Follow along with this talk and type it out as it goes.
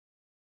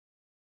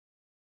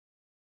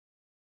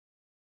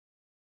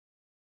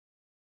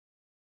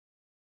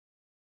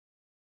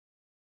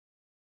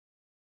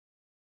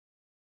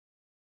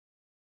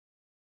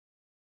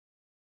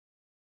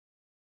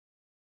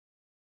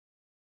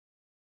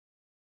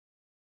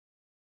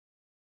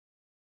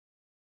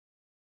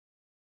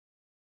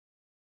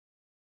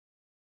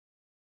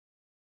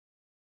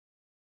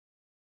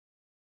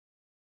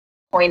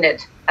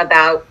disappointed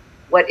about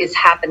what is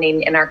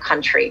happening in our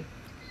country.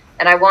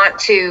 And I want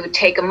to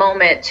take a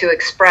moment to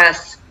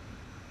express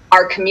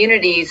our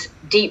community's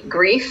deep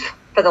grief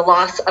for the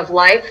loss of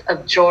life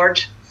of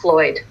George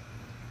Floyd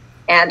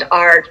and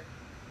our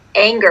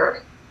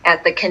anger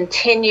at the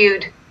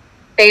continued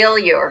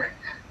failure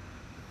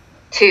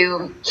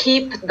to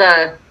keep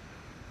the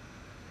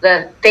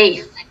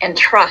faith and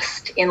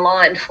trust in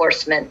law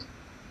enforcement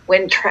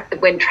when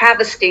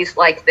travesties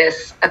like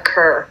this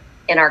occur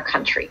in our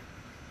country.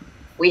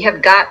 We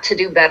have got to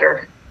do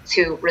better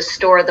to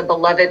restore the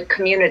beloved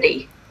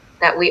community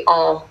that we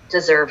all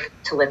deserve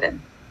to live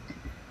in.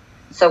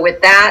 So with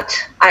that,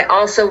 I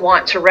also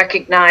want to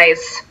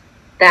recognize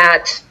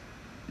that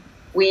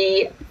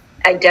we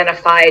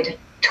identified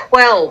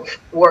 12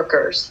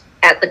 workers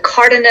at the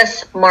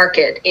Cardenas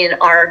Market in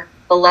our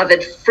beloved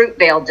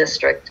Fruitvale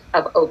district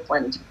of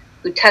Oakland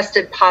who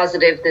tested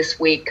positive this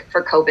week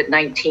for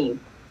COVID-19.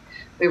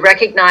 We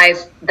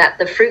recognize that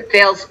the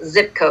Fruitvale's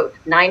zip code,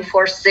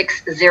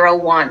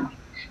 94601,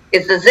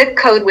 is the zip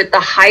code with the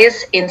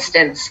highest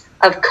instance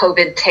of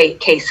COVID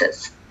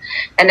cases.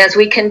 And as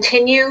we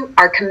continue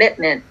our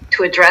commitment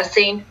to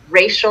addressing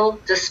racial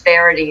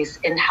disparities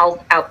in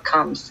health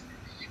outcomes,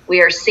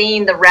 we are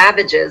seeing the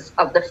ravages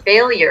of the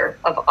failure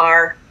of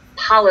our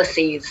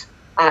policies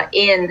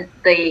in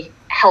the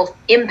health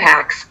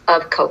impacts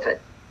of COVID.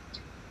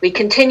 We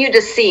continue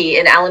to see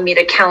in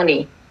Alameda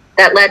County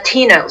that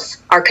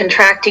Latinos are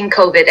contracting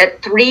COVID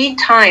at 3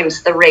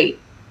 times the rate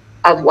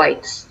of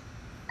whites,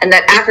 and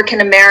that African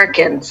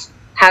Americans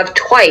have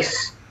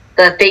twice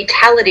the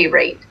fatality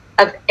rate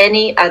of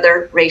any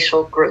other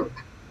racial group.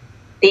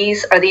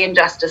 These are the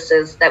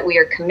injustices that we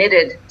are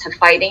committed to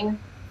fighting,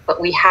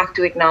 but we have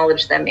to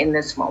acknowledge them in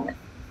this moment.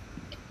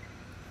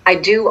 I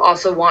do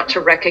also want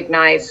to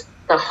recognize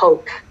the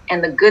hope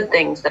and the good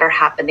things that are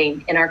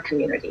happening in our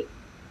community.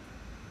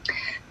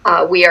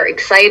 We are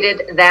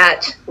excited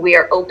that we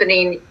are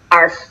opening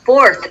our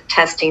 4th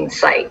testing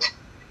site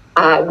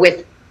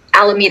with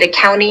Alameda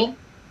County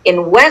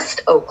in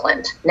West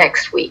Oakland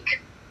next week.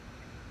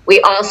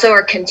 We also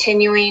are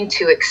continuing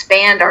to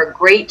expand our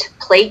Great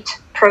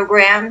Plate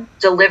program,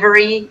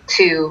 delivery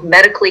to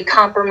medically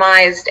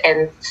compromised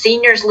and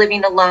seniors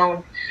living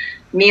alone,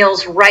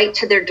 meals right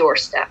to their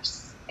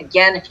doorsteps.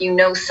 Again, if you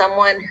know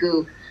someone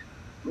who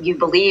you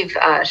believe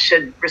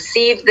should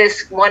receive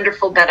this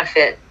wonderful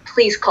benefit,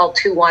 please call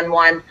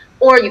 211,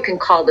 or you can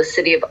call the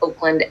City of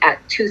Oakland at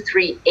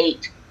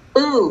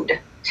 238-FOOD,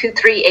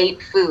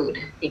 238-FOOD.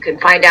 You can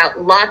find out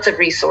lots of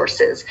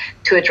resources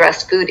to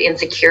address food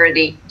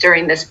insecurity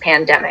during this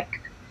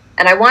pandemic.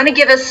 And I want to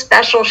give a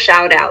special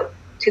shout out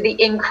to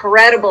the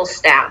incredible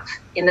staff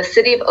in the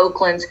City of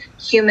Oakland's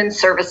Human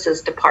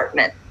Services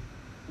Department.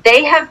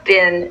 They have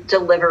been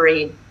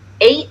delivering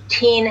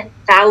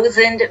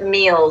 18,000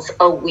 meals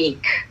a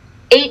week,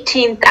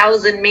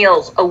 18,000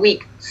 meals a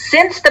week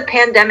since the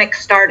pandemic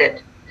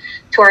started,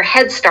 to our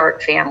Head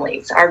Start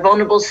families, our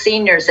vulnerable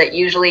seniors that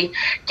usually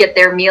get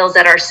their meals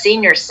at our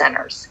senior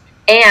centers,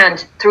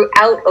 and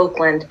throughout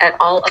Oakland at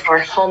all of our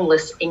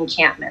homeless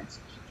encampments.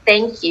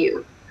 Thank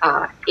you,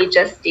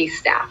 HSD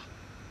staff.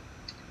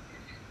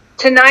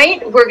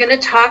 Tonight, we're going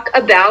to talk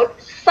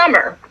about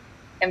summer.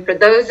 And for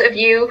those of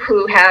you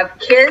who have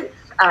kids,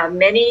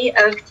 many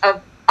of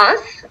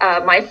us,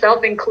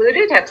 myself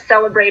included, have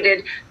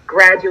celebrated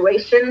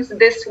graduations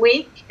this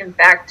week. In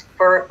fact,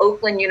 for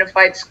Oakland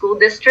Unified School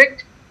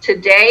District,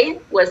 today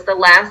was the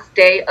last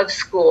day of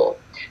school.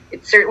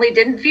 It certainly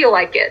didn't feel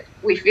like it.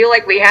 We feel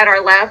like we had our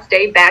last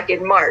day back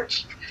in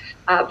March.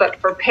 But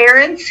for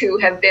parents who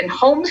have been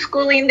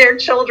homeschooling their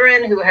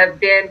children, who have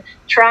been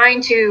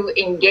trying to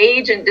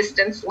engage in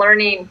distance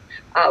learning,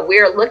 we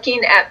are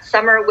looking at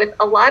summer with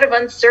a lot of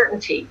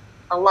uncertainty,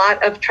 a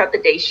lot of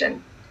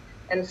trepidation.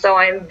 And so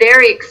I'm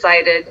very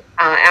excited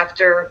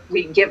after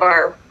we give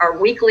our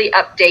weekly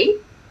update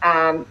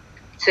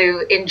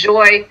to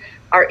enjoy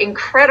our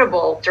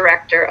incredible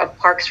Director of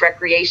Parks,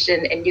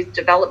 Recreation, and Youth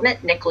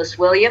Development, Nicholas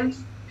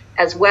Williams,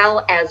 as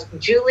well as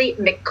Julie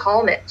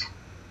McCalmont,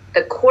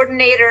 the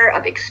Coordinator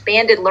of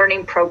Expanded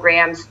Learning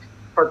Programs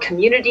for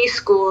Community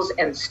Schools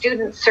and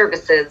Student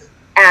Services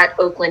at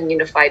Oakland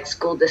Unified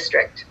School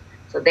District.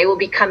 So they will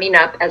be coming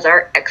up as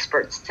our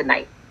experts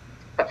tonight.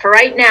 But for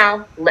right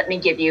now, let me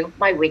give you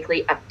my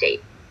weekly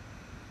update.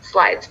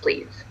 Slides,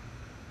 please.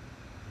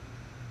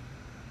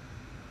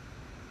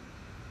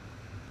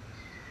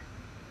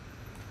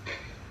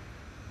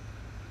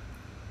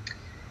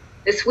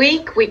 This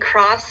week, we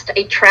crossed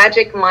a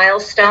tragic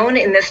milestone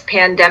in this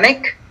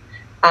pandemic.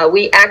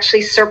 We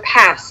actually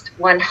surpassed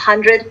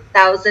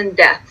 100,000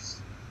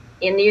 deaths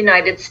in the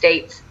United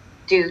States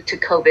due to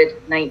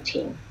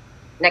COVID-19.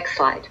 Next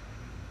slide.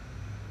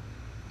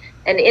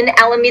 And in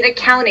Alameda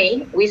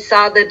County, we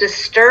saw the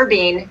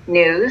disturbing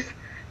news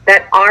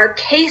that our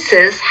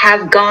cases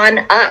have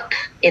gone up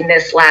in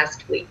this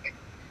last week.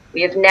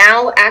 We have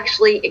now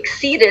actually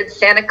exceeded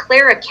Santa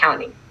Clara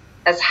County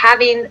as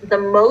having the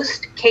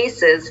most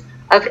cases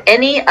of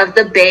any of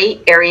the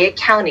Bay Area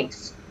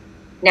counties.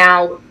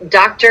 Now,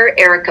 Dr.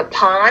 Erica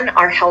Pon,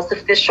 our health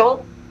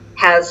official,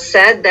 has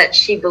said that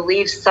she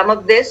believes some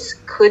of this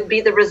could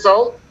be the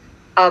result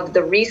of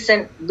the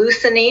recent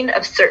loosening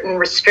of certain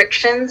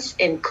restrictions,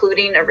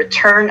 including a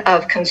return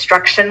of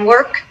construction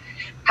work.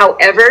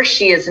 However,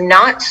 she is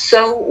not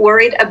so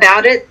worried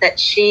about it that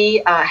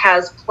she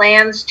has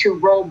plans to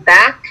roll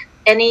back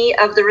any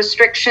of the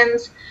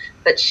restrictions,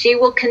 but she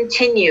will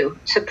continue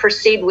to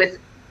proceed with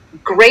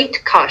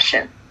great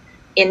caution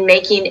in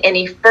making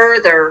any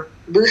further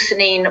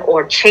loosening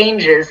or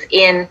changes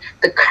in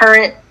the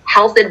current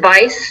health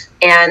advice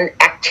and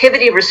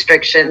activity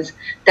restrictions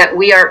that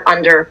we are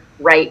under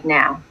right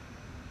now.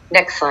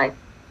 Next slide.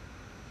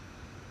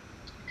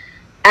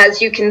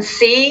 As you can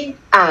see,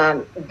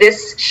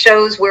 this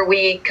shows where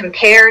we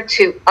compare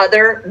to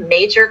other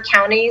major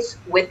counties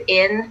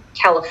within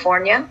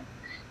California.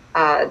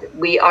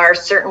 We are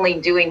certainly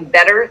doing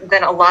better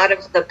than a lot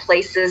of the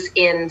places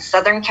in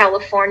Southern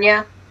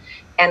California.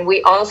 And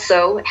we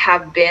also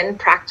have been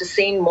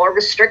practicing more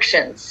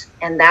restrictions,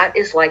 and that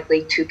is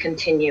likely to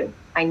continue.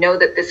 I know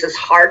that this is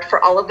hard for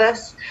all of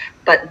us,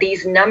 but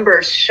these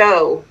numbers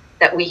show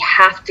that we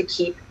have to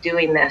keep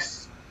doing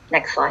this.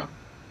 Next slide.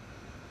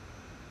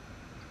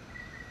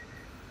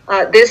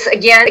 This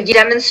again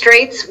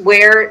demonstrates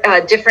where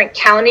different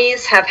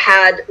counties have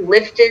had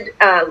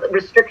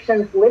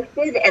restrictions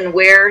lifted and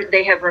where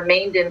they have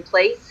remained in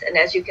place. And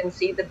as you can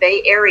see, the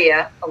Bay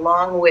Area,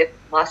 along with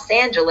Los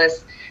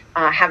Angeles,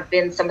 have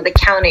been some of the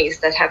counties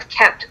that have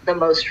kept the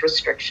most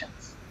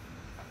restrictions.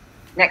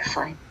 Next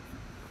slide.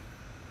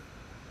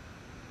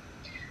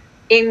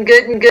 In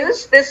good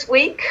news this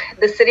week,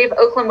 the city of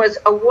Oakland was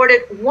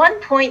awarded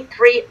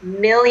 $1.3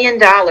 million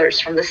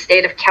from the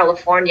state of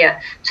California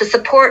to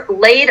support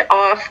laid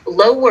off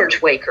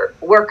low-wage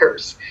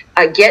workers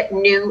get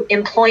new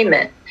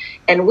employment.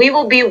 And we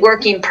will be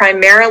working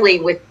primarily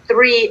with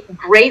 3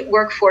 great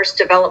workforce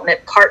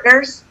development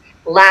partners,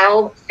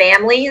 Lau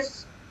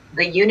Families,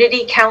 the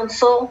Unity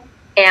Council,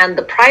 and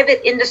the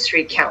Private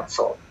Industry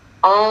Council,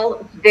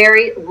 all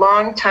very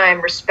long-time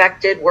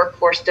respected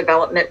workforce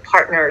development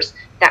partners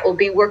that will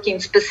be working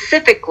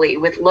specifically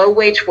with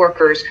low-wage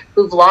workers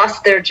who've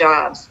lost their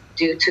jobs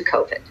due to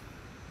COVID.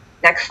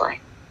 Next slide.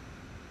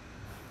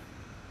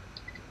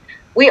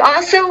 We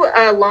also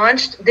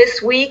launched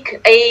this week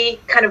a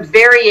kind of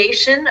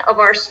variation of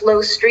our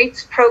Slow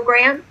Streets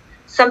program,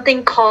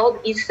 something called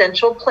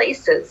Essential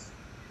Places,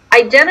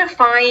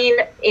 identifying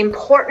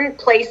important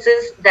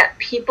places that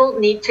people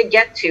need to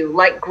get to,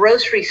 like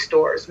grocery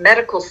stores,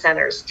 medical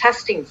centers,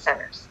 testing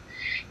centers,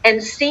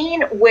 and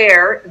seeing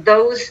where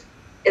those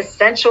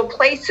essential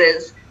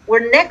places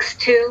were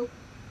next to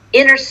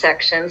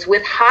intersections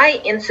with high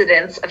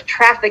incidence of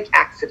traffic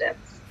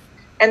accidents.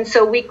 And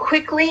so we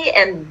quickly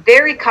and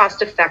very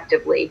cost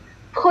effectively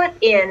put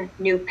in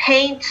new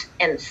paint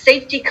and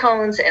safety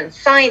cones and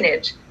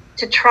signage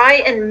to try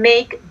and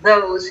make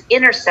those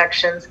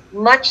intersections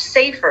much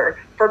safer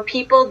for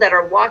people that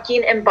are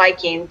walking and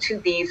biking to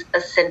these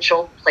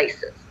essential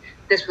places.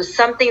 This was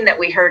something that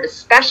we heard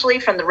especially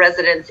from the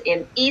residents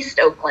in East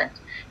Oakland.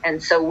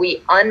 And so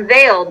we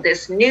unveiled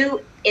this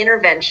new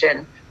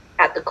intervention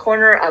at the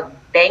corner of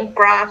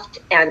Bancroft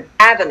and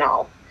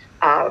Avenal,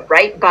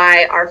 right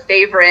by our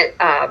favorite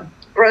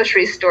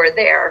grocery store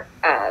there,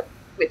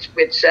 which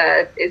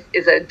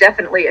is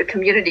definitely a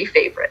community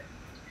favorite.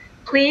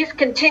 Please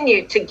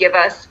continue to give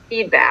us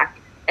feedback.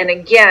 And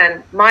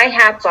again, my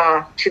hat's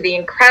off to the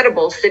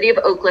incredible City of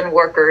Oakland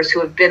workers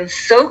who have been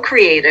so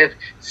creative,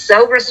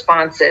 so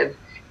responsive,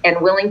 and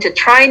willing to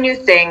try new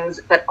things,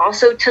 but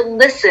also to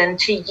listen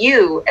to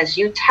you as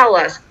you tell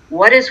us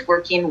what is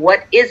working,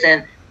 what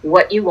isn't,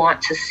 what you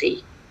want to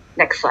see.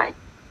 Next slide.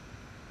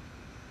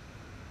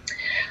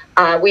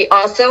 We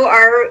also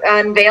are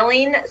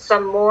unveiling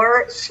some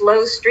more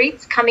slow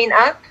streets coming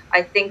up.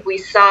 I think we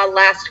saw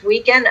last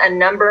weekend a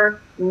number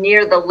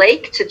near the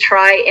lake to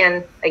try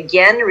and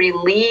again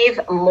relieve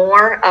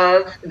more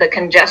of the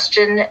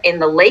congestion in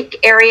the lake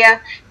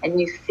area. And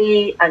you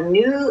see a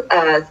new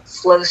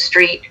slow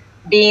street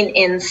being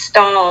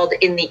installed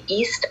in the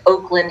East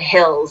Oakland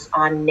Hills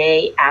on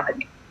Nay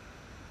Avenue.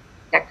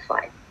 Next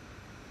slide.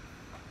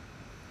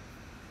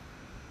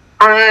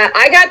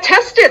 I got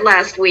tested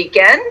last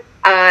weekend.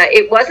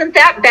 It wasn't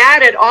that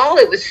bad at all.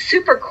 It was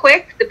super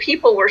quick. The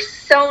people were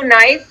so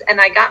nice, and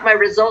I got my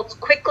results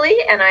quickly,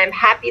 and I'm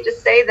happy to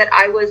say that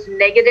I was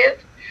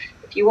negative.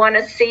 If you want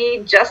to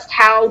see just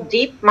how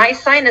deep my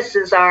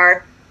sinuses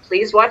are,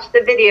 please watch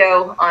the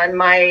video on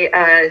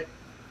my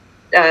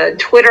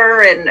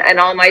Twitter and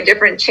all my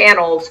different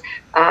channels.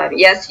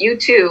 Yes, you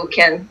too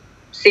can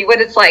see what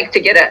it's like to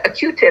get a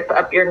Q-tip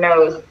up your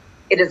nose.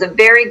 It is a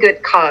very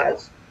good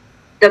cause.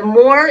 The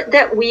more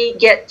that we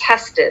get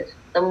tested,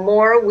 the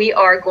more we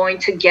are going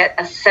to get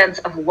a sense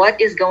of what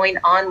is going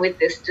on with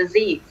this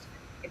disease.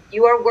 If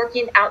you are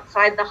working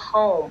outside the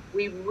home,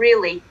 we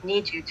really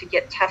need you to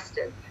get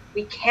tested.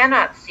 We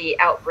cannot see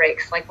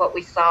outbreaks like what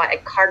we saw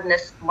at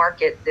Cardenas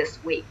Market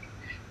this week.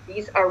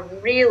 These are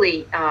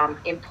really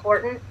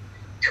important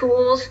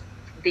tools.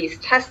 These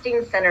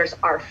testing centers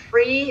are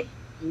free.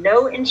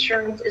 No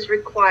insurance is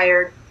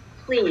required.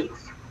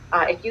 Please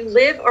If you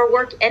live or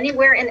work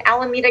anywhere in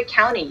Alameda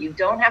County, you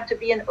don't have to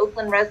be an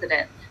Oakland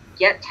resident.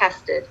 Get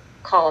tested.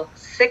 Call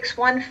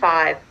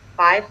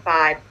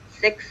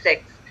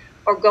 615-5566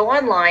 or go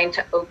online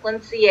to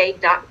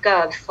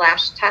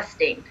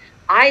oaklandca.gov/testing.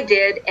 I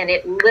did, and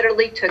it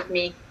literally took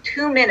me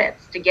 2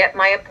 minutes to get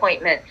my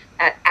appointment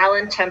at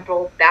Allen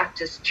Temple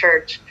Baptist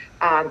Church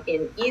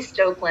in East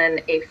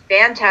Oakland, a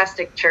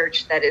fantastic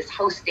church that is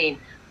hosting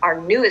our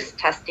newest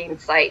testing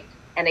site.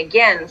 And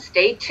again,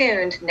 stay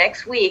tuned.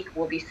 Next week,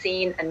 we'll be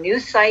seeing a new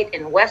site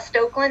in West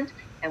Oakland,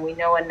 and we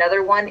know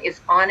another one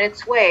is on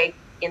its way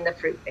in the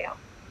Fruitvale.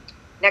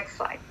 Next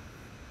slide.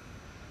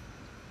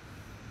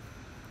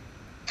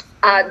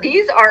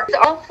 These are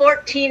all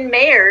 14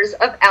 mayors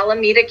of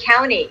Alameda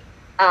County.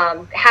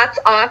 Hats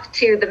off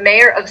to the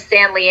mayor of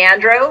San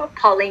Leandro,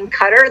 Pauline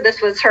Cutter.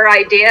 This was her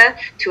idea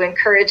to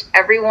encourage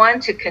everyone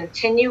to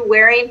continue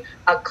wearing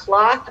a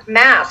cloth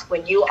mask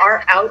when you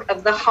are out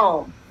of the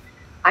home.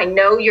 I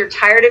know you're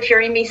tired of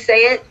hearing me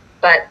say it,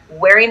 but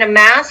wearing a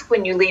mask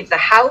when you leave the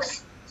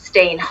house,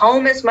 staying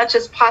home as much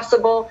as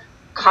possible,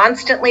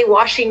 constantly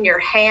washing your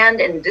hand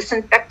and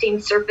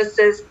disinfecting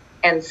surfaces,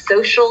 and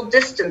social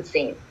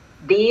distancing.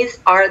 These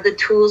are the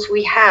tools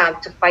we have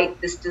to fight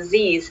this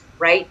disease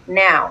right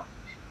now.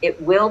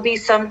 It will be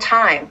some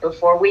time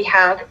before we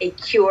have a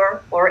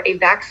cure or a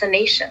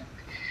vaccination.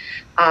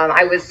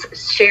 I was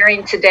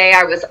sharing today,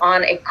 I was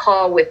on a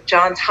call with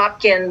Johns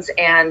Hopkins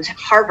and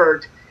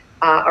Harvard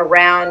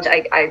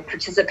I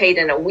participate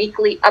in a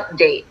weekly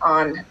update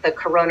on the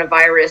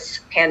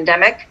coronavirus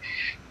pandemic,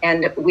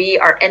 and we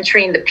are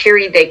entering the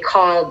period they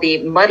call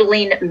the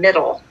muddling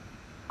middle.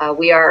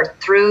 We are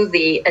through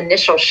the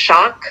initial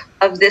shock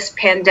of this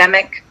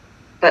pandemic,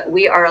 but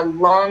we are a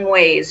long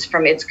ways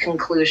from its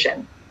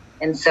conclusion.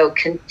 And so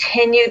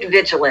continued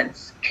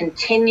vigilance,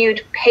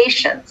 continued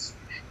patience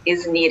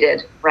is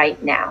needed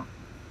right now.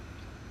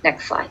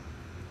 Next slide.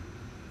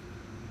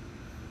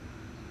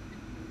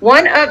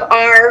 One of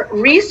our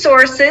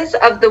resources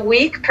of the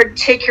week,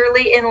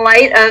 particularly in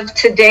light of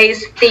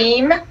today's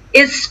theme,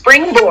 is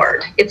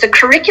Springboard. It's a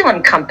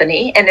curriculum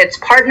company, and it's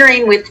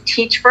partnering with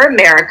Teach for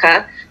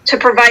America to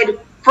provide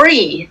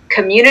free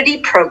community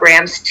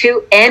programs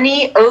to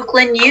any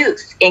Oakland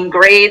youth in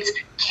grades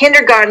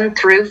kindergarten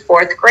through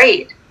 4th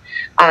grade.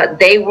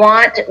 They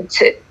want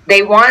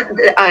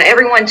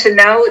everyone to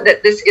know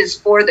that this is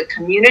for the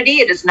community.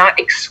 It is not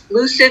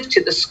exclusive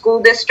to the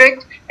school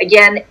district.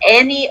 Again,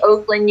 any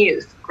Oakland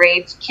youth,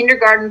 grades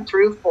kindergarten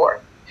through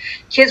 4th.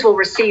 Kids will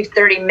receive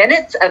 30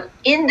 minutes of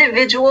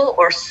individual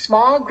or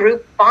small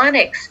group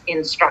phonics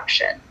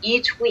instruction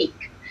each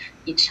week.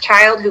 Each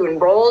child who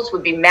enrolls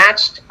would be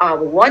matched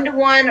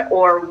 1-to-1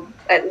 or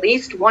at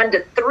least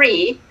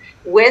 1-to-3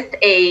 with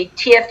a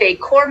TFA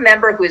core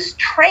member who is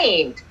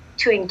trained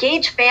to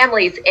engage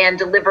families and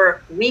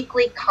deliver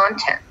weekly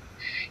content.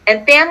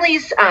 And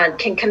families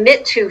can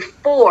commit to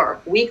 4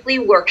 weekly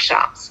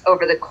workshops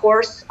over the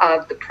course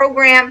of the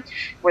program,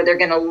 where they're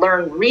going to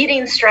learn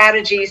reading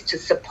strategies to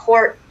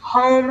support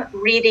home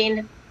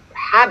reading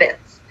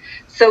habits.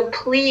 So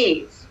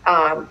please,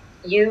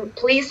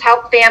 please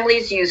help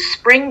families use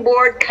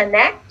Springboard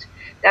Connect.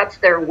 That's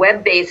their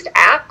web-based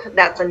app.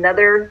 That's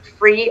another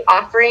free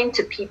offering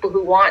to people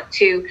who want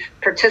to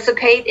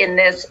participate in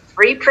this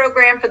free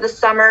program for the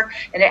summer.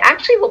 And it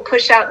actually will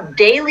push out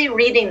daily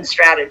reading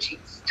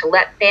strategies to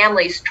let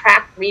families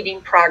track reading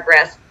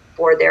progress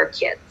for their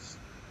kids.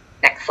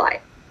 Next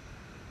slide.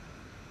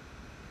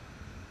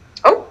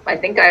 Oh, I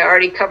think I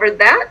already covered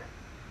that.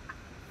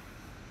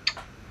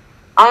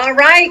 All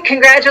right,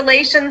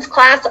 congratulations,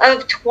 class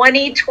of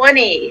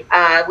 2020.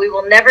 We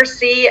will never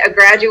see a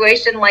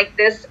graduation like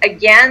this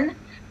again.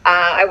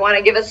 I want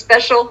to give a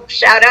special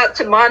shout out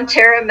to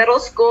Montera Middle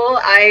School.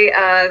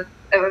 I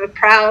am a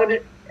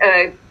proud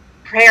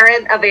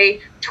parent of a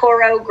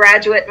Toro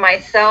graduate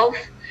myself.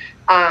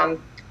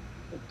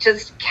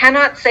 Just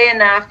cannot say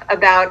enough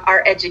about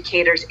our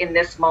educators in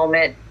this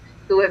moment,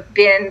 who have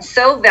been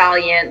so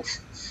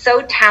valiant,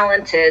 so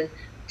talented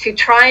to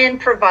try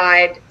and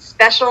provide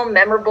special,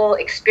 memorable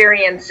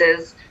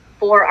experiences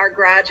for our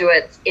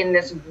graduates in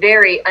this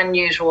very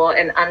unusual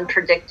and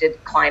unpredicted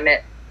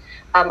climate.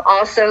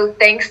 Also,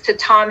 thanks to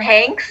Tom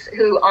Hanks,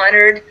 who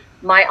honored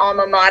my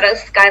alma mater,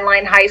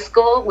 Skyline High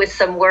School, with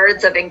some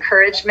words of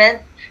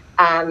encouragement.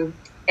 And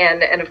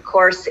of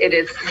course,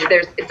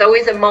 it's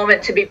always a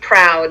moment to be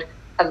proud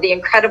of the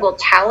incredible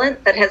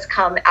talent that has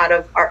come out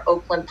of our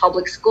Oakland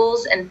public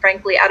schools, and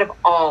frankly, out of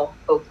all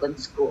Oakland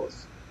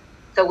schools.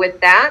 So with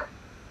that,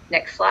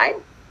 next slide.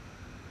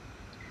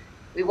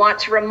 We want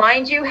to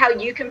remind you how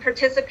you can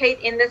participate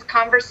in this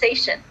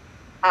conversation.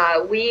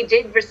 We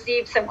did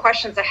receive some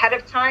questions ahead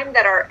of time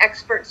that our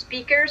expert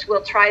speakers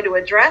will try to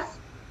address,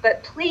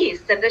 but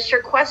please send us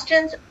your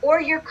questions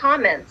or your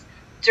comments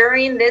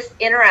during this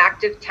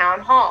interactive town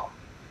hall.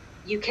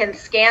 You can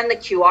scan the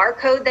QR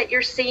code that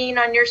you're seeing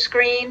on your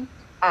screen.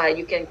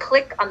 You can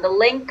click on the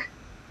link,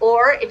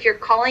 or if you're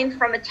calling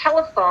from a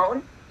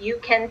telephone, you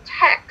can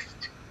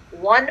text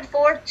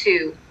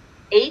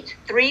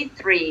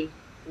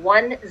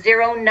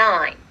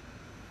 142-833-109.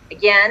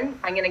 Again,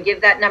 I'm going to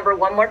give that number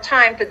one more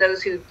time for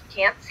those who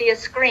can't see a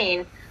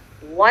screen.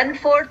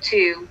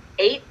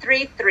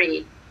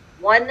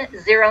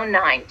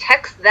 142-833-109.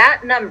 Text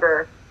that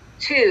number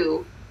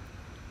to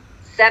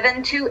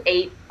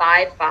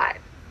 72855.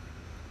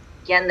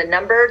 Again, the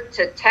number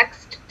to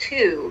text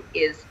to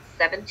is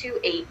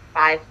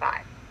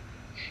 72855.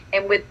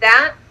 And with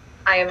that,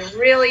 I am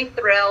really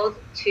thrilled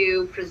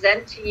to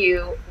present to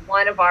you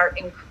one of our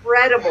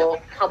incredible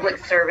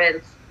public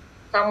servants,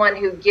 someone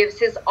who gives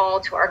his all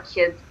to our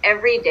kids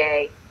every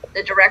day,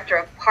 the Director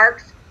of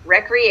Parks,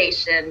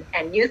 Recreation,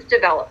 and Youth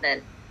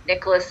Development,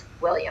 Nicholas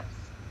Williams.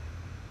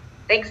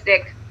 Thanks,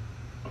 Dick.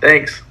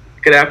 Thanks.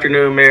 Good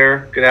afternoon,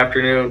 Mayor. Good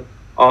afternoon,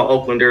 all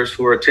Oaklanders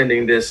who are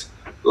attending this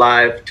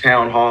live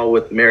town hall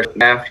with Mayor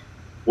staff.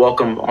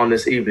 Welcome on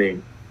this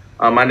evening.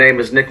 My name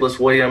is Nicholas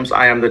Williams.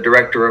 I am the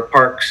Director of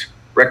Parks,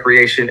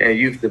 Recreation, and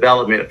Youth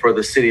Development for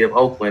the City of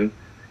Oakland.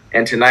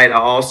 And tonight I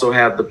also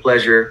have the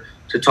pleasure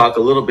to talk a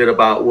little bit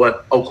about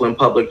what Oakland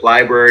Public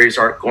Libraries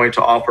are going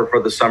to offer for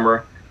the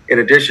summer, in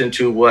addition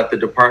to what the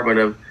Department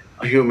of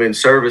Human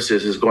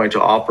Services is going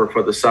to offer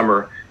for the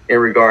summer in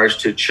regards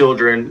to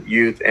children,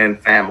 youth, and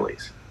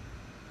families.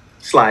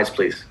 Slides,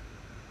 please.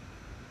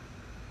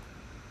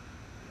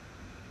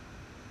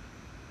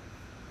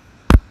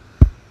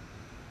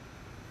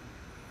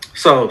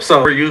 So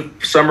for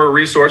youth summer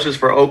resources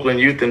for Oakland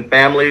youth and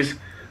families,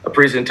 a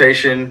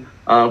presentation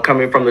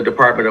coming from the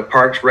Department of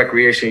Parks,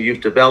 Recreation, and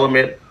Youth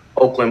Development,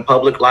 Oakland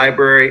Public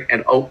Library,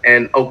 and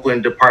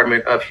Oakland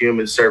Department of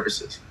Human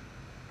Services.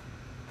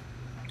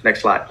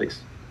 Next slide,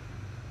 please.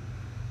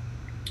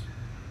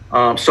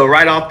 So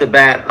right off the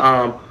bat,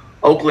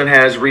 Oakland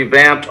has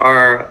revamped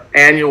our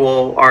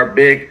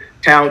big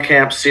Town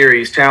Camp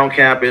series. Town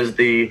Camp is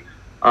the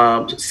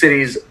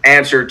city's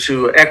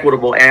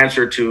equitable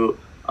answer to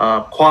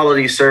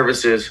quality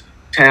services,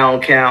 Town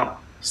Camp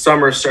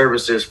summer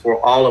services for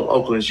all of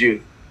Oakland's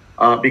youth.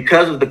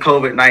 Because of the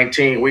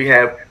COVID-19, we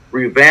have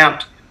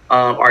revamped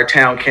our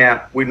Town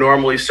Camp. We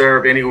normally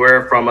serve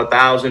anywhere from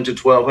 1,000 to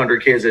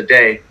 1,200 kids a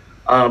day.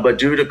 But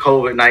due to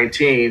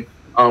COVID-19,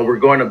 we're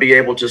going to be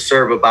able to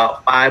serve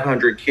about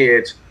 500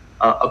 kids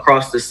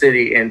across the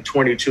city in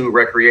 22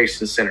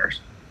 recreation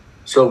centers.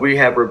 So we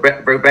have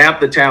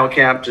revamped the Town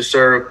Camp to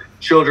serve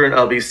children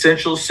of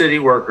essential city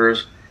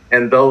workers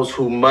and those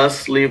who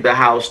must leave the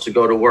house to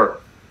go to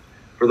work.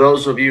 For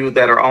those of you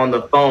that are on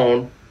the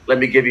phone, let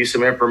me give you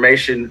some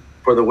information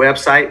for the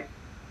website.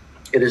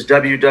 It is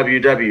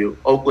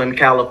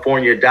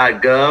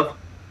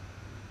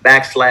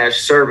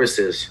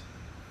www.oaklandcalifornia.gov/services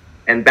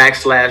and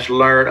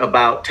 /learn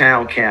about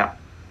Town Camp.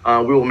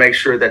 We will make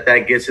sure that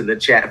gets in the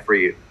chat for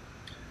you.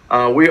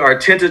 We are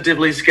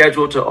tentatively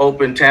scheduled to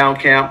open Town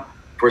Camp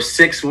for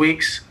 6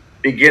 weeks,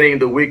 beginning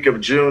the week of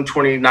June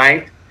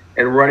 29th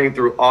and running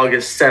through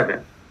August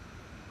 7th.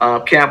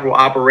 Camp will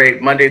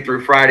operate Monday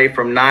through Friday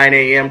from 9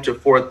 a.m. to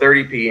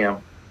 4:30 p.m.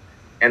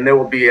 And there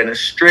will be a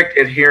strict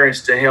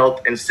adherence to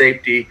health and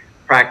safety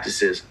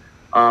practices.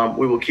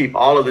 We will keep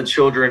all of the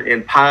children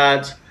in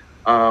pods.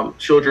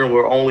 Children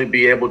will only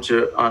be able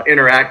to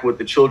interact with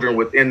the children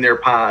within their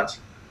pods.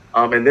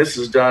 And this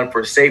is done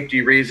for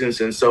safety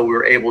reasons. And so we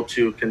were able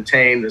to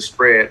contain the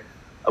spread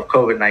of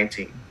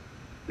COVID-19.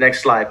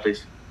 Next slide,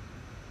 please.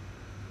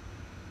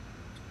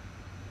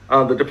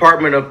 The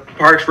Department of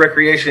Parks,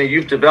 Recreation, and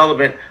Youth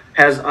Development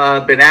has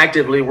been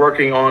actively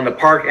working on the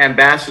Park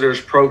Ambassadors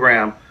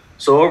program.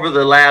 So over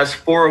the last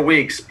 4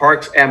 weeks,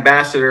 Parks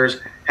Ambassadors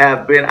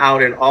have been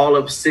out in all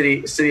of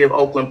City of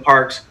Oakland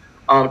parks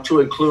to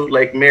include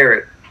Lake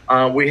Merritt.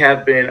 We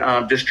have been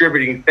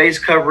distributing face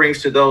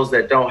coverings to those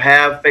that don't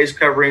have face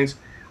coverings.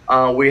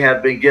 We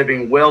have been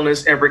giving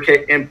wellness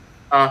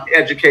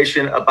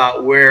education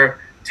about where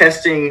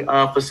testing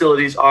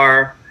facilities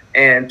are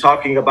and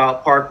talking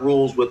about park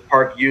rules with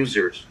park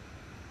users.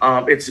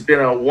 It's been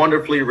a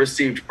wonderfully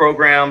received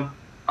program.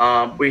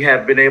 We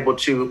have been able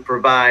to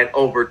provide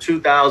over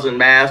 2,000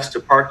 masks to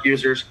park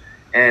users,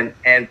 and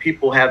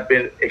people have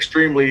been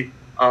extremely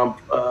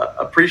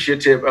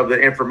appreciative of the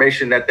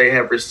information that they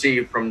have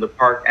received from the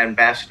park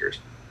ambassadors.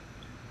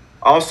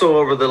 Also,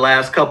 over the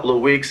last couple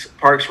of weeks,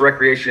 Parks,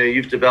 Recreation, and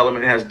Youth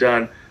Development has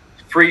done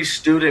free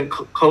student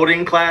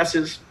coding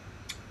classes.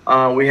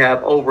 We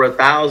have over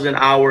 1,000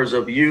 hours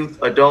of youth,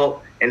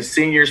 adult, and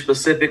senior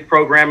specific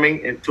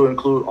programming, and to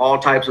include all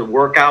types of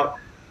workout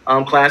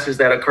classes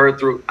that occur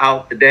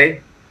throughout the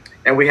day.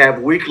 And we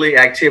have weekly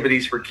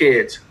activities for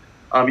kids.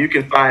 You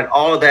can find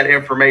all of that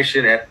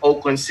information at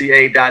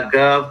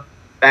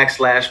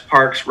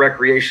oaklandca.gov/Parks,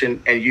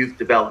 Recreation, and Youth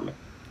Development.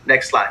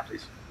 Next slide,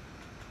 please.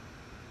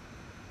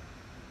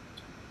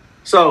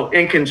 So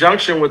in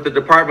conjunction with the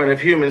Department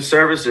of Human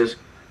Services,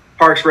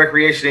 Parks,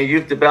 Recreation, and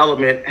Youth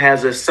Development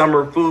has a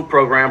summer food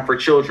program for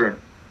children.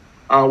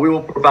 We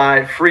will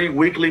provide free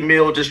weekly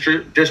meal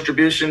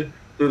distribution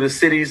through the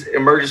city's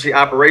Emergency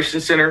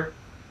Operations Center.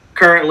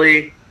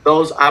 Currently,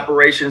 those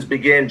operations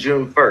begin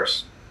June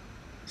 1st.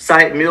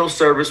 Site meal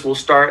service will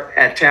start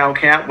at Town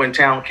Camp when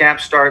Town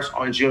Camp starts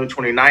on June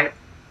 29th.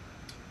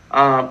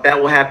 That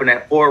will happen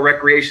at 4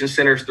 recreation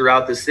centers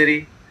throughout the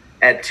city.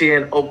 at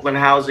 10 Oakland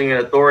Housing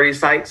and Authority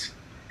sites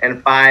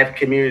and 5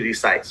 community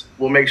sites.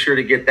 We'll make sure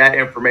to get that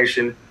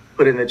information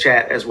put in the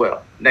chat as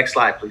well. Next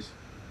slide, please.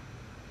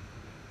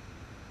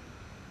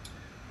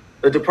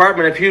 The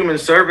Department of Human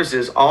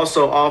Services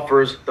also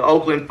offers the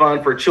Oakland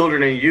Fund for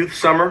Children and Youth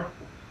Summer.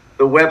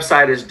 The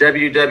website is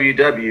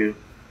www.ofcy.org,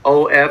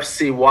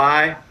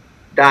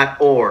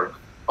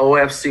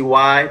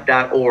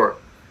 ofcy.org.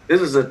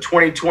 This is a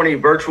 2020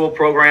 virtual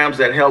programs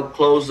that help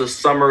close the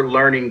summer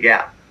learning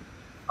gap.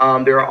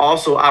 There are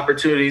also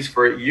opportunities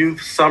for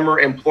youth summer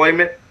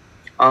employment,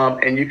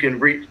 and you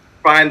can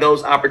find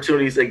those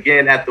opportunities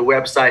again at the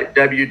website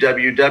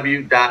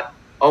www.ofcy.org.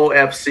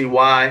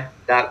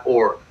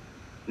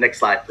 Next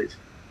slide, please.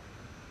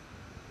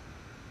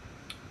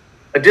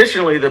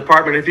 Additionally, the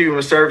Department of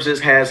Human Services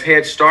has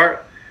Head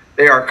Start.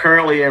 They are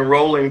currently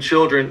enrolling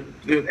children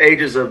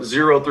ages of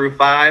 0 through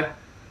 5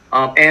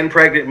 and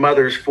pregnant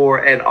mothers for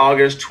an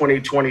August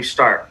 2020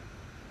 start.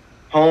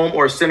 Home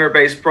or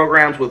center-based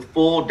programs with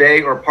full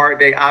day or part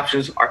day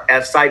options are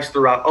at sites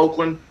throughout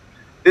Oakland.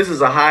 This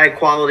is a high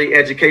quality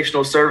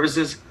educational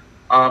services.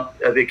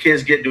 The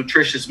kids get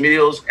nutritious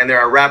meals, and there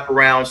are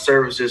wraparound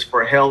services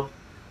for health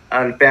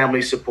and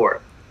family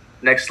support.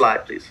 Next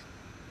slide, please.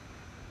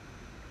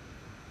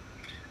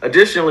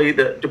 Additionally,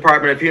 the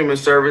Department of Human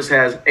Service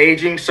has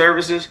aging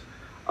services.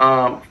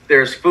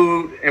 There's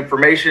food,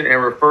 information, and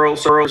referral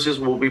services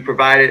will be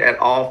provided at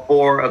all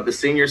 4 of the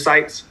senior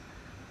sites.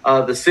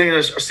 The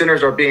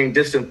centers are being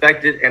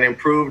disinfected and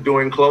improved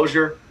during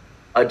closure.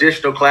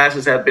 Additional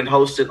classes have been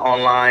hosted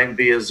online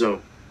via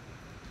Zoom.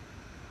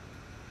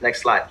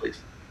 Next slide,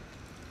 please.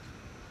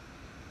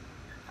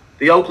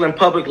 The Oakland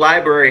Public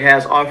Library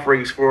has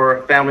offerings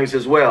for families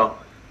as well.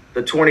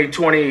 The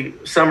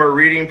 2020 summer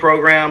reading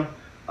program,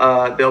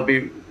 they'll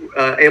be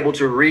able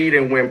to read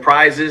and win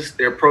prizes.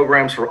 There are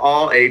programs for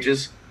all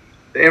ages.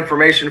 The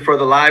information for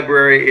the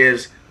library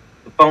is,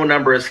 the phone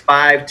number is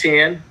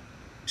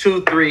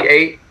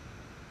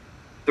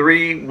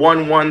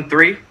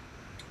 510-238-3113.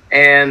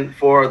 And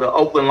for the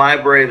Oakland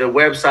Library, the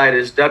website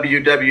is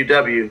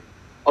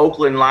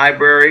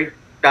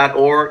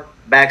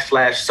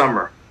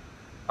www.oaklandlibrary.org/summer.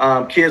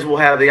 Kids will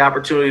have the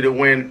opportunity to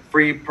win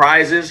free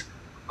prizes,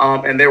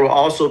 and there will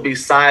also be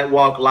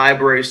sidewalk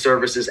library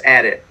services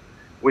added.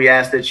 We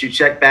ask that you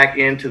check back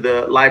into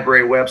the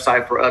library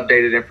website for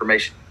updated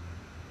information.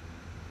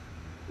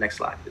 Next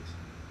slide, please.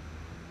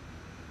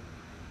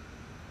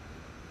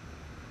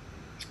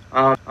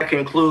 That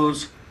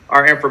concludes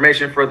our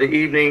information for the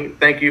evening.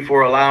 Thank you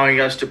for allowing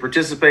us to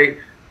participate.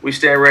 We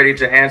stand ready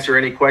to answer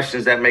any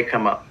questions that may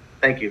come up.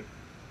 Thank you.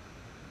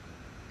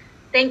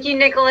 Thank you,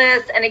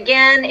 Nicholas. And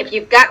again, if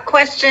you've got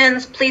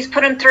questions, please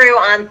put them through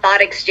on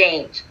Thought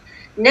Exchange.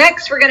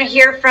 Next, we're going to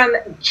hear from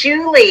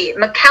Julie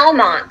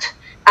McCalmont.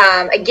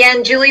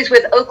 Again, Julie's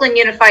with Oakland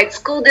Unified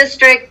School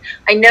District.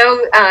 I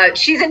know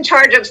she's in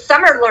charge of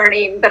summer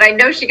learning, but I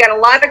know she got a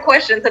lot of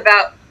questions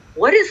about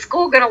what is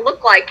school going to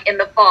look like in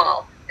the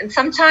fall. And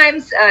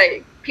sometimes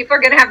people are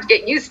going to have to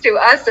get used to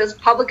us as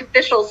public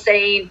officials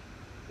saying,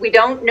 we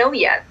don't know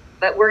yet,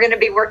 but we're going to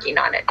be working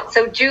on it.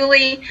 So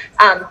Julie,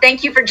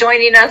 thank you for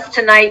joining us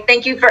tonight.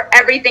 Thank you for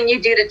everything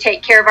you do to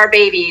take care of our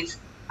babies.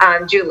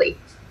 Julie.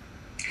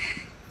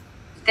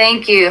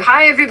 Thank you.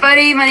 Hi,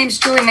 everybody. My name is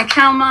Julie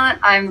McCalmont.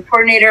 I'm the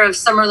coordinator of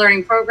summer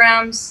learning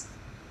programs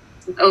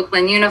with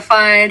Oakland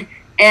Unified.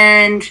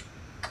 And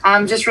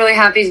I'm just really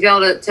happy to be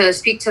able to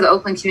speak to the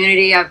Oakland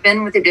community. I've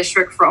been with the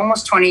district for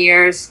almost 20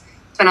 years.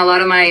 Spent a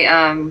lot of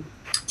my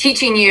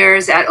teaching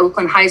years at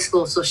Oakland High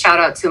School. So shout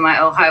out to my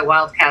Ohio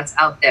Wildcats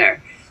out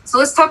there. So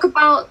let's talk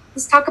about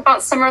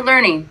summer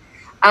learning.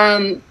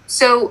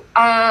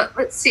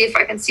 Let's see if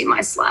I can see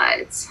my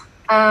slides.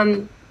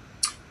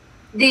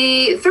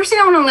 The first thing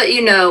I want to let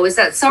you know is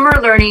that summer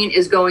learning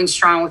is going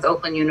strong with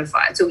Oakland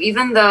Unified. So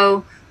even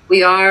though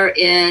we are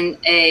in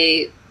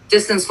a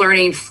distance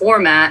learning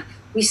format,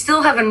 we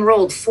still have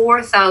enrolled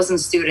 4,000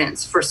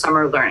 students for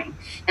summer learning.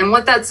 And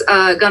what that's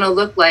going to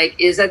look like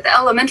is at the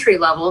elementary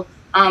level,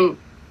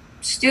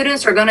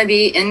 students are going to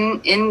be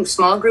in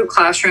small group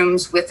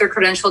classrooms with their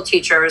credentialed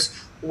teachers,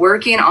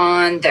 working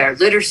on their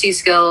literacy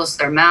skills,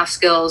 their math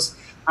skills.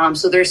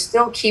 So they're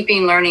still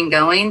keeping learning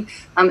going.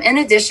 In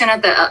addition,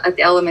 at the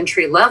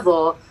elementary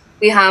level,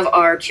 we have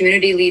our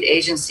community lead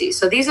agencies.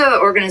 So these are the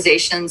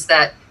organizations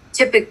that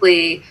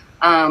typically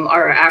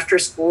are after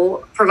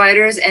school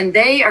providers, and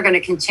they are going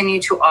to continue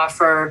to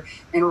offer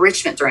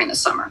enrichment during the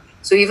summer.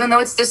 So even though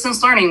it's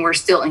distance learning, we're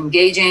still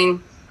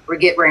engaging.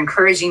 We're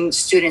encouraging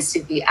students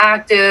to be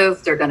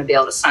active. They're going to be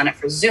able to sign up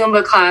for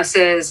Zumba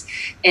classes,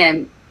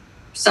 and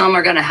some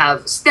are going to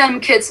have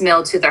STEM kits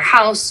mailed to their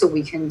house so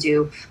we can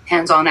do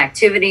hands-on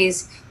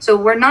activities. So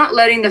we're not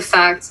letting the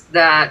fact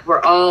that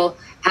we're all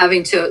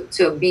having to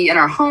be in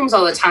our homes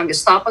all the time to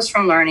stop us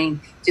from learning,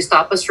 to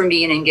stop us from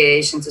being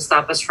engaged, and to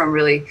stop us from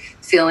really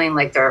feeling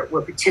like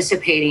we're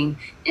participating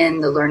in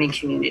the learning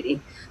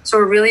community. So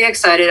we're really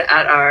excited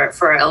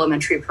for our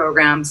elementary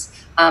programs.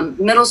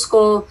 Middle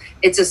school,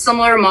 it's a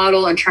similar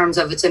model in terms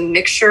of it's a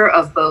mixture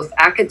of both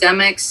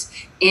academics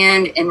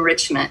and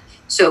enrichment.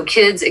 So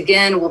kids,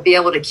 again, will be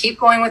able to keep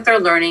going with their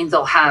learning.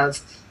 They'll have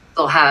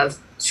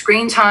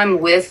screen time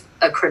with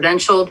a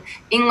credentialed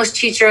English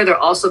teacher. They'll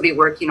also be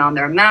working on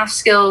their math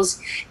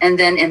skills. And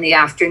then in the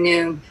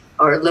afternoon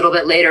or a little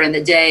bit later in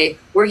the day,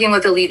 working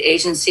with a lead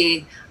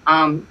agency.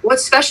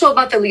 What's special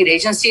about the lead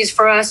agencies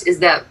for us is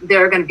that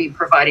they're going to be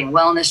providing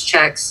wellness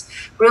checks,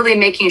 really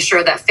making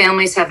sure that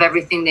families have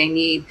everything they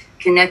need,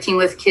 connecting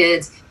with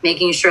kids,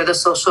 making sure the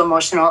social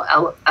emotional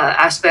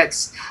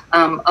aspects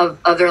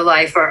of their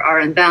life are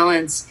in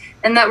balance,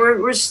 and that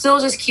we're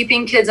still just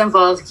keeping kids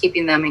involved,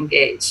 keeping them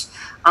engaged.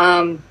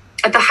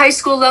 At the high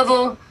school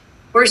level,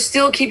 we're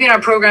still keeping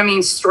our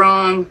programming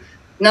strong.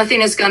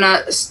 Nothing is going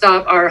to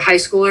stop our high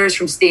schoolers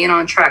from staying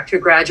on track to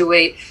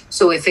graduate.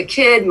 So if a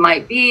kid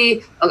might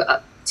be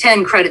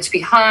 10 credits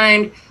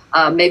behind,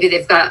 maybe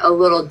they've got a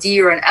little D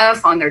or an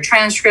F on their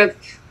transcript,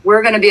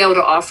 we're going to be able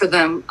to offer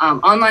them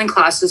online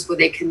classes where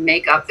they can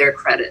make up their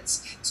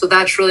credits. So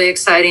that's really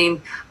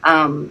exciting.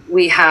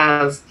 We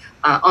have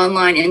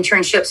online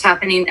internships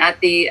happening at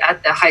the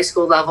high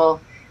school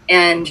level.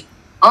 And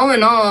all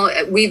in all,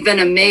 we've been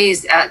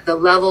amazed at the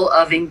level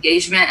of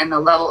engagement and the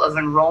level of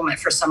enrollment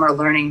for summer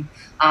learning.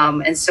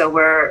 And so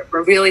we're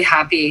really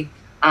happy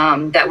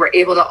that we're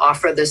able to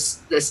offer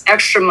this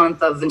extra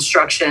month of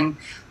instruction.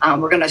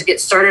 We're going to get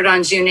started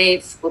on June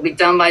 8th. We'll be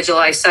done by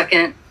July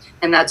 2nd.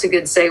 And that's a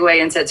good segue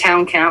into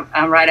town camp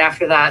right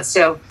after that.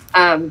 So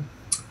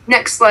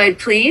next slide,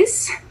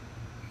 please.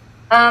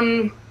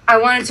 I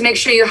wanted to make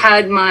sure you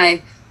had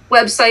my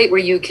website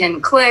where you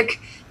can click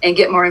and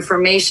get more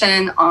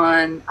information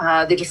on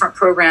the different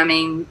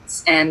programming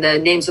and the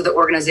names of the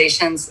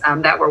organizations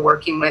that we're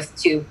working with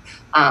to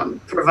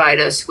provide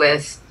us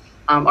with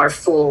our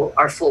full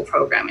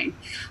programming.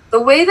 The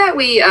way that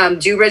we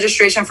do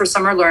registration for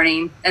summer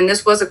learning, and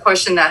this was a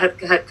question that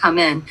had come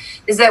in,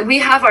 is that we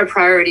have our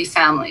priority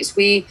families.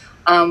 We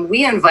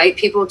invite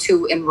people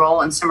to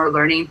enroll in summer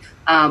learning.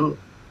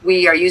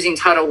 We are using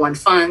Title I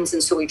funds,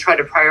 and so we try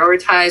to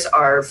prioritize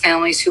our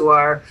families who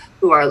are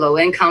low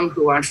income,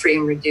 who are on free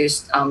and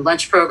reduced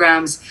lunch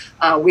programs.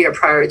 We are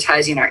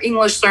prioritizing our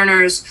English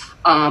learners,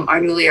 our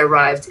newly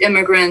arrived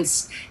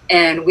immigrants,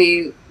 and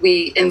we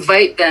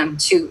invite them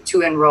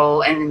to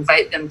enroll and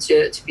invite them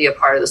to be a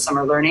part of the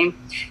summer learning.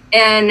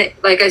 And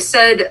like I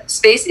said,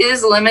 space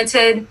is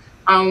limited.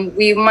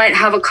 We might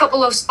have a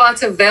couple of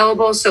spots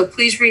available, so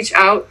please reach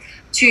out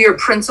to your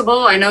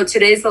principal. I know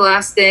today's the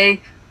last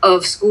day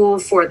of school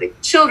for the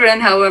children.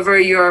 However,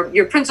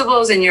 your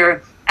principals and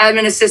your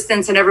admin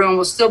assistants and everyone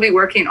will still be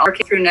working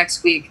through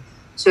next week.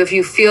 So if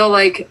you feel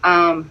like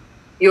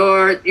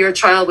your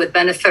child would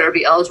benefit or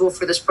be eligible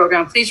for this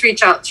program, please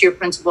reach out to your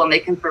principal and they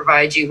can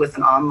provide you with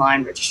an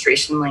online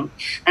registration link.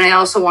 And I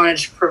also wanted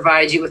to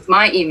provide you with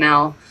my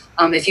email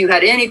if you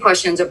had any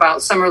questions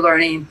about summer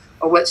learning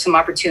or what some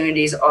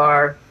opportunities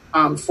are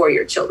for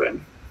your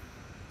children.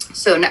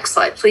 So next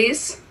slide,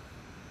 please.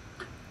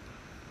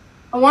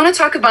 I want to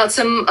talk about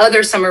some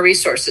other summer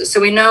resources. So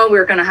we know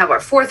we're going to have our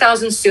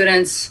 4,000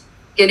 students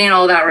getting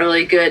all that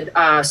really good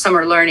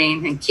summer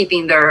learning and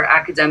keeping their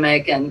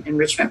academic and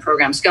enrichment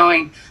programs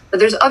going. But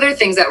there's other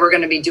things that we're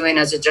going to be doing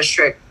as a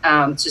district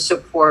to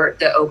support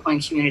the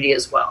Oakland community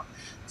as well.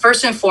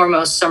 First and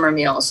foremost, summer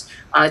meals.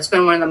 It's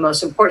been one of the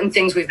most important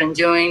things we've been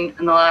doing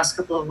in the last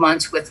couple of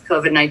months with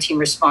COVID-19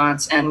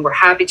 response, and we're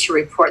happy to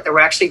report that we're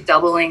actually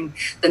doubling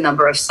the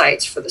number of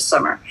sites for the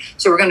summer.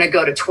 So we're going to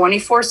go to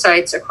 24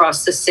 sites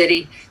across the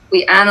city.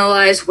 We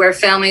analyzed where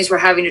families were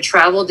having to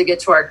travel to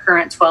get to our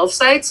current 12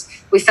 sites.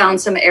 We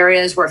found some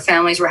areas where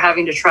families were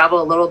having to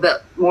travel a little bit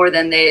more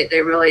than they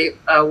really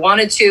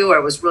wanted to, or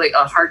it was really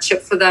a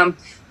hardship for them.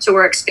 So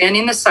we're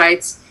expanding the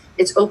sites.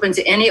 It's open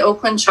to any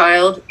Oakland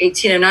child,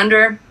 18 and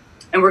under,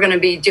 and we're going to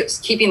be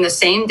just keeping the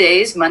same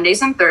days,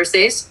 Mondays and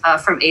Thursdays,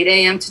 from 8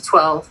 a.m. to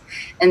 12.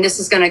 And this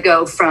is going to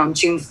go from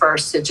June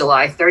 1st to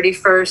July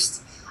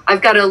 31st.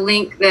 I've got a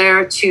link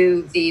there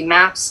to the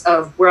maps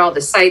of where all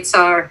the sites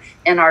are,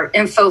 and our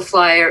info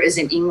flyer is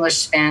in English,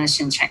 Spanish,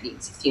 and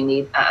Chinese if you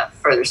need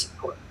further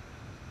support.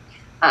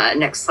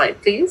 Next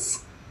slide,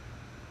 please.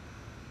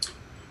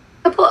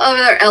 A couple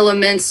other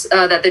elements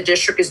that the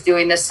district is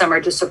doing this summer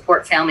to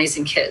support families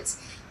and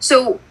kids.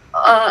 So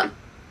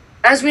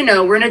as we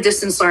know, we're in a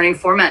distance learning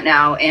format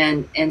now,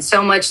 and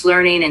so much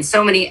learning and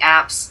so many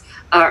apps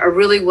are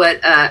really what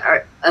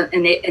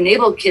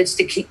enable kids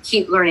to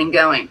keep learning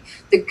going.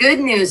 The good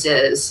news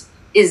is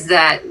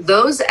that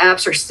those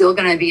apps are still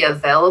going to be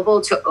available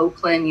to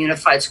Oakland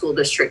Unified School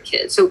District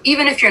kids. So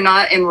even if you're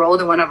not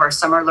enrolled in one of our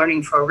summer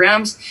learning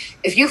programs,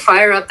 if you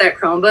fire up that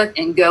Chromebook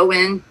and go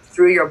in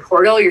through your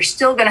portal, you're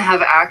still going to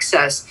have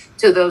access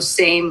to those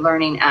same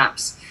learning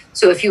apps.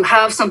 So if you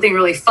have something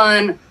really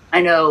fun,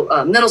 I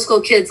know middle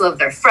school kids love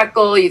their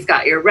Freckle, you've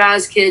got your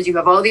Raz kids, you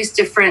have all these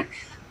different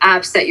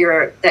apps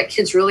that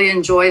kids really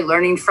enjoy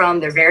learning from.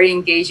 They're very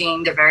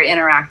engaging, they're very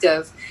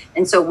interactive.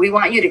 And so we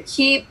want you to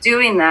keep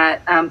doing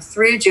that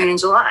through June and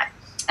July.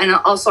 And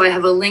also I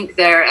have a link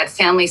there at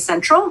Family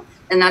Central,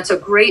 And that's a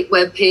great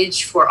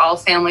webpage for all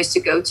families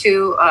to go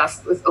to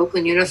with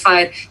Oakland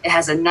Unified. It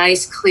has a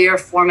nice, clear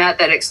format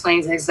that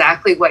explains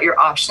exactly what your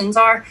options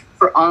are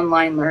for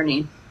online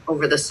learning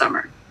over the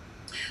summer.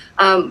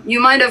 You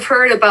might have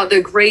heard about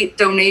the great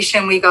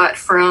donation we got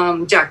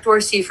from Jack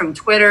Dorsey from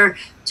Twitter,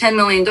 $10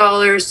 million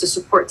to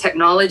support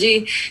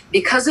technology.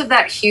 Because of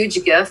that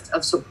huge gift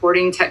of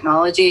supporting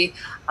technology,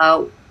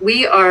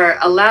 we are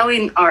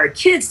allowing our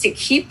kids to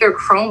keep their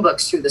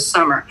Chromebooks through the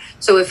summer.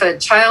 So if a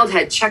child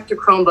had checked a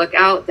Chromebook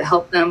out to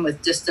help them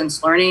with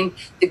distance learning,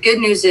 the good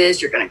news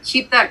is you're going to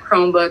keep that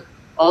Chromebook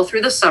all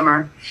through the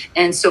summer.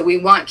 And so we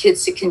want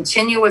kids to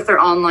continue with their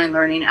online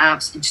learning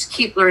apps and just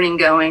keep learning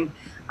going.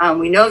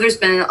 We know there's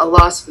been a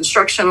loss of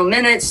instructional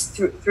minutes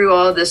through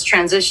all of this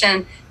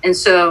transition. And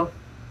so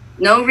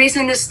no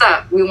reason to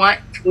stop. We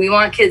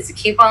want kids to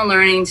keep on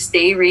learning,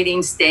 stay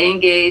reading, stay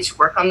engaged,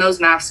 work on those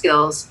math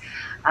skills.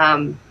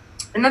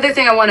 Another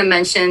thing I want to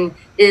mention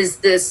is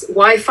this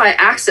Wi-Fi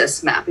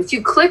access map. If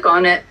you click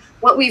on it,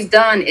 what we've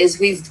done is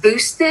we've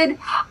boosted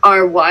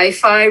our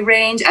Wi-Fi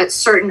range at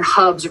certain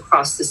hubs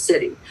across the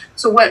city.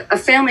 So what a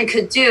family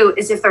could do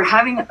is if they're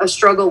having a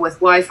struggle with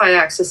Wi-Fi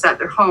access at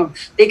their home,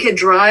 they could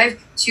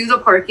drive to the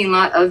parking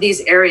lot of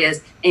these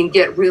areas and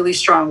get really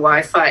strong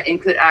Wi-Fi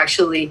and could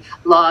actually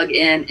log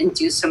in and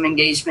do some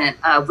engagement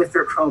with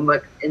their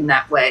Chromebook in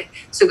that way.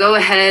 So go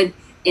ahead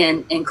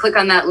and click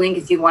on that link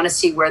if you want to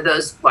see where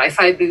those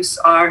Wi-Fi boosts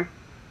are.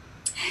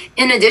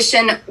 In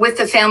addition, with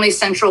the Family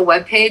Central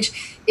webpage,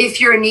 if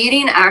you're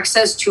needing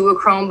access to a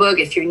Chromebook,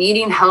 if you're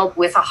needing help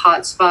with a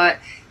hotspot,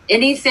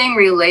 anything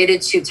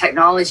related to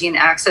technology and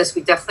access,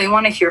 we definitely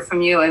want to hear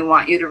from you and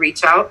want you to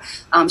reach out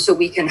so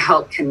we can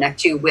help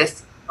connect you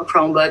with a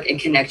Chromebook and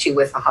connect you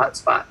with a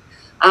hotspot.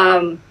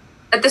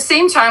 At the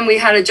same time, we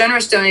had a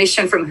generous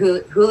donation from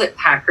Hewlett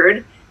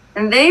Packard,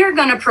 and they are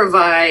going to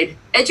provide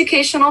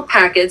educational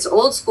packets,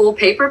 old school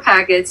paper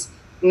packets,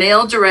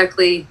 mailed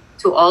directly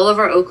to all of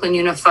our Oakland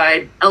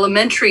Unified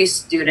elementary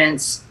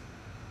students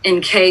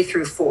in K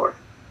through 4.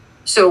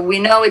 So we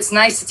know it's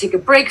nice to take a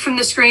break from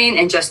the screen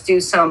and just do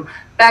some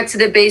back to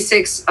the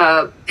basics,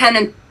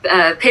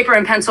 paper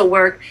and pencil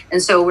work.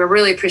 And so we're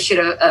really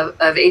appreciative of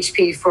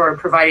HP for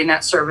providing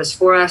that service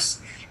for us.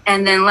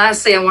 And then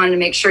lastly, I wanted to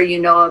make sure you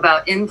know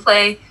about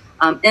InPlay.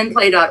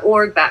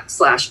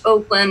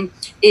 InPlay.org/Oakland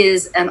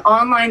is an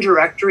online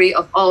directory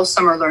of all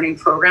summer learning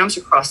programs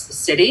across the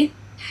city.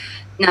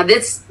 Now,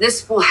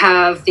 this will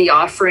have the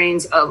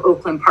offerings of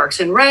Oakland Parks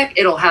and Rec.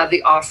 It'll have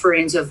the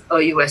offerings of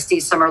OUSD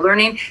Summer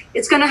Learning.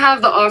 It's going to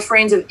have the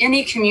offerings of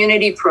any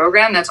community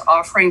program that's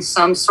offering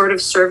some sort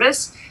of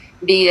service,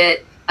 be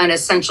it an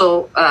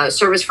essential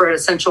service for an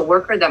essential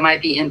worker that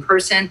might be in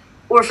person,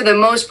 or for the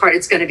most part,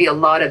 it's going to be a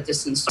lot of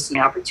distance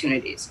learning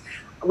opportunities.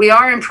 We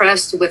are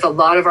impressed with a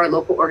lot of our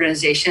local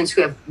organizations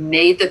who have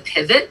made the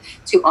pivot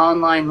to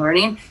online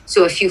learning.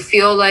 So if you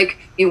feel like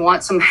you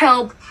want some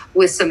help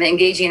with some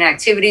engaging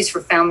activities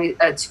for family,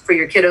 for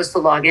your kiddos to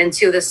log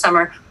into this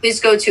summer, please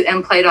go to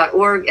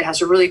mplay.org. It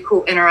has a really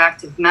cool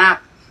interactive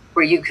map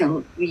where you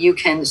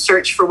can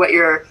search for what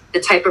the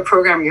type of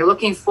program you're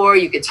looking for.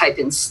 You could type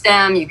in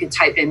STEM, you could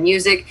type in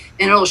music,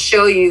 and it'll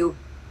show you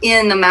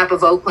in the map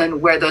of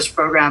Oakland where those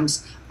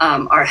programs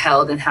are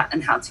held and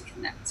how to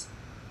connect.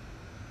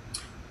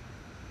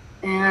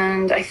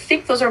 And I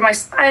think those are my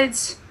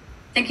slides.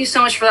 Thank you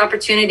so much for the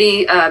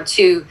opportunity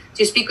to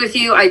speak with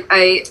you.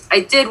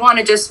 I did want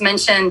to just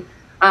mention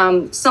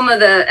some of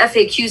the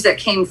FAQs that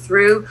came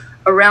through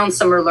around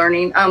summer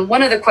learning.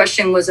 One of the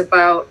questions was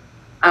about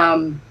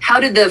how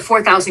did the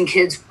 4,000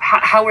 kids,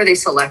 how were they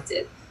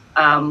selected?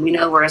 We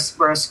know we're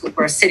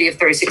a city of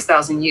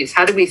 36,000 youth.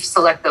 How did we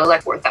select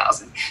the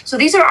 4,000? So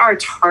these are our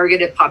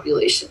targeted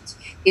populations.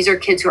 These are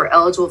kids who are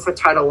eligible for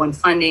Title I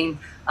funding,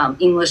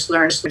 English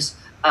learners,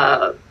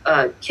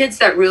 kids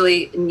that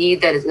really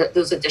need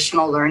those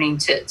additional learning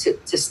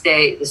to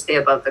stay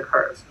above the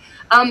curve.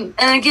 And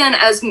again,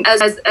 as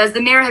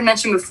the mayor had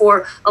mentioned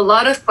before, a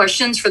lot of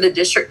questions for the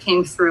district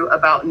came through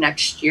about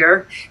next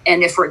year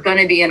and if we're going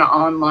to be in an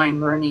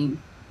online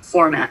learning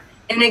format.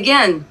 And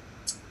again,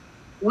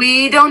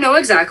 we don't know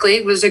exactly.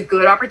 It was a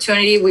good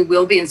opportunity. We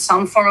will be in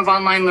some form of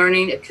online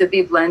learning. It could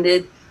be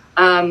blended.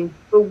 But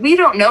we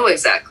don't know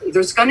exactly.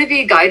 There's going to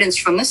be guidance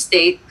from the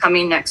state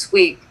coming next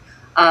week.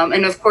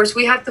 And of course,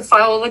 we have to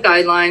follow the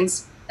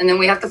guidelines, and then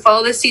we have to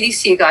follow the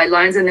CDC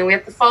guidelines, and then we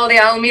have to follow the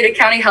Alameda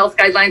County Health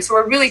Guidelines. So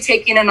we're really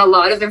taking in a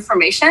lot of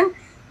information.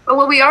 But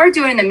what we are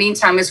doing in the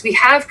meantime is we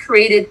have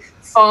created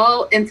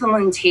fall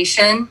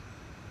implementation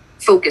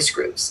focus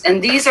groups.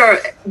 And these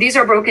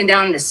are broken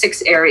down into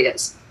 6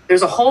 areas.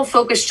 There's a whole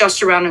focus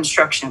just around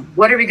instruction.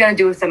 What are we going to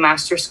do with the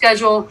master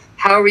schedule?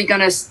 How are we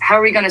going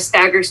to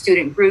stagger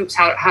student groups?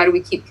 How do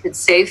we keep kids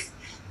safe?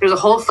 There's a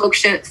whole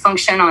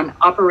function on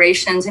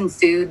operations and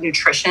food,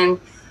 nutrition.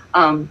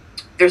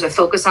 There's a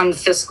focus on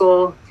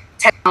fiscal,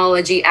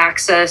 technology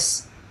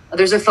access.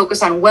 There's a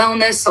focus on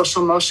wellness,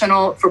 social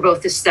emotional for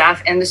both the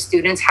staff and the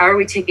students. How are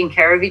we taking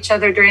care of each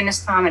other during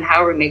this time, and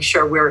how do we make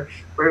sure we're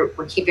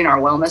keeping our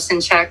wellness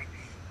in check?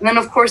 And then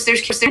of course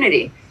there's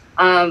community.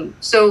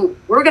 So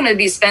we're going to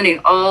be spending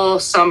all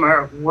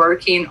summer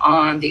working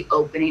on the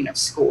opening of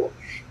school.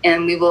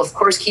 And we will, of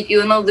course, keep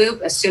you in the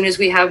loop as soon as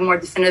we have more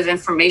definitive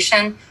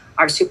information.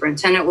 Our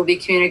superintendent will be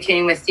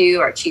communicating with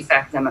you. Our chief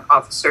academic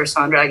officer,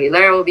 Sandra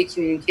Aguilera, will be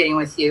communicating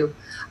with you.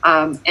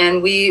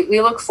 And we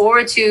look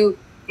forward to,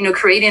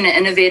 creating an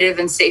innovative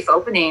and safe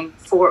opening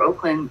for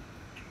Oakland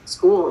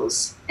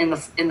schools in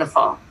the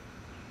fall.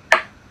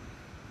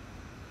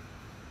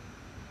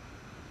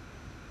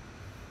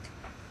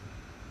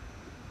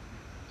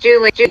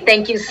 Julie,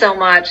 thank you so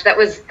much. That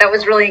was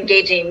really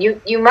engaging.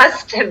 You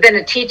must have been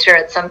a teacher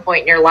at some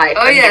point in your life.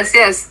 Oh, yes.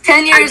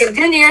 10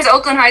 years,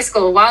 Oakland High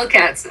School,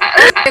 Wildcats.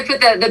 I put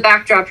the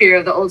backdrop here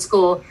of the old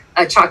school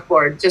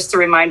chalkboard just to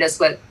remind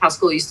us how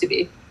school used to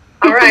be.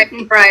 All right,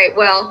 right.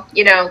 Well,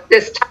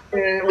 this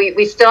time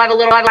we still have a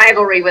little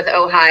rivalry with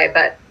Ojai,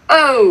 but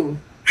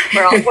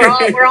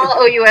we're all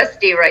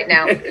OUSD right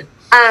now.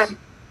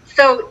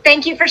 So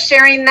thank you for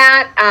sharing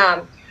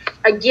that.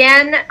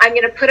 Again, I'm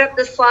going to put up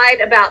the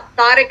slide about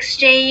thought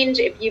exchange.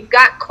 If you've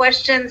got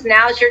questions,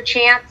 now's your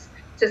chance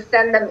to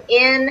send them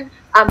in.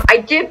 I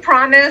did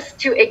promise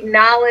to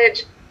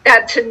acknowledge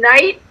that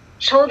tonight,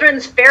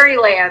 Children's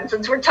Fairyland,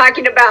 since we're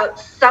talking about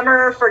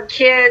summer for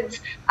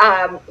kids,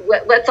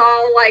 let's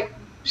all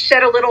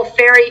shed a little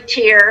fairy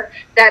tear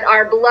that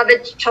our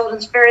beloved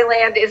Children's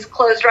Fairyland is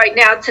closed right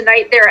now.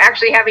 Tonight, they're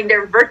actually having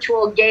their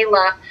virtual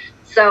gala.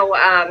 So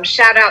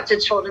shout out to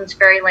Children's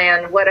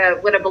Fairyland. What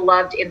a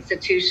beloved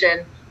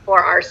institution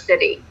for our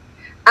city.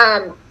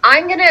 I'm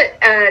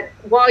gonna,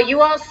 while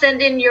you all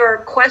send in your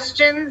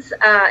questions,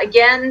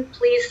 again,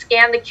 please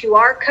scan the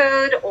QR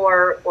code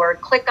or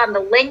click on the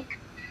link.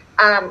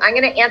 I'm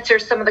gonna answer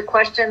some of the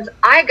questions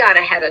I got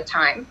ahead of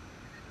time.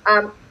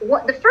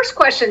 The first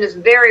question is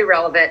very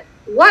relevant.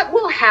 What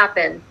will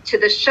happen to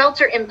the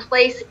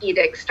shelter-in-place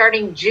edict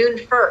starting June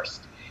 1st?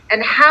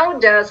 And how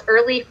does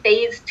early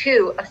phase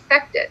 2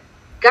 affect it?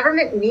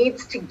 Government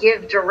needs to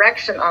give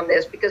direction on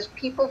this because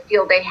people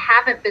feel they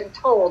haven't been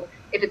told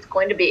if it's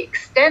going to be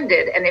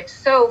extended, and if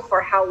so, for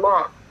how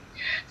long.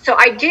 So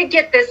I did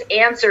get this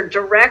answer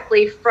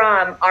directly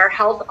from our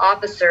health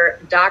officer,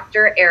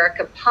 Dr.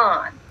 Erica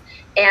Pond,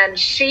 and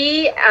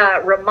she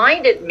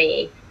reminded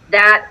me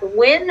that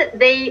when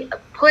they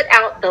put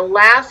out the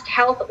last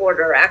health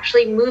order,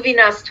 actually moving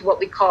us to what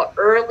we call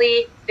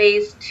early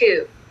phase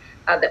 2,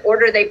 the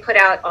order they put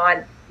out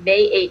on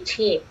May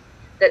 18th,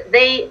 that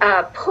they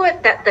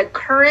put that the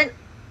current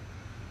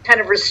kind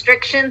of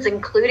restrictions,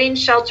 including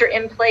shelter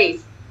in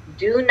place,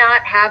 do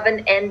not have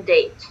an end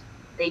date.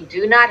 They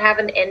do not have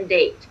an end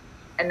date,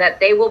 and that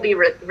they will be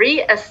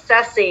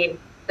reassessing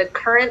the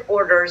current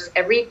orders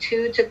every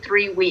 2 to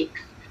 3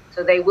 weeks.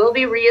 So they will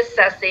be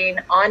reassessing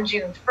on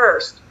June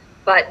 1st,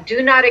 but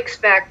do not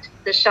expect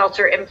the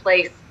shelter in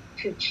place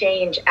to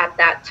change at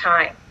that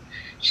time.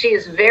 She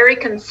is very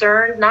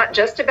concerned, not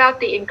just about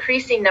the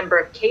increasing number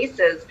of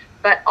cases,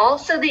 but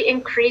also the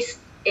increase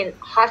in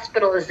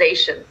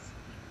hospitalizations.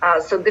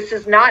 So this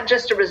is not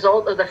just a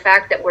result of the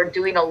fact that we're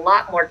doing a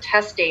lot more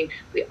testing.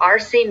 We are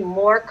seeing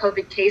more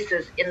COVID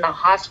cases in the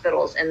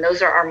hospitals, and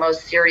those are our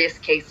most serious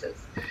cases.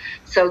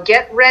 So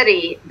get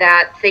ready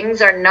that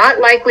things are not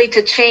likely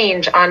to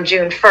change on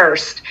June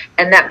 1st,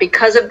 and that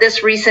because of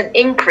this recent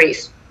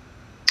increase,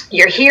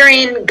 you're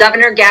hearing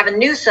Governor Gavin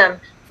Newsom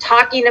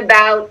talking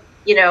about,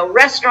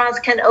 restaurants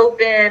can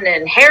open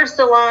and hair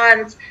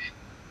salons.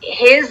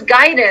 His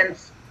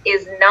guidance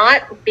is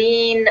not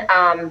being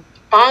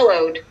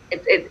followed,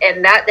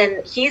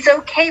 and he's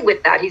okay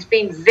with that. He's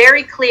being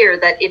very clear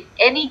that if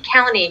any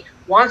county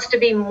wants to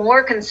be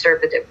more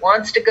conservative,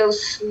 wants to go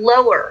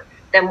slower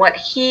than what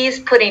he's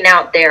putting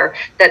out there,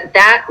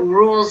 that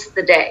rules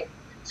the day.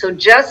 So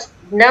just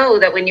know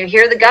that when you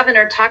hear the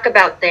governor talk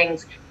about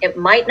things, it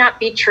might not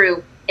be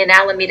true in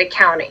Alameda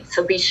County.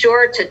 So be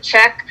sure to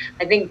check.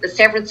 I think the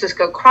San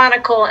Francisco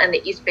Chronicle and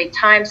the East Bay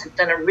Times have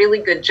done a really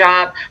good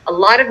job. A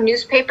lot of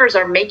newspapers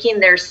are making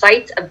their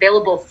sites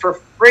available for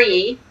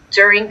free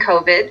during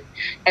COVID.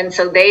 And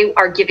so they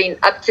are giving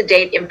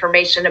up-to-date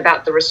information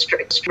about the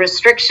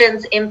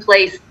restrictions in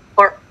place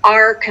for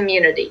our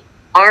community.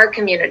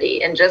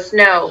 And just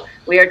know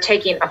we are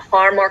taking a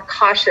far more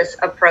cautious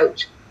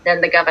approach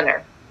than the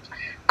governor.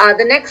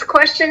 The next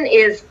question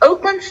is,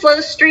 Oakland's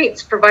slow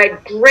streets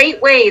provide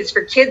great ways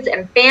for kids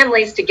and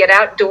families to get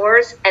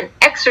outdoors and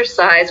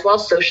exercise while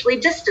socially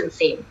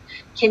distancing.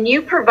 Can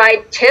you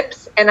provide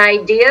tips and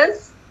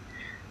ideas?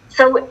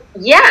 So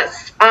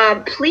yes,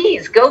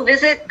 please go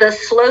visit the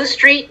slow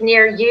street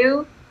near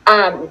you.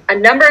 A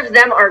number of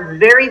them are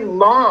very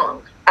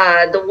long.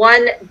 The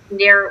one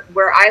near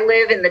where I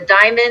live in the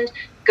Diamond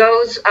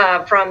goes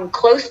from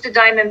close to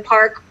Diamond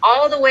Park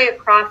all the way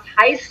across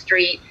High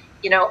Street,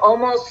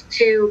 almost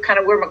to kind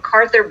of where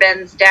MacArthur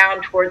bends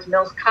down towards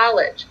Mills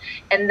College.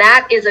 And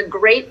that is a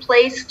great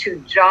place to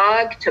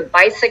jog, to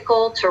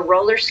bicycle, to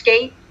roller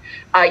skate.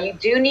 You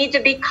do need to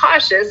be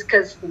cautious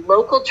because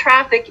local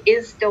traffic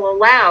is still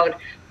allowed,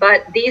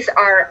 but these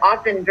are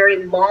often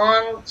very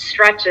long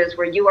stretches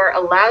where you are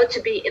allowed to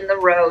be in the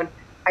road.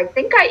 I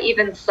think I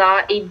even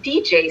saw a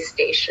DJ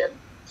station.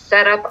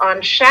 set up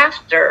on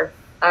Shafter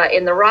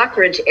in the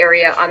Rockridge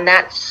area on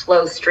that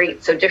slow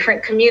street. So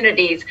different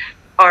communities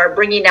are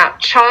bringing out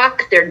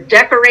chalk, they're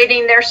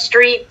decorating their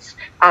streets,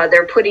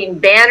 they're putting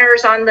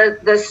banners on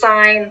the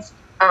signs.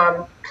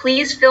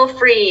 Please feel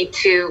free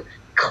to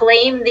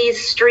claim these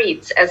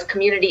streets as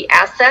community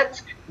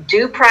assets.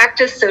 Do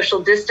practice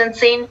social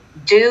distancing,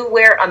 do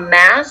wear a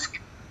mask,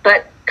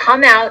 but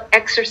come out,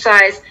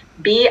 exercise,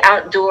 be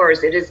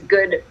outdoors. It is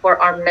good for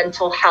our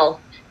mental health.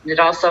 And it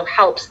also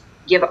helps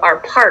give our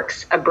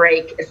parks a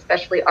break,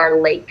 especially our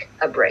lake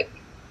a break.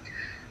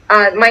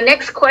 My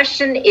next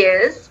question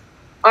is,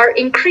 are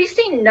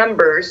increasing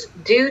numbers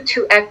due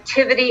to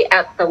activity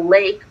at the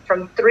lake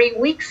from 3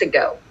 weeks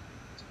ago?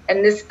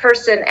 And this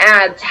person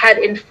adds, had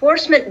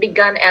enforcement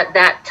begun at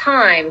that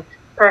time,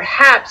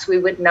 perhaps we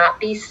would not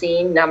be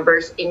seeing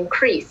numbers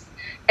increase.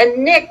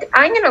 And Nick,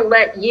 I'm going to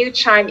let you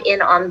chime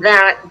in on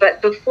that.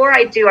 But before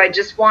I do, I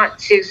just want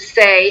to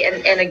say,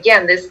 and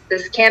again,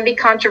 this can be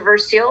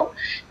controversial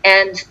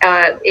and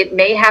it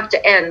may have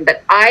to end,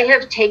 but I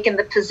have taken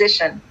the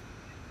position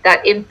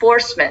that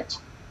enforcement,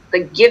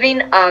 the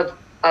giving of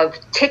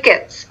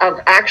tickets, of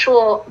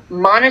actual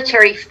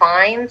monetary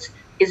fines,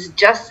 is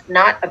just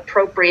not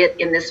appropriate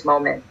in this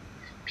moment.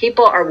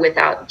 People are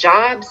without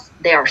jobs,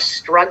 they are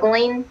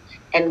struggling,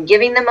 and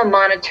giving them a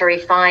monetary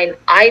fine,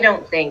 I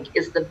don't think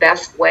is the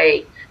best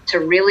way to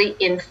really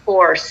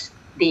enforce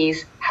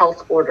these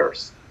health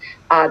orders.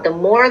 The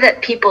more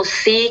that people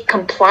see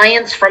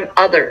compliance from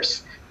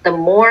others, the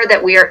more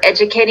that we are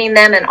educating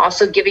them and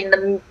also giving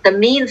them the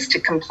means to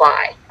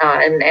comply.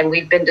 And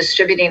we've been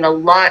distributing a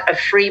lot of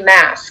free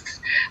masks.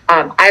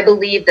 I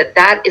believe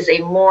that is a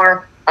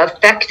more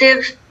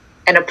effective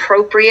and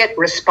appropriate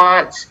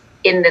response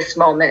in this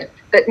moment.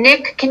 But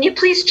Nick, can you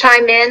please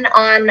chime in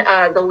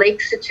on the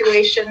lake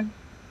situation?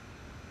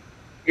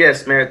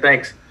 Yes, Mayor,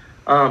 thanks.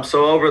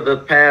 So over the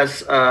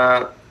past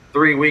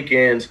 3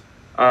 weekends,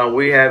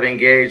 we have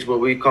engaged what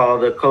we call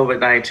the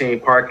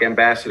COVID-19 park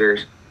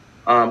ambassadors.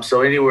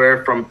 So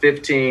anywhere from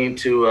 15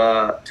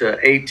 to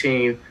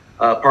 18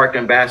 park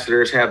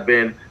ambassadors have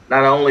been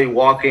not only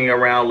walking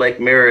around Lake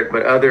Merritt,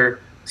 but other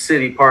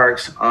city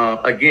parks,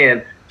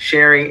 again,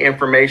 sharing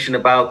information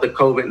about the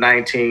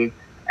COVID-19,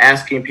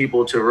 asking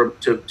people to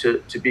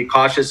be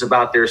cautious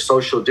about their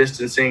social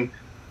distancing.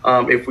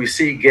 If we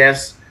see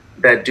guests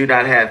that do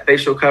not have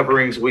facial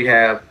coverings, we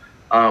have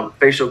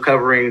facial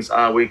coverings.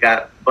 We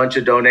got a bunch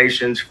of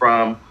donations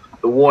from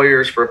the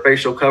Warriors for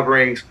facial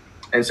coverings.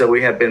 And so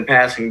we have been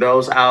passing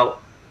those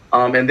out.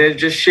 And then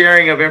just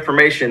sharing of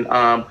information.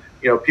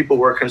 People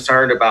were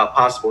concerned about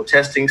possible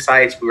testing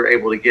sites. We were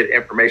able to get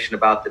information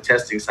about the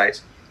testing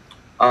sites.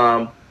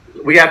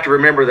 We have to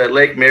remember that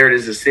Lake Merritt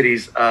is the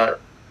city's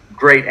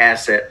great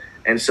asset.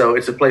 And so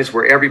it's a place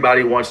where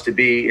everybody wants to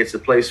be. It's a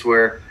place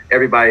where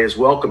everybody is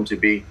welcome to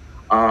be.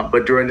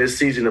 But during this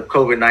season of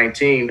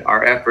COVID-19,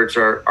 our efforts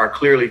are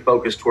clearly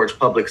focused towards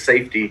public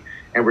safety.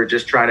 And we're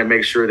just trying to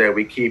make sure that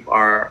we keep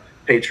our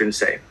patrons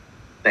safe.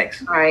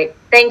 Thanks. All right.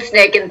 Thanks,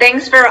 Nick. And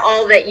thanks for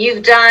all that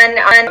you've done.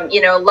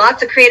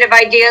 Lots of creative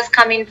ideas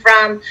coming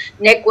from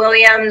Nick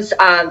Williams,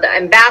 the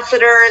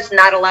ambassadors,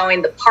 not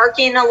allowing the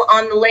parking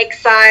on the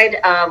lakeside.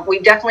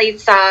 We definitely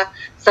saw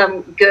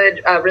some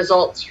good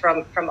results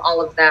from all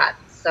of that.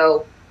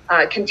 So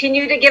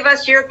continue to give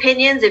us your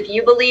opinions. If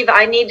you believe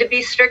I need to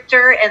be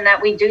stricter and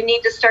that we do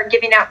need to start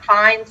giving out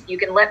fines, you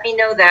can let me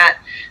know that.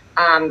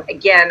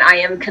 Again, I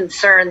am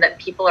concerned that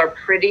people are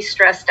pretty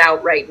stressed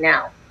out right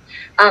now.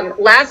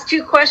 Last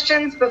two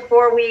questions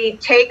before we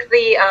take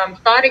the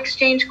thought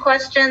exchange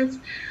questions.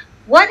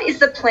 What is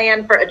the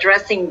plan for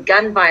addressing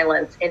gun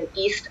violence in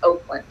East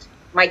Oakland?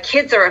 My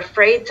kids are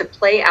afraid to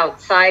play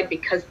outside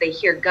because they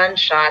hear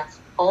gunshots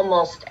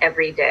almost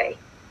every day.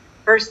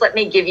 First, let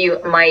me give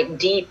you my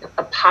deep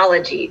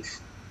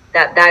apologies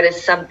that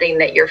is something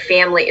that your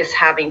family is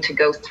having to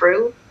go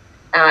through.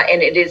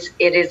 And it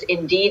is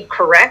indeed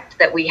correct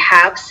that we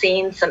have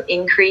seen some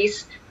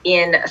increase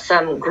in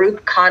some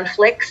group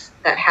conflicts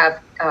that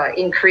have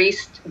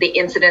increased the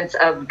incidence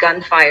of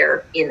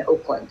gunfire in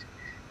Oakland.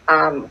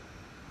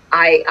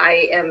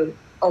 I am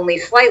only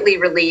slightly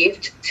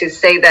relieved to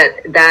say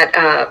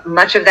that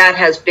much of that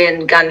has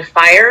been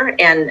gunfire,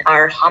 and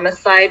our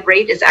homicide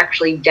rate is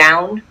actually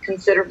down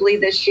considerably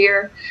this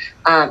year.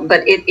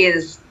 But it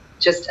is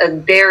just a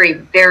very,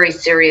 very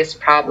serious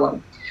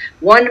problem.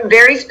 One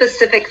very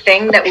specific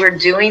thing that we're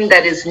doing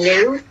that is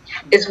new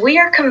is we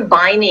are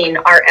combining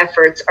our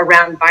efforts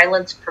around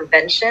violence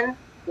prevention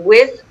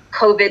with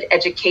COVID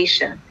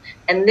education.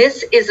 And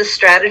this is a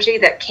strategy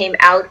that came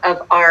out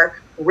of our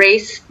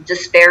Race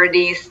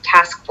Disparities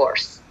Task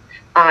Force.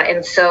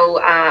 And so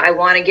I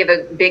want to give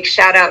a big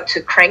shout out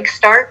to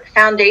Crankstart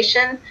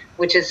Foundation,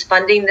 which is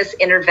funding this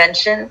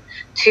intervention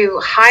to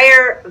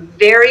hire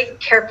very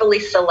carefully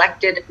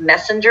selected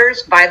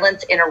messengers,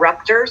 violence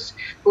interrupters,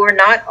 who are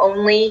not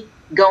only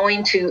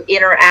going to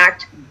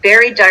interact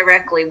very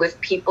directly with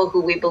people who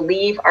we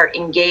believe are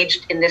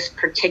engaged in this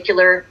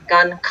particular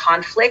gun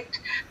conflict,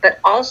 but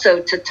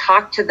also to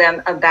talk to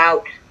them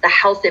about the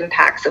health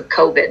impacts of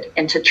COVID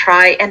and to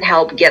try and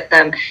help get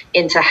them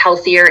into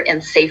healthier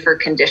and safer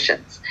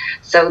conditions.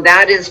 So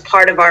that is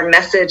part of our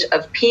message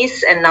of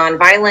peace and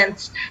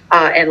nonviolence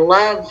and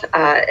love,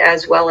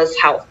 as well as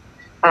health.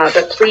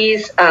 But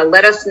please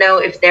let us know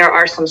if there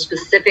are some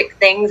specific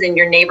things in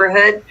your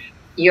neighborhood.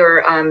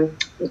 You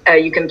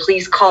can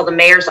please call the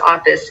mayor's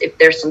office if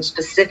there's some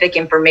specific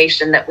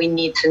information that we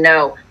need to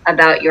know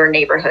about your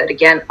neighborhood.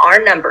 Again,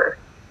 our number,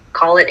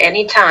 call it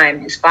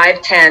anytime, is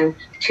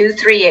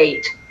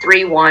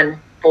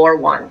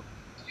 510-238-3141.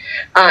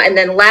 And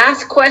then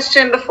last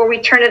question before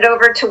we turn it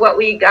over to what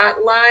we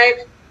got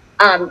live.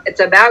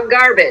 It's about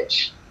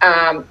garbage.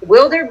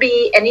 Will there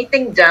be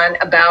anything done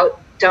about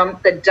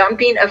the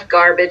dumping of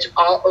garbage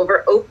all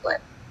over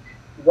Oakland?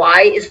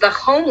 Why is the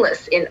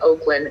homeless in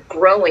Oakland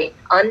growing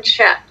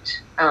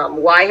unchecked?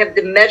 Why have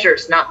the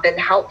measures not been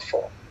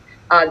helpful?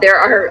 There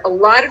are a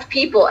lot of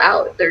people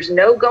out. There's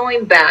no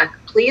going back.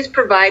 Please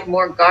provide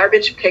more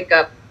garbage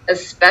pickup,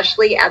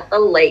 especially at the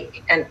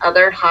lake and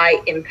other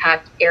high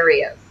impact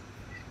areas.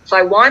 So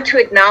I want to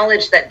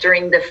acknowledge that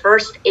during the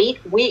first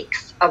 8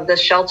 weeks of the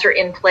shelter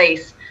in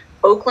place,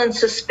 Oakland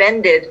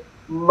suspended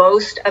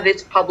most of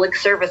its public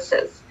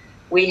services.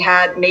 We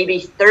had maybe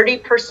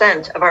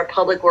 30% of our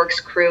public works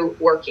crew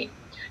working.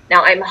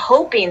 Now, I'm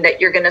hoping that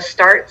you're going to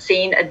start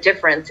seeing a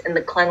difference in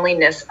the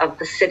cleanliness of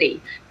the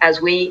city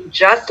as we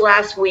just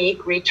last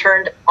week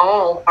returned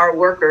all our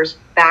workers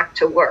back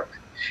to work.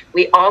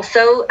 We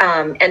also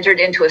entered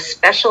into a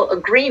special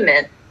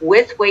agreement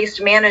with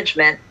Waste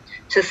Management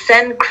to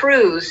send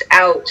crews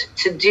out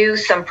to do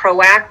some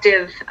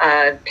proactive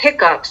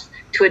pickups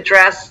to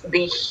address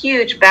the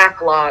huge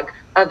backlog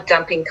of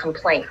dumping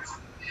complaints.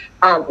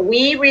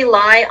 We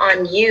rely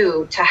on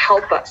you to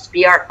help us,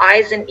 be our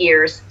eyes and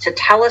ears, to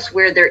tell us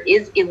where there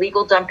is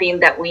illegal dumping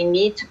that we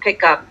need to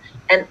pick up,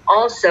 and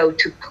also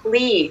to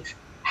please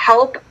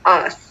help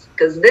us,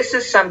 because this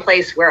is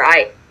someplace where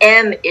I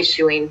am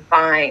issuing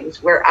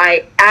fines, where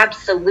I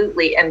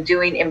absolutely am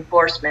doing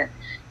enforcement.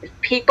 If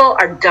people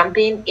are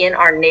dumping in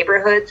our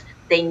neighborhoods,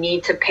 they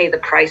need to pay the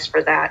price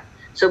for that.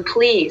 So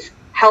please,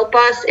 help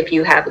us. If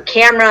you have a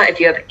camera, if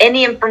you have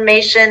any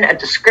information, a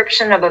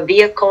description of a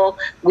vehicle,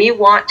 we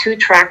want to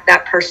track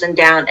that person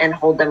down and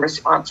hold them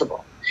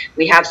responsible.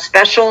 We have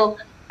special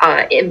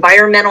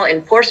environmental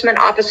enforcement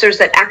officers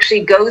that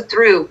actually go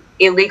through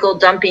illegal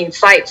dumping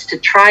sites to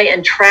try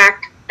and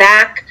track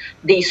back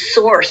the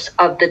source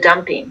of the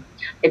dumping.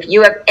 If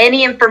you have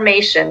any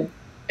information,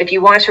 if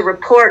you want to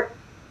report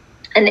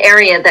an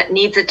area that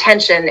needs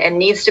attention and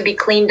needs to be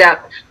cleaned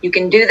up, you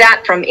can do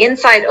that from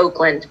inside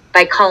Oakland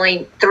by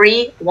calling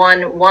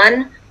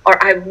 311,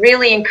 or I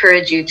really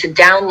encourage you to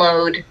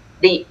download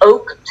the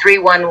Oak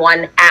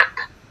 311 app.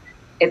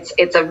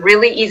 It's a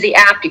really easy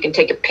app. You can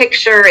take a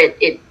picture.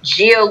 It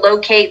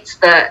geolocates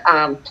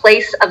the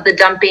place of the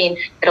dumping.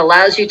 It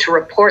allows you to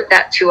report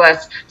that to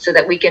us so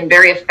that we can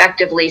very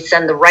effectively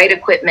send the right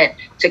equipment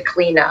to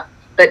clean up.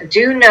 But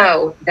do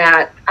know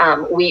that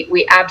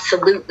we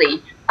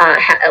absolutely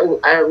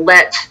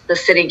let the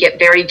city get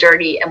very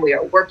dirty, and we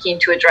are working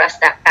to address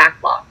that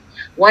backlog.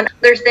 One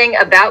other thing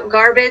about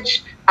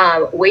garbage,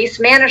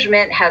 Waste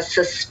Management has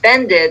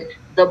suspended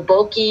the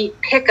bulky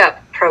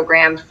pickup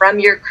program from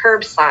your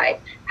curbside.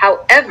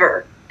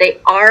 However, they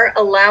are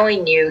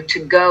allowing you to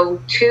go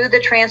to the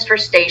transfer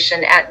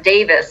station at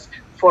Davis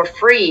for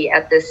free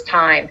at this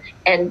time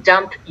and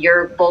dump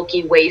your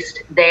bulky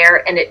waste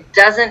there, and it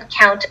doesn't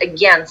count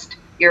against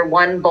your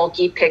one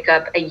bulky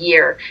pickup a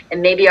year.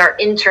 And maybe our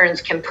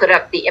interns can put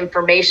up the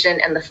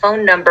information and the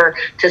phone number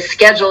to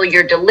schedule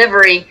your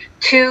delivery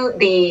to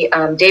the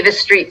Davis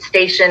Street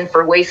station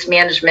for Waste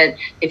Management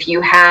if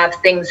you have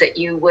things that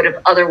you would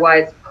have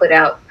otherwise put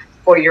out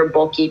for your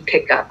bulky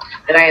pickup.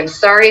 But I am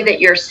sorry that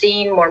you're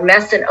seeing more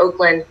mess in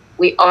Oakland.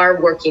 We are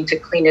working to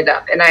clean it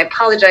up. And I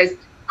apologize.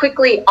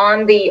 Quickly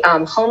on the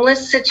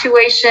homeless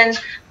situation,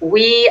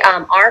 we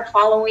are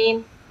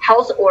following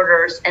health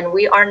orders, and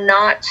we are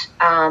not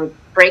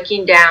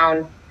breaking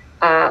down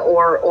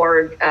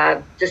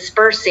or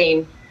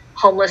dispersing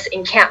homeless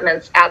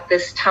encampments at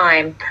this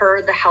time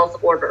per the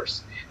health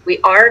orders. We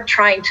are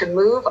trying to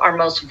move our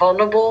most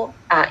vulnerable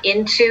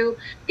into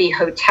the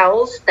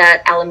hotels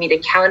that Alameda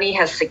County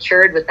has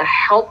secured with the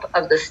help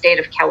of the state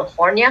of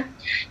California.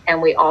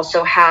 And we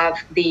also have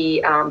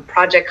the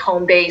Project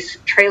Home Base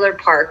trailer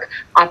park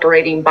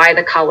operating by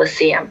the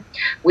Coliseum.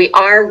 We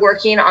are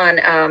working on,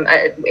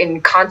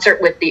 in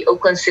concert with the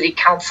Oakland City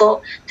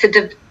Council,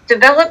 to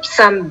develop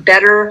some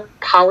better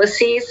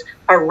policies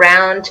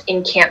around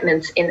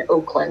encampments in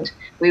Oakland.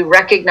 We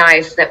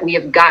recognize that we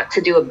have got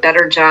to do a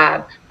better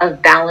job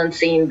of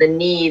balancing the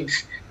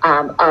needs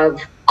of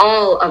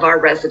all of our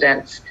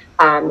residents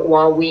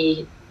while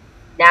we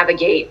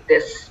navigate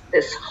this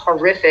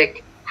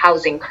horrific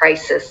housing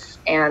crisis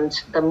and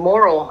the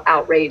moral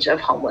outrage of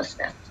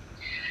homelessness.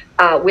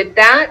 With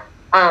that,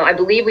 I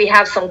believe we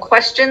have some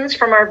questions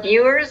from our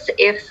viewers.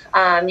 If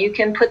you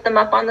can put them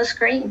up on the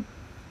screen.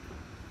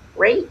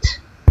 Great.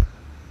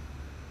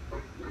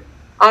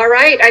 All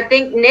right, I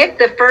think, Nick,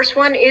 the first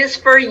one is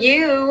for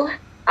you.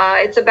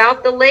 It's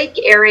about the lake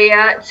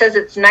area. It says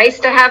it's nice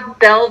to have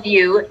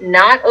Bellevue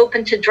not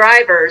open to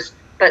drivers,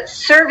 but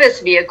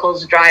service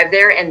vehicles drive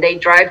there and they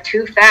drive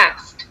too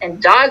fast.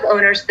 And dog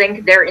owners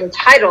think they're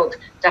entitled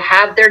to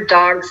have their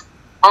dogs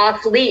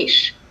off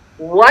leash.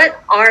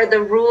 What are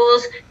the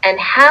rules, and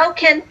how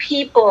can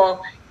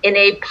people in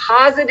a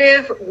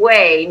positive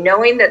way,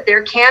 knowing that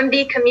there can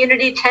be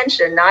community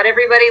tension, not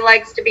everybody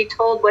likes to be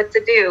told what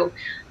to do,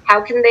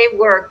 how can they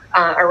work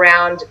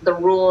around the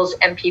rules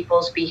and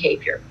people's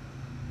behavior?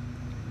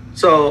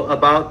 So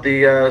about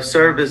the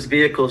service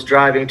vehicles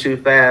driving too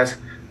fast,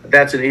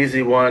 that's an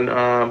easy one.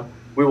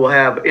 We will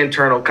have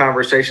internal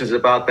conversations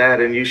about that,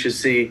 and you should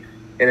see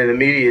an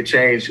immediate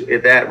change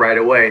in that right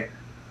away.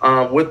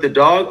 With the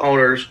dog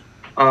owners,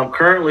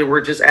 currently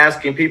we're just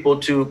asking people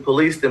to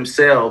police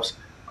themselves.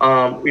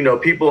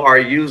 People are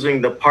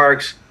using the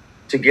parks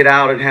to get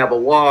out and have a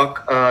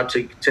walk,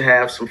 to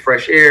have some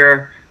fresh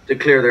air, to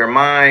clear their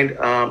mind.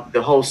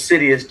 The whole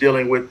city is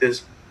dealing with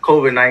this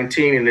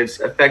COVID-19, and it's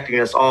affecting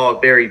us all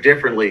very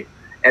differently.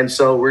 And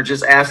so we're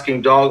just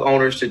asking dog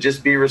owners to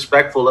just be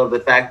respectful of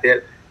the fact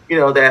that,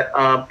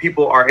 that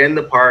people are in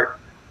the park.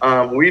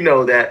 We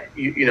know that,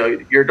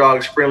 your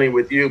dog's friendly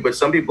with you, but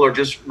some people are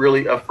just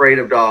really afraid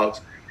of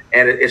dogs.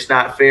 And it's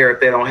not fair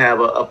if they don't have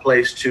a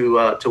place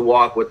to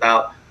walk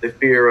without the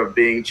fear of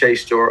being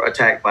chased or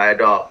attacked by a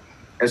dog.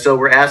 And so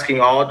we're asking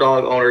all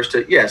dog owners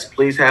to, yes,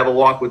 please have a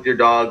walk with your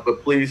dog,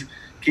 but please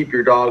keep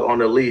your dog on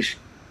the leash.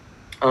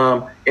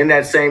 In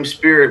that same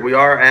spirit, we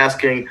are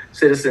asking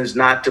citizens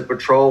not to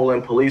patrol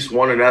and police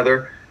one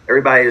another.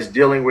 Everybody is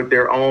dealing with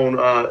their own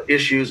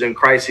issues and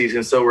crises.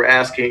 And so we're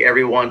asking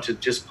everyone to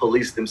just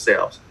police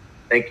themselves.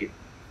 Thank you.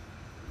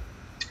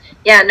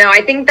 Yeah, no,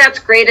 I think that's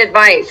great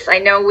advice. I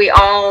know we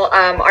all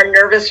are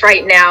nervous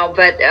right now,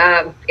 but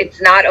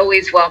it's not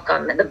always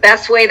welcome. And the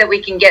best way that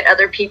we can get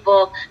other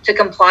people to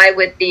comply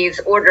with these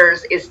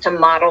orders is to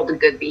model the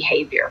good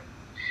behavior.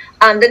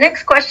 The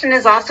next question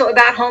is also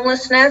about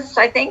homelessness.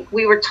 I think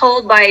we were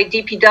told by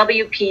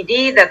DPW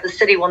PD that the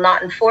city will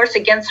not enforce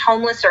against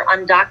homeless or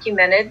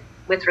undocumented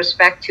with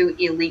respect to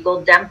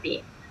illegal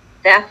dumping,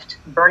 theft,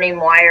 burning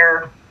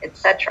wire,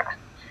 etc.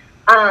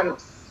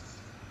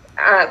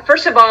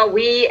 First of all,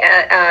 we,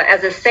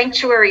 as a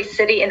sanctuary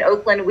city in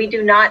Oakland, we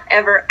do not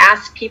ever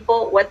ask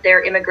people what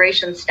their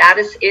immigration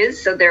status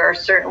is. So there are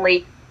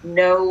certainly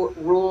no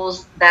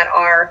rules that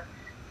are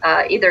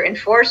either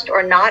enforced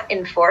or not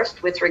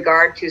enforced with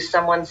regard to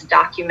someone's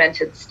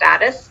documented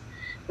status.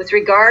 With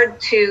regard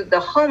to the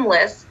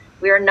homeless,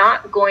 we are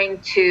not going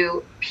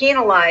to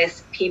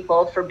penalize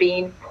people for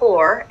being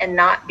poor and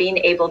not being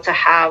able to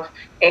have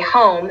a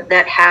home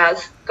that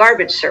has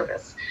garbage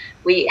service.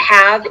 We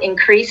have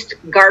increased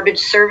garbage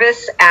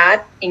service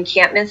at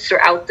encampments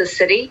throughout the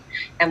city,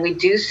 and we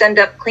do send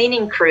up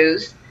cleaning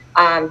crews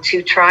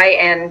to try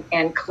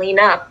and clean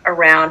up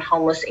around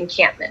homeless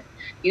encampment.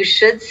 You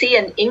should see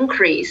an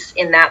increase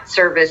in that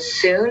service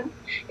soon.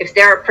 If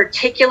there are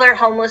particular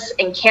homeless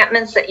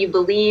encampments that you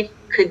believe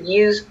could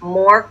use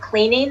more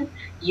cleaning,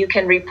 you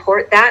can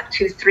report that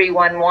to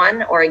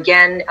 311, or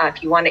again,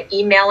 if you want to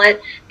email it,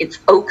 it's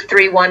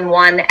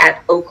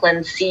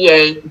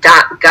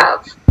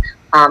oak311@oaklandca.gov.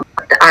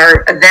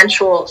 Our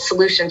eventual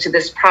solution to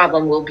this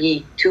problem will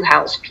be to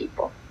house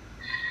people.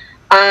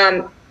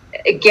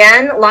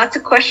 Again, lots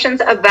of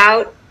questions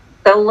about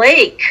the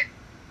lake.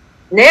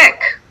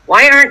 Nick,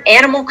 why aren't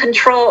animal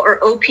control or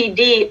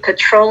OPD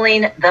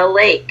patrolling the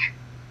lake?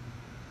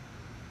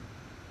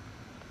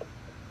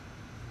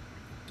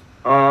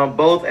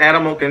 Both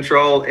animal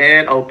control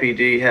and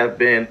OPD have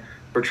been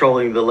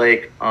patrolling the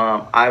lake.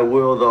 I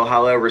will, though,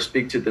 however,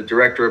 speak to the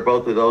director of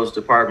both of those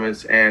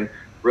departments and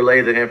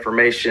relay the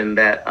information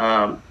that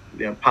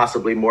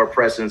possibly more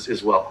presence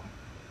is welcome.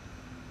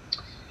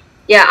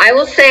 Yeah, I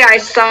will say I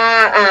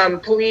saw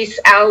police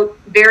out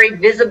very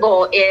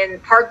visible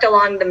parked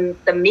along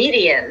the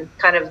median,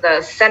 kind of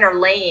the center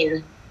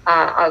lane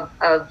of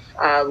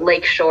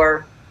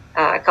Lakeshore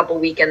a couple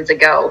weekends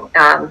ago.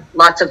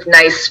 Lots of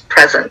nice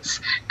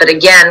presence. But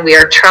again, we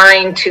are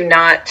trying to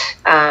not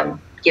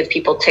give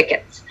people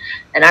tickets.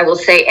 And I will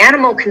say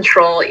animal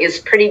control is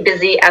pretty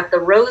busy at the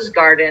Rose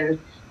Garden.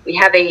 We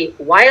have a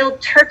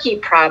wild turkey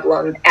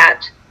problem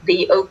at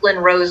the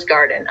Oakland Rose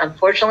Garden.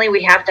 Unfortunately,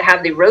 we have to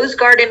have the Rose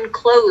Garden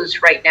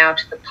closed right now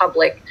to the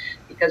public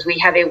because we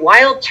have a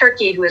wild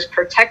turkey who is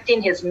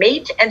protecting his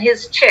mate and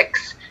his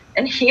chicks,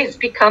 and he has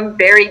become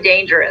very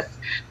dangerous.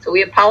 So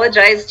we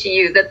apologize to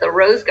you that the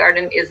Rose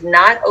Garden is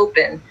not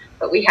open,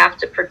 but we have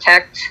to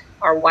protect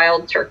our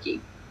wild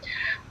turkey.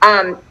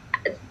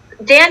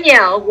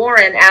 Danielle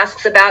Warren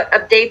asks about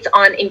updates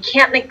on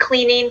encampment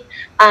cleaning.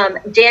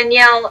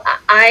 Danielle,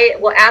 I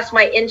will ask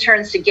my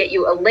interns to get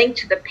you a link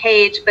to the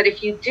page, but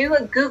if you do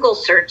a Google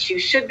search, you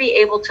should be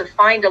able to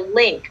find a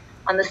link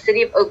on the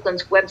City of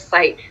Oakland's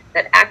website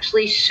that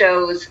actually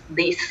shows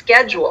the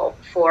schedule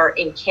for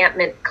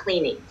encampment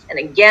cleanings. And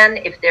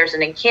again, if there's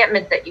an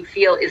encampment that you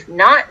feel is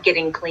not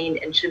getting cleaned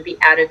and should be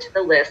added to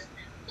the list,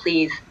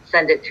 please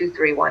send it to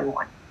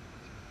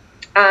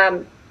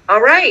 311.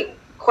 All right.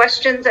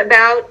 Questions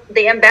about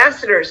the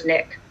ambassadors,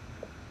 Nick?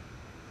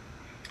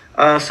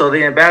 So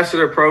the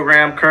ambassador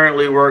program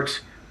currently works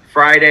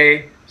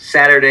Friday,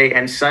 Saturday,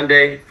 and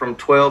Sunday from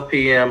 12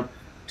 p.m.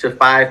 to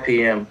 5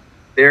 p.m.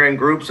 They're in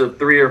groups of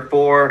 3 or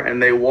 4,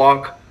 and they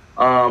walk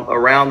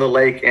around the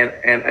lake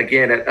and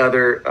again at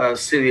other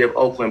City of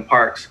Oakland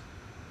parks.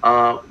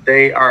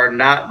 They are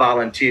not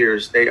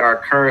volunteers. They are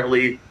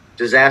currently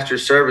disaster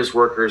service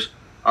workers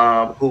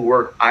who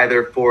work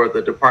either for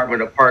the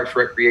Department of Parks,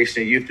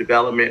 Recreation, and Youth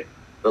Development,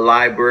 the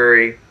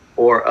library,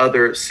 or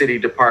other city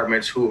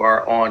departments who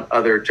are on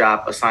other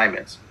job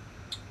assignments.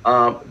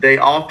 They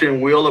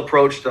often will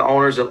approach the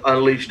owners of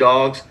unleashed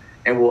dogs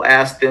and will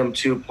ask them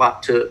to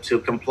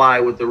comply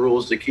with the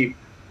rules to keep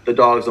the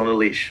dogs on a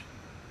leash.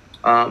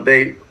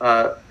 They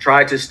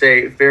try to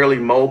stay fairly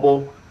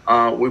mobile.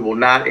 We will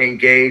not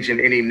engage in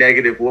any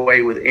negative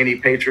way with any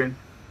patron.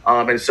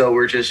 And so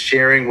we're just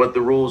sharing what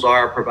the rules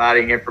are,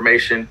 providing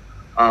information,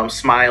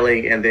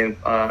 smiling, and then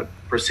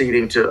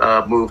proceeding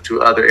to move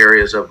to other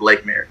areas of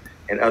Lake Merritt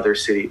and other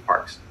city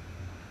parks.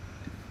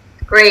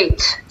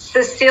 Great.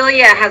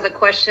 Cecilia has a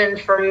question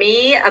for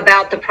me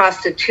about the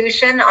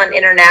prostitution on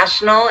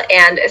International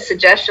and a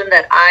suggestion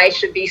that I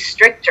should be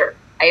stricter.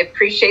 I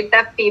appreciate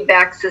that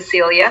feedback,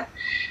 Cecilia.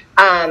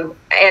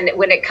 And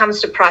when it comes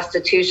to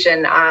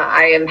prostitution,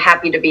 I am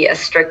happy to be as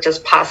strict as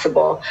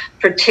possible,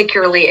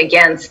 particularly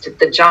against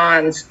the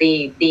Johns,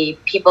 the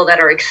people that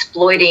are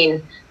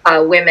exploiting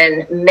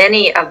women.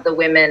 Many of the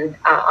women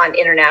on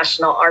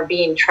International are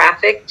being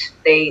trafficked.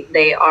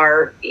 They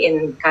are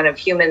in kind of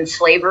human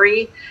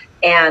slavery,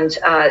 and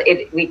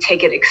we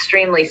take it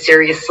extremely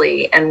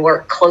seriously and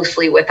work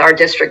closely with our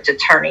district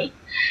attorney.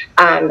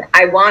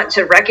 I want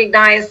to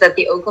recognize that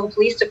the Oakland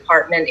Police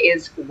Department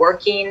is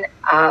working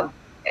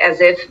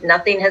as if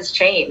nothing has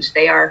changed.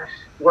 They are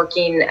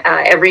working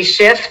every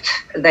shift.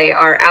 They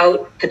are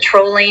out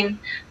patrolling.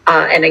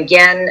 And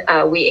again,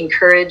 we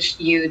encourage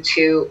you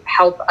to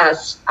help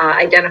us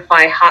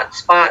identify hot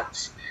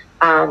spots.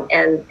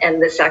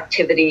 And this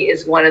activity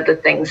is one of the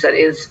things that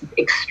is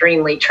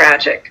extremely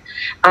tragic.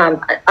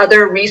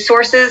 Other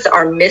resources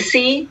are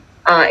Missy,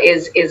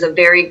 is a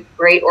very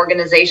great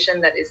organization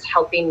that is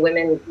helping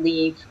women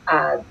leave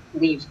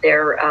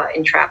their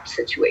entrapped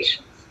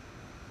situations.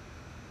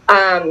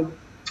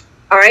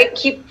 All right,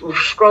 keep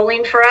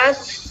scrolling for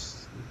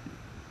us.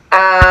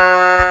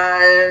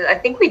 I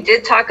think we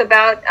did talk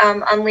about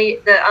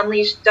the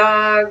unleashed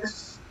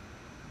dogs.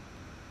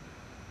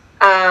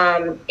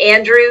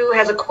 Andrew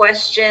has a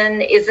question.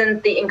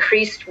 Isn't the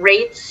increased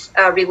rates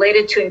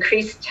related to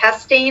increased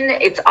testing?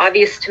 It's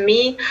obvious to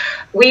me.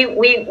 We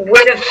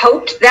would have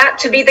hoped that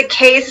to be the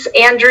case,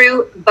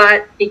 Andrew,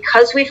 but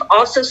because we've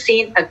also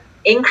seen an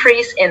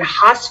increase in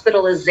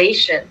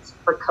hospitalizations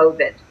for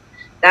COVID,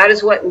 that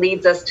is what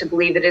leads us to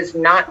believe it is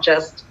not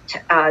just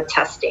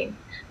testing.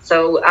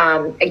 So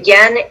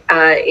again,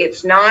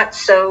 it's not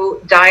so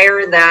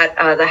dire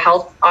that the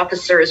health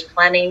officer is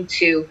planning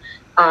to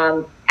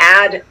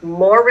add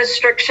more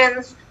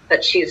restrictions,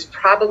 but she is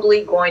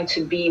probably going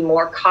to be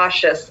more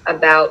cautious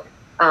about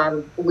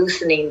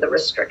loosening the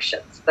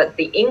restrictions. But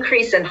the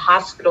increase in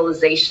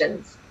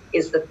hospitalizations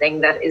is the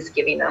thing that is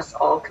giving us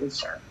all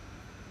concern.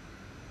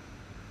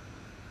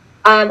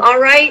 All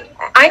right,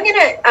 I'm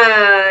gonna,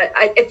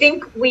 I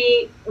think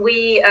we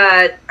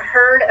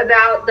heard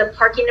about the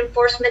parking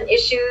enforcement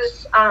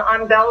issues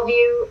on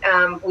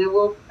Bellevue. We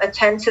will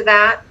attend to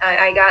that.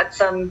 I got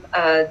some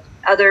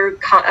other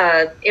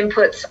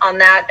inputs on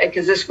that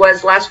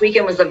because last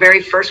weekend was the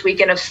very first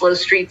weekend of slow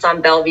streets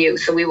on Bellevue.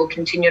 So we will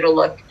continue to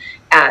look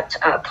at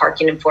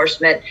parking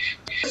enforcement.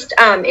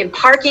 In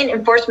parking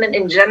enforcement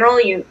in general,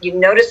 you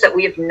notice that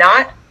we have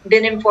not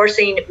been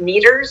enforcing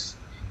meters.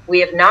 We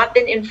have not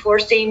been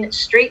enforcing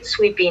street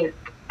sweeping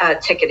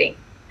ticketing.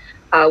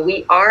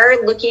 We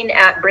are looking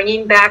at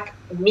bringing back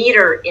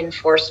meter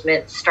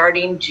enforcement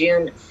starting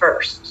June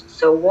 1st.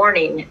 So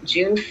warning,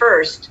 June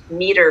 1st,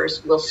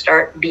 meters will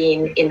start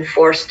being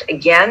enforced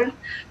again,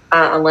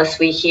 unless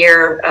we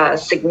hear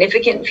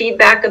significant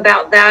feedback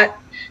about that.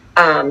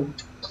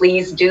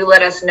 Please do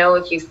let us know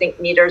if you think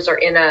meters are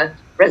in a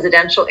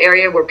residential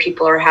area where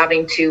people are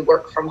having to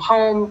work from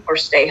home or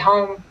stay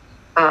home.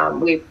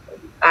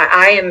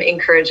 I am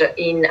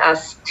encouraging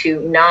us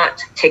to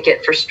not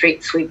ticket for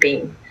street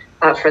sweeping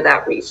for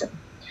that reason.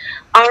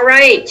 All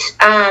right,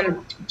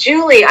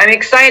 Julie, I'm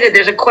excited.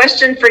 There's a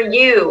question for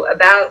you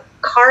about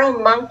Carl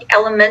Monk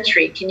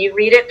Elementary. Can you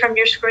read it from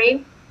your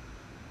screen?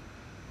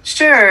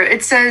 Sure.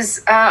 It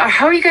says,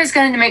 how are you guys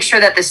going to make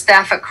sure that the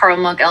staff at Carl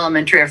Monk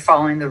Elementary are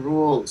following the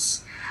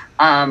rules?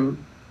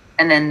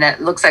 And then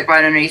that looks like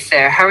right underneath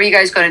there, how are you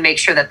guys going to make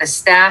sure that the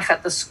staff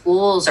at the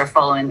schools are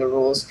following the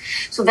rules?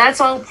 So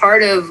that's all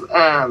part of,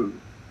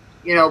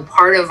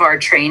 part of our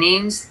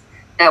trainings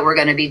that we're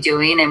going to be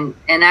doing.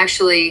 And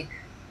actually,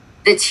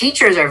 the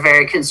teachers are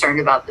very concerned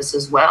about this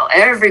as well.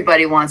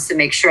 Everybody wants to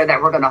make sure that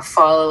we're going to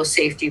follow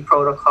safety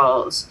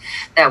protocols,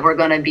 that we're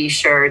going to be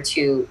sure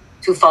to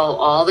follow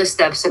all the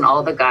steps and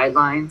all the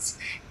guidelines.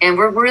 And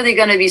we're really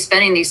going to be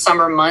spending these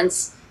summer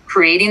months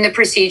creating the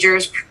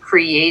procedures,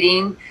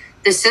 creating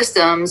the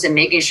systems and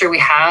making sure we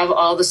have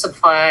all the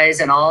supplies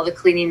and all the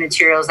cleaning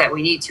materials that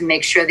we need to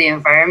make sure the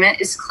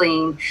environment is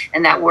clean,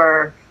 and that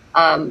we're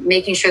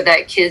making sure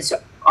that kids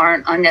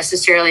aren't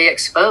unnecessarily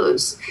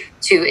exposed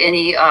to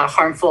any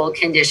harmful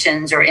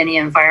conditions or any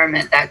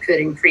environment that could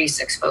increase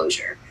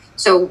exposure.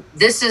 So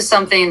this is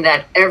something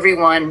that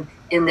everyone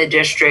in the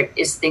district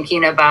is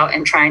thinking about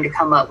and trying to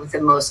come up with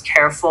the most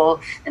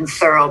careful and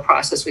thorough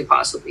process we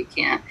possibly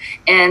can.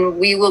 And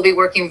we will be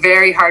working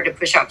very hard to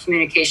push out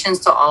communications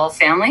to all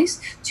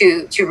families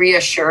to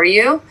reassure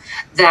you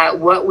that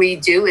what we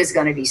do is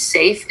going to be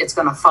safe. It's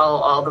going to follow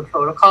all the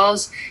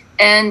protocols.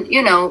 And,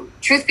 you know,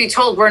 truth be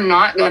told, we're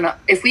not going to,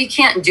 if we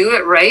can't do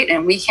it right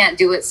and we can't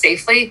do it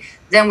safely,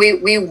 then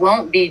we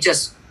won't be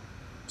just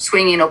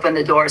swinging open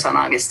the doors on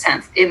August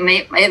 10th.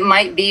 It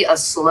might be a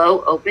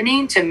slow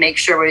opening to make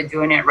sure we're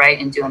doing it right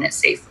and doing it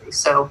safely.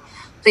 So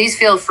please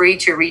feel free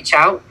to reach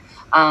out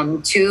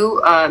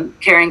to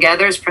Karen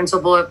Gathers,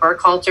 principal at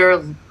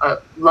Burkhalter.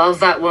 Love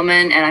that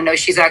woman. And I know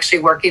she's actually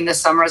working this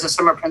summer as a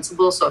summer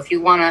principal. So if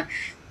you want to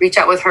reach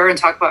out with her and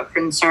talk about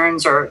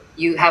concerns, or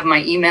you have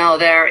my email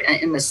there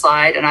in the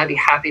slide, and I'd be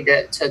happy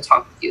to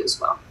talk with you as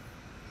well.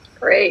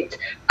 Great.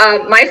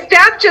 My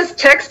staff just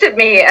texted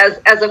me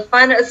as a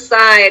fun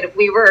aside.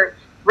 We were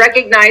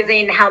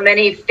recognizing how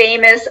many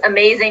famous,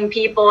 amazing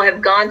people have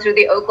gone through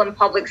the Oakland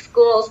Public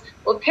Schools.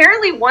 Well,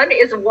 apparently one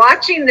is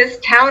watching this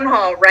town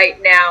hall right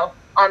now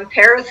on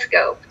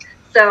Periscope.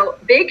 So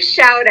big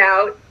shout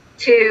out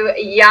to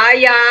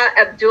Yahya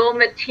Abdul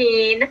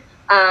Mateen,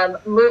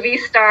 movie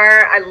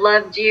star. I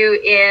loved you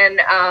in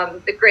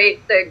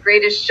The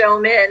Greatest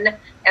Showman,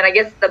 and I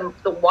guess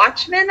the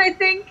Watchmen, I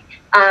think.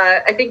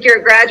 I think you're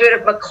a graduate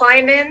of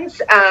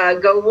McClymonds,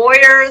 go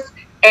Warriors,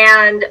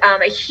 and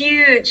a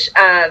huge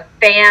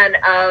fan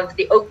of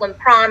the Oakland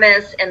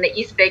Promise and the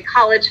East Bay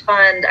College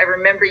Fund. I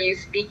remember you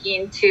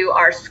speaking to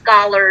our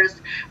scholars.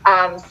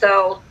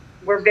 So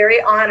we're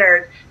very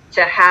honored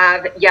to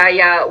have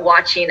Yahya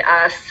watching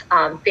us,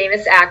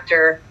 famous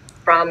actor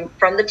from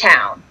the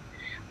town.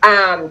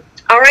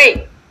 All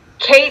right,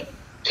 Kate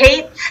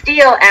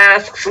Steele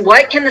asks,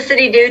 what can the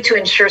city do to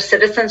ensure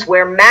citizens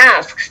wear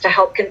masks to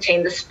help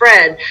contain the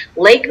spread?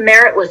 Lake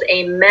Merritt was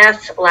a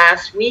mess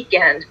last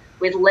weekend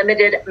with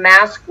limited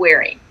mask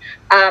wearing.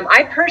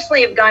 I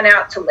personally have gone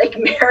out to Lake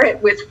Merritt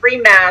with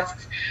free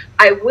masks.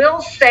 I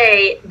will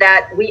say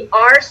that we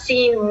are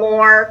seeing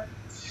more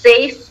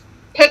safe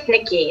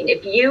picnicking.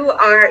 If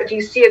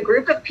you see a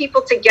group of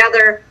people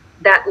together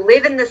that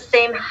live in the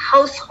same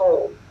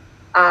household,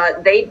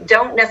 they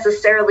don't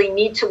necessarily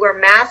need to wear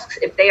masks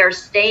if they are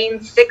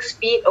staying 6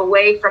 feet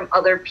away from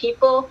other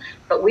people,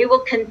 but we will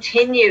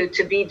continue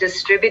to be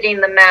distributing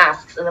the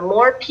masks. And the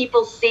more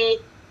people see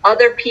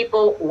other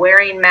people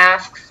wearing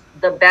masks,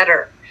 the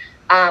better.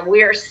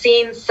 We are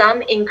seeing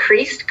some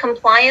increased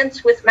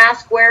compliance with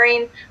mask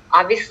wearing.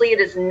 Obviously, it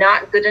is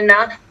not good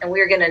enough, and we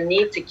are going to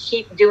need to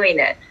keep doing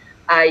it.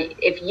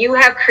 If you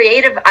have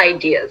creative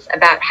ideas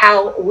about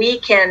how we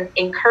can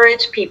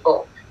encourage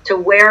people to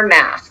wear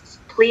masks,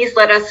 please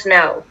let us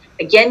know.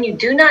 Again, you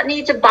do not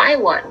need to buy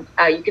one.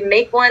 You can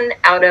make one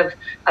out of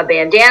a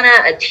bandana,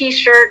 a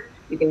t-shirt.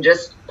 You can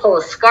just pull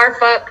a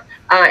scarf up.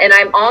 And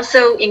I'm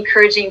also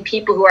encouraging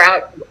people who are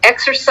out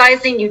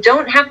exercising. You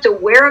don't have to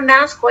wear a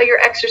mask while you're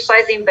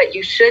exercising, but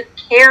you should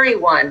carry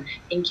one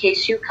in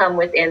case you come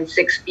within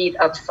 6 feet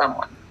of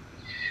someone.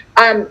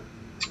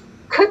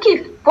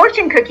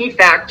 Fortune Cookie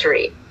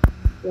Factory.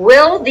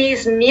 Will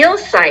these meal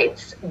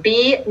sites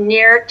be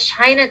near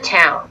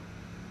Chinatown?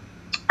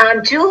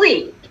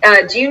 Julie,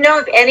 do you know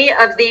if any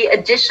of the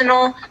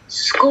additional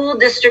school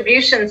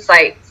distribution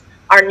sites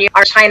are near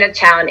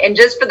Chinatown? And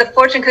just for the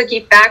Fortune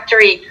Cookie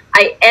Factory,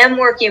 I am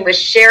working with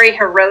Sherry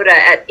Hirota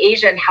at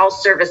Asian Health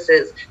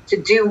Services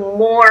to do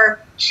more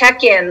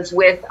check-ins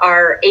with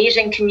our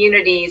Asian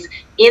communities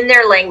in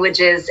their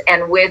languages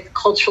and with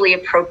culturally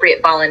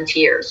appropriate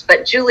volunteers.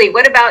 But Julie,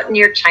 what about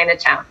near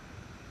Chinatown?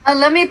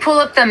 Let me pull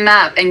up the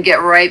map and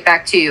get right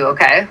back to you,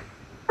 okay?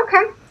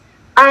 Okay.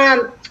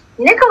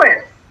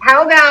 Nicholas,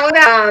 how about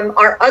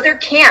are other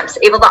camps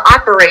able to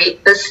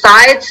operate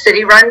besides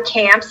city-run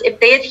camps if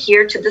they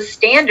adhere to the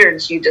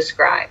standards you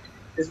described?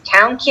 This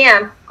town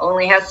camp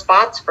only has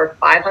spots for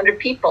 500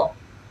 people.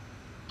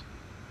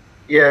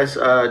 Yes,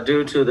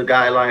 due to the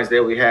guidelines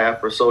that we have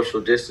for social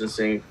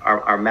distancing,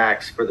 our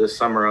max for this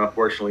summer,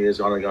 unfortunately,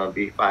 is only going to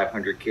be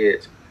 500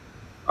 kids.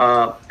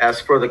 As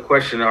for the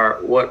question,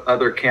 what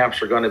other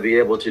camps are going to be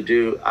able to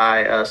do,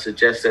 I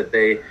suggest that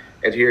they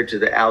adhere to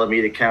the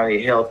Alameda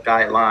County Health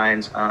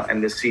Guidelines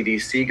and the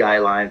CDC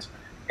guidelines.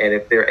 And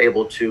if they're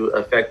able to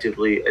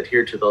effectively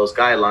adhere to those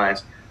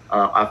guidelines,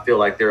 I feel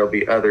like there will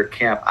be other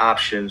camp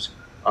options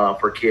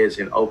for kids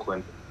in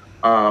Oakland.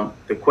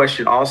 The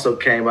question also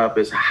came up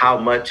is how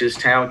much is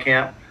town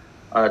camp?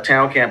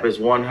 Town camp is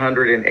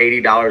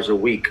 $180 a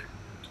week,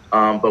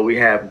 but we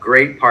have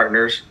great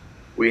partners.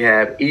 We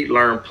have Eat,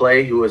 Learn,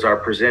 Play, who is our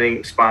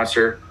presenting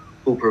sponsor,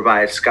 who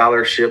provides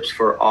scholarships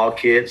for all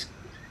kids.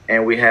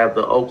 And we have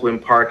the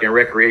Oakland Park and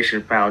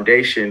Recreation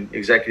Foundation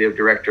Executive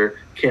Director,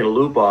 Ken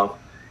Lupoff,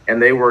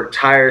 and they work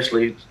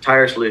tirelessly.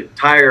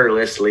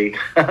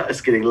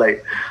 It's getting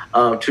late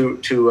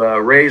to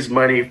raise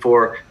money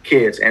for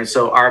kids. And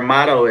so our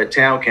motto at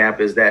Town Camp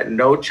is that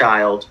no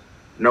child,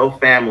 no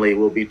family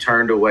will be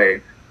turned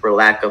away for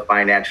lack of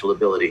financial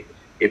ability.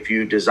 If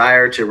you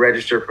desire to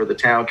register for the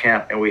Town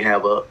Camp and we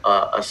have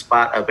a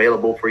spot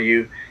available for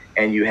you,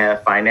 and you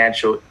have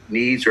financial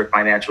needs or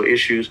financial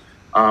issues,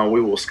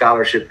 we will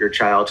scholarship your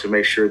child to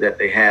make sure that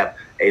they have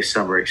a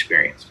summer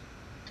experience.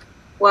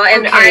 Well,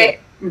 and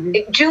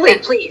Okay. Julie,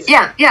 please.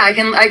 Yeah, I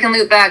can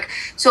loop back.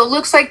 So it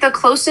looks like the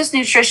closest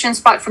nutrition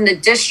spot from the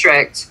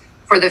district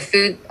for the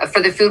food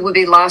would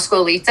be La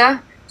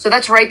Escuelita. So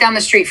that's right down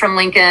the street from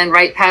Lincoln,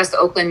 right past the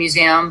Oakland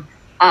Museum.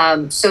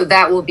 So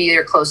that will be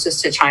your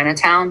closest to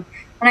Chinatown.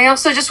 And I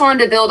also just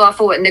wanted to build off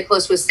of what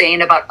Nicholas was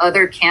saying about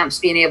other camps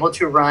being able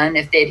to run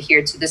if they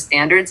adhere to the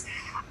standards.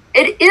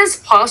 It is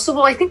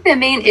possible. I think the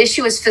main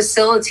issue is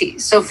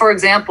facilities. So for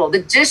example,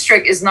 the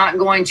district is not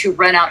going to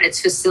rent out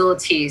its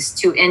facilities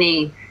to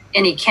any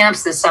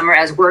camps this summer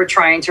as we're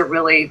trying to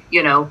really,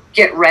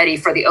 get ready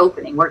for the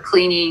opening. We're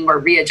cleaning, we're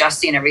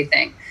readjusting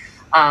everything.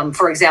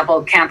 For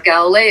example, Camp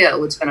Galileo,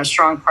 who's been a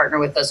strong partner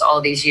with us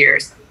all these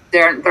years,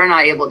 they're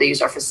not able to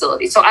use our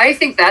facility. So I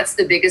think that's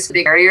the biggest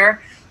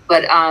barrier.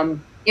 But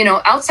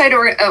outside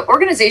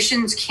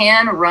organizations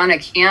can run a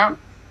camp,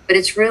 but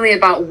it's really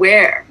about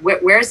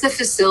where's the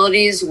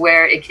facilities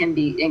where it can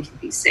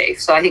be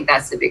safe. So I think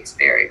that's the biggest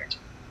barrier.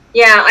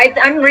 Yeah,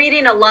 I'm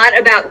reading a lot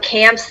about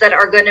camps that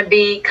are going to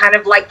be kind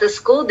of like the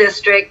school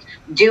district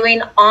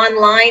doing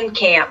online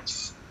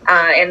camps.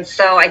 And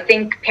so I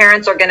think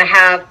parents are going to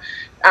have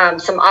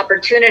some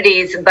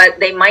opportunities, but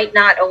they might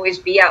not always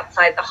be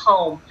outside the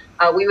home.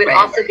 We would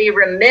also be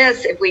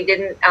remiss if we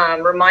didn't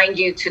remind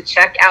you to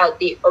check out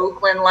the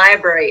Oakland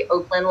Library.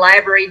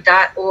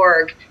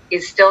 Oaklandlibrary.org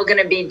is still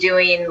going to be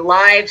doing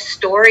live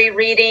story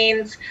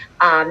readings.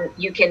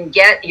 You can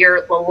get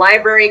your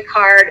library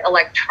card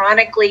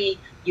electronically.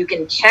 You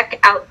can check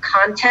out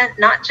content,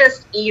 not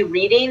just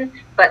e-reading,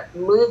 but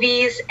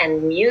movies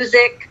and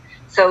music.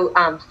 So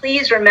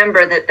please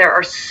remember that there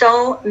are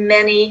so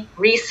many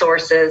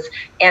resources.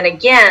 And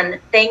again,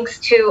 thanks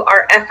to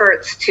our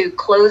efforts to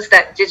close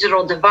that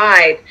digital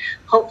divide,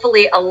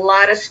 hopefully a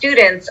lot of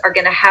students are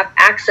going to have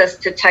access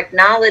to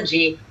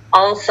technology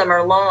all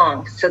summer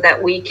long so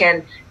that we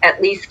can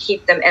at least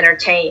keep them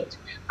entertained.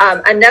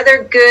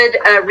 Another good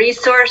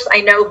resource,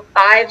 I know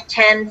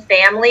 510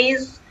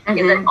 Families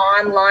is an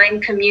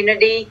online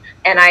community,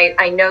 and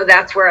I know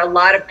that's where a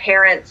lot of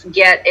parents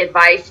get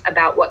advice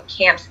about what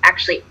camps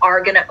actually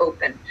are going to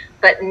open.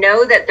 But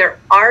know that there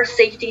are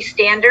safety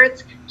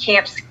standards.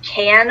 Camps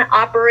can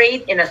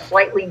operate in a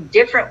slightly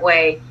different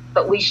way,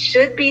 but we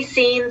should be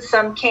seeing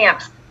some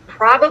camps,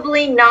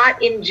 probably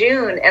not in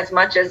June as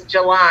much as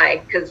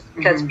July,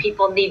 because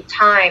people need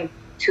time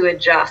to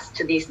adjust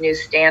to these new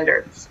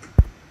standards.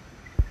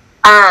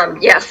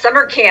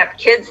 Summer camp,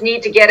 kids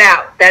need to get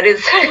out. That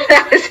is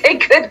a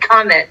good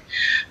comment.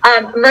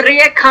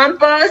 Maria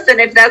Campos, and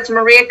if that's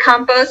Maria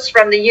Campos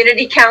from the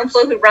Unity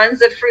Council who runs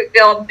the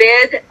Fruitville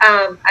bid,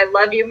 I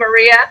love you,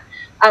 Maria.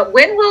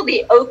 When will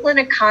the Oakland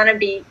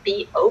economy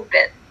be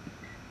open?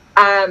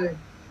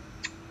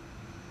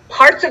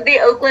 Parts of the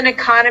Oakland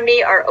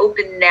economy are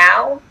open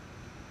now,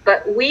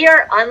 but we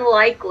are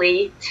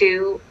unlikely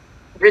to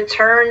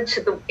return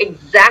to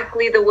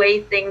exactly the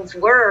way things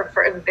were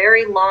for a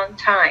very long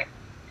time.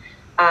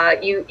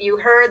 You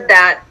heard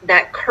that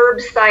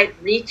curbside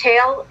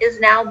retail is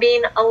now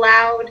being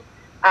allowed.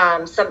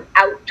 Some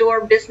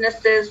outdoor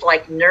businesses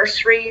like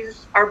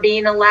nurseries are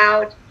being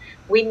allowed.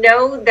 We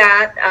know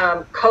that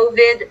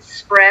COVID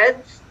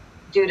spreads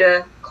due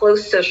to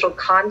close social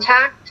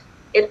contact.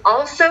 It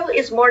also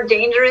is more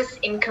dangerous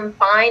in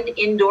confined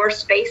indoor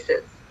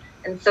spaces.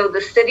 And so the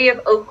city of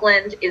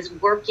Oakland is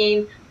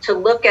working to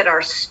look at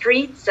our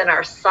streets and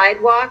our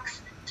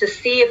sidewalks to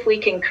see if we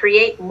can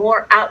create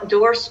more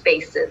outdoor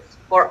spaces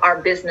for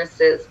our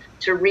businesses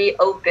to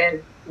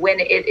reopen when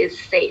it is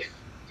safe.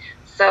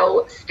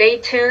 So stay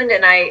tuned,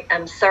 and I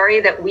am sorry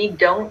that we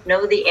don't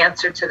know the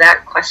answer to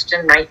that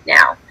question right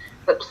now.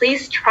 But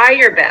please try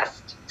your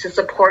best to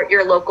support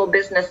your local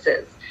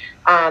businesses.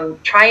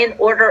 Try and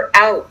order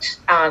out,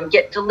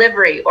 get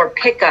delivery or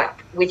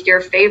pickup with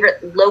your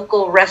favorite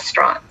local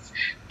restaurants.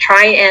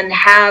 Try and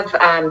have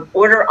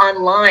order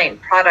online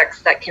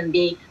products that can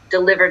be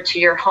delivered to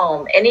your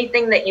home,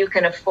 anything that you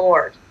can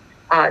afford.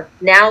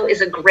 Now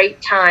is a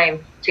great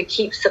time to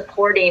keep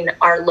supporting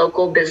our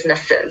local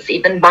businesses,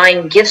 even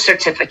buying gift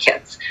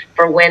certificates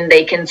for when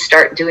they can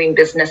start doing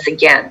business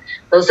again.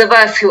 Those of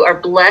us who are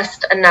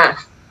blessed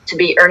enough to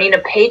be earning a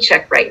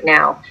paycheck right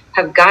now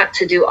have got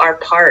to do our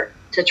part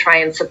to try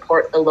and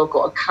support the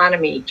local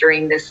economy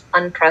during this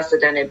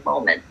unprecedented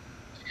moment.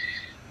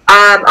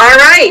 All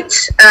right,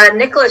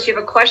 Nicholas, you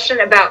have a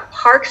question about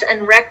Parks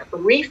and Rec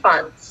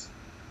refunds.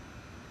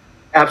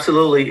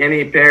 Absolutely.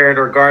 Any parent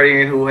or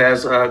guardian who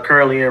has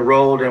currently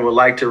enrolled and would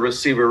like to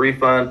receive a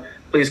refund,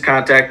 please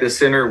contact the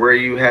center where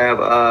you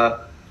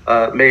have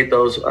made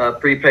those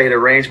prepaid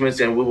arrangements,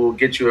 and we will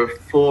get you a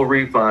full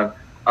refund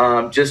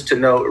Just to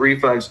note,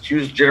 refunds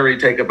generally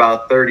take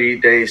about 30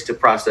 days to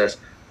process.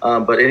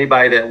 But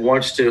anybody that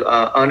wants to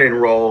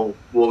unenroll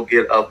will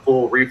get a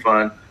full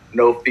refund,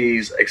 no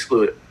fees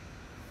excluded.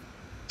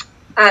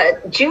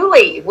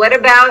 Julie, what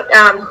about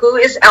who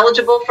is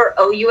eligible for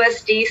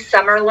OUSD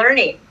summer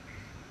learning?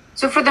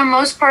 So for the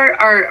most part,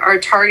 our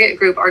target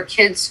group are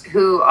kids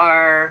who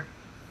are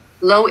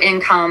low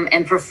income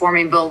and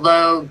performing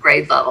below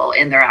grade level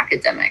in their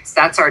academics.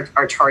 That's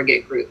our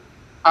target group.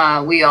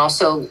 We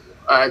also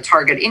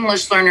target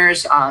English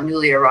learners,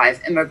 newly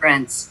arrived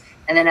immigrants.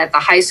 And then at the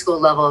high school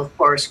level, of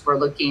course, we're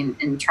looking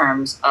in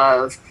terms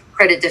of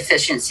credit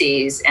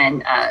deficiencies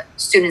and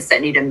students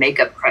that need to make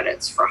up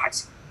credits for high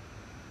school.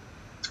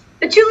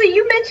 But Julie,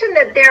 you mentioned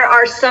that there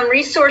are some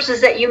resources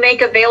that you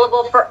make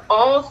available for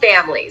all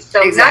families.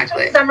 So exactly.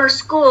 Not just summer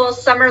school,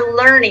 summer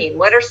learning.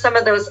 What are some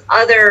of those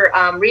other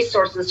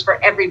resources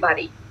for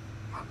everybody?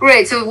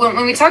 Right. So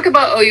when we talk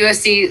about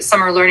OUSD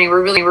summer learning,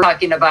 we're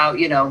talking about,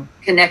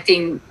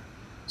 connecting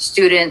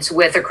students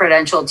with a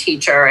credentialed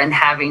teacher and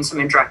having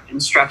some direct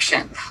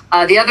instruction.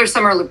 The other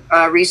summer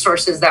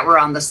resources that were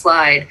on the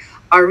slide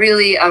are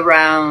really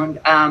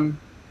around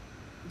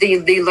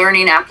the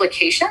learning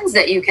applications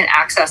that you can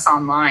access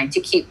online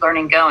to keep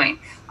learning going.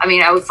 I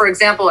mean, for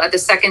example, at the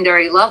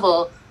secondary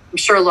level, I'm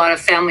sure a lot of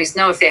families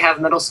know if they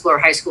have middle school or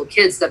high school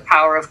kids, the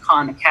power of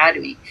Khan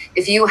Academy.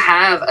 If you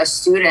have a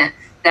student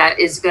that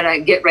is going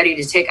to get ready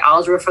to take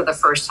algebra for the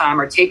first time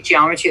or take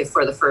geometry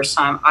for the first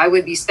time, I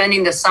would be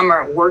spending the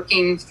summer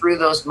working through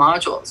those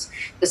modules.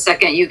 The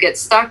second you get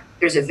stuck,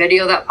 there's a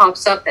video that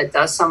pops up that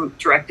does some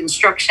direct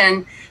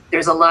instruction.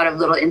 There's a lot of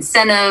little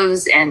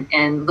incentives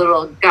and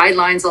little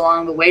guidelines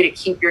along the way to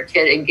keep your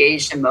kid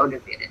engaged and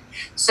motivated.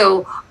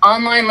 So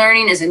online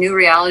learning is a new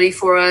reality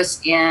for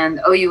us. And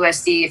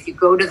OUSD, if you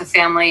go to the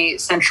Family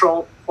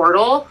Central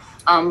portal,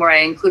 where I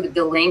included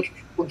the link,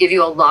 will give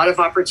you a lot of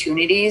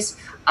opportunities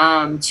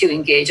to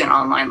engage in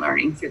online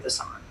learning through the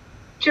summer.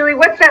 Julie,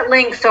 what's that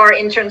link so our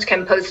interns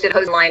can post it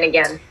online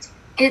again?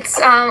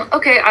 It's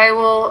okay. I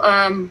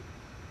will.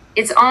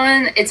 It's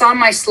on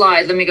my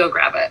slide. Let me go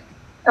grab it.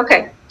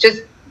 Okay,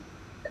 just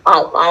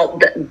I'll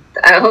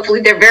hopefully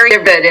they're very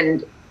good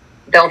and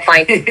they'll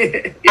find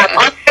it.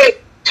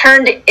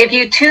 If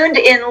you tuned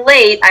in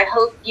late, I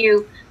hope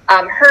you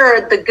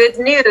heard the good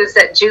news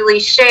that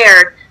Julie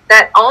shared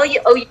that all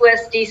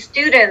OUSD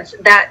students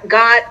that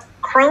got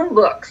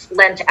Chromebooks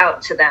lent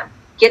out to them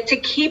get to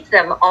keep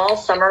them all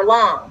summer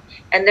long.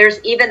 And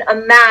there's even a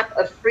map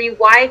of free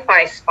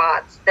Wi-Fi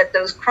spots that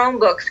those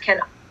Chromebooks can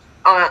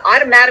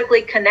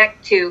automatically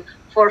connect to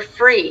for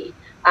free.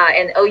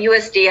 And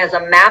OUSD has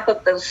a map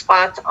of those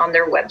spots on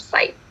their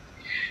website.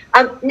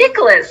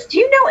 Nicholas, do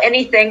you know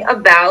anything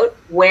about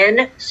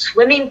when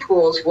swimming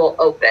pools will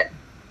open?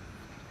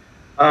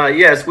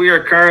 Yes, we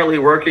are currently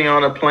working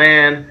on a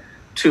plan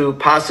to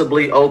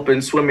possibly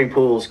open swimming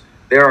pools.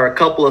 There are a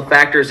couple of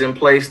factors in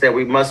place that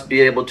we must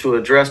be able to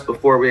address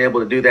before we're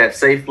able to do that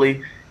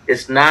safely.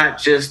 It's not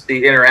just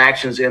the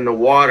interactions in the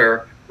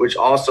water, which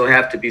also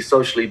have to be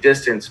socially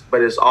distanced,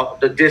 but it's all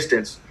the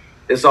distance.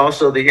 It's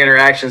also the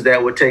interactions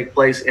that would take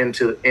place in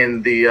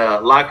the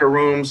locker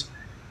rooms,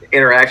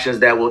 interactions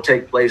that will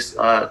take place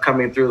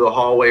coming through the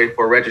hallway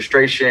for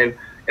registration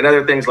and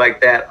other things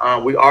like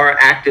that. We are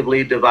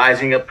actively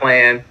devising a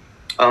plan.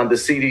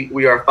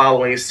 We are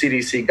following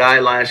CDC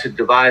guidelines to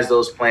devise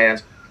those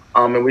plans.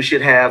 And we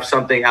should have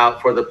something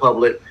out for the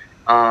public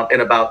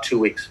in about 2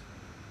 weeks.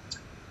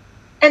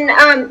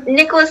 And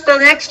Nicholas, the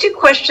next two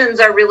questions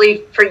are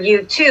really for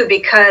you too,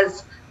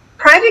 because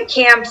private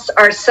camps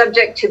are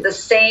subject to the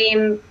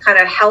same kind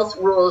of health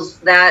rules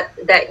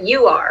that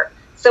you are.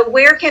 So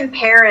where can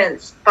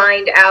parents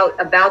find out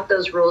about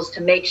those rules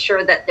to make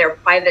sure that their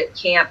private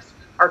camps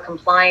are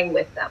complying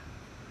with them?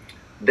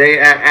 They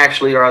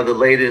actually are the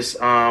latest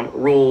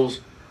rules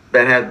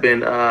that have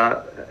been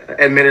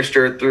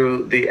administered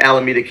through the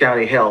Alameda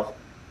County Health.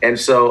 And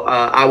so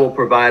I will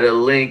provide a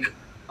link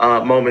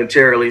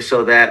momentarily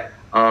so that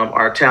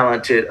our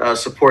talented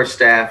support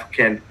staff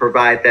can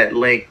provide that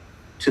link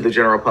to the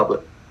general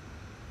public.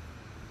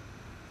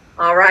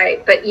 All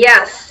right, but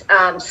yes,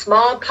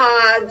 small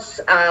pods,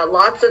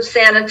 lots of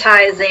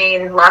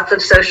sanitizing, lots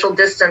of social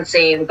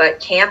distancing, but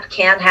camp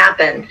can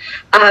happen.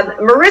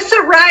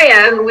 Marissa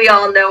Raya, who we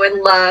all know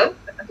and love,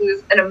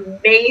 who's an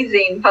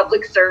amazing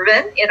public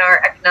servant in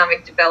our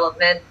economic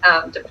development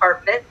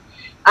department.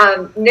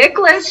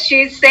 Nicholas,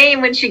 she's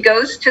saying when she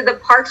goes to the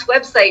parks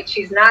website,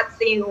 she's not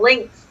seeing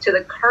links to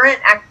the current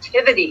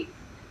activities.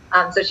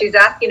 So she's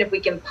asking if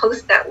we can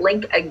post that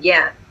link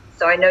again.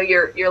 So I know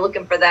you're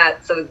looking for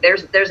that. So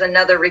there's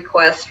another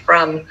request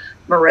from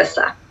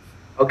Marissa.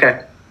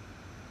 Okay.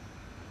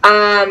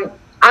 I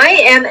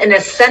am an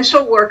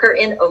essential worker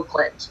in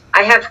Oakland.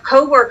 I have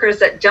coworkers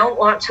that don't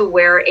want to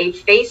wear a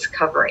face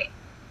covering.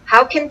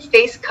 How can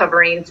face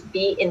coverings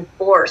be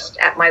enforced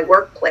at my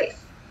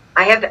workplace?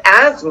 I have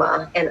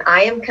asthma and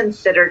I am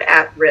considered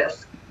at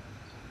risk.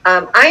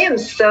 I am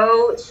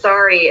so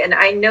sorry, and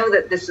I know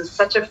that this is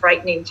such a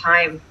frightening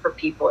time for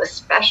people,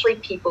 especially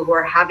people who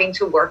are having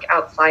to work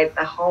outside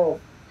the home.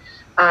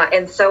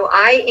 And so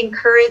I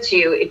encourage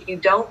you, if you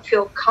don't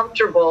feel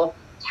comfortable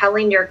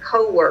telling your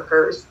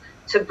coworkers,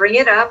 to bring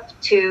it up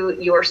to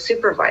your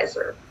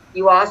supervisor.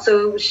 You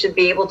also should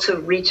be able to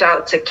reach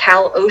out to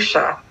Cal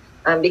OSHA,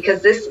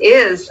 because this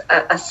is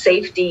a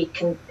safety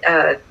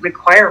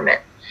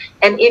requirement.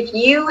 And if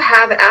you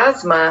have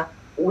asthma,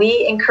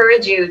 we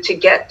encourage you to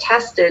get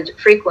tested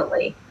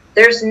frequently.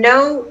 There's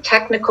no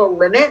technical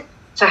limit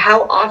to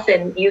how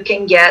often you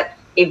can get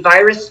a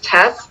virus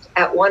test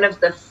at one of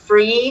the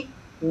free,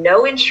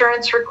 no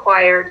insurance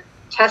required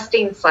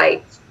testing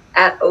sites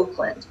at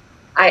Oakland.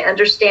 I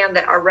understand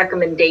that our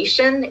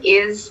recommendation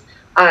is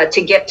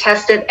to get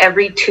tested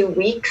every 2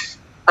 weeks.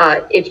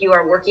 If you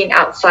are working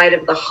outside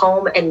of the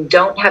home and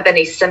don't have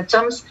any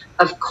symptoms.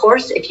 Of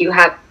course, if you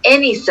have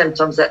any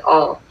symptoms at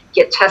all,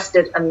 get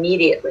tested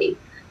immediately.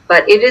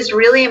 But it is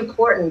really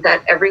important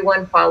that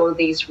everyone follow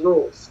these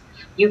rules.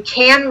 You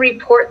can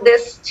report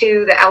this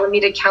to the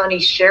Alameda County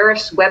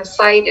Sheriff's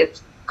website.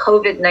 It's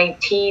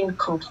COVID-19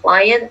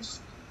 compliance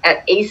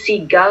at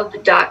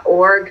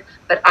acgov.org.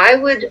 But I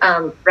would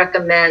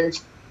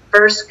recommend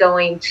first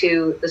going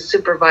to the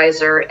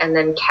supervisor, and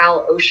then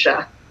Cal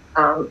OSHA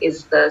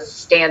is the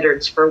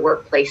standards for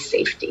workplace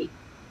safety.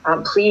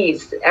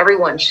 Please,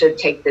 everyone should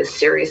take this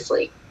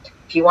seriously.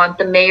 If you want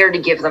the mayor to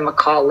give them a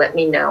call, let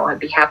me know. I'd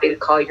be happy to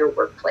call your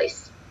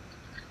workplace.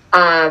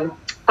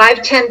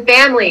 510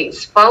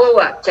 families, follow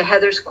up to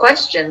Heather's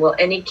question. Will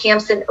any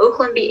camps in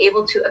Oakland be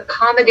able to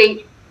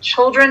accommodate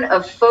children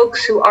of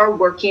folks who are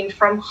working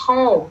from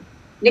home?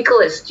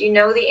 Nicholas, do you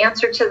know the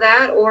answer to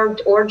that,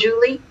 or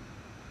Julie?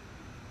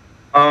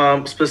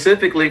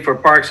 Specifically for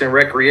Parks and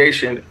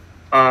Recreation,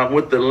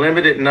 with the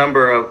limited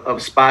number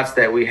of spots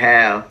that we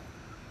have,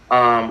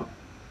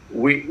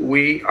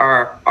 we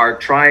are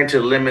trying to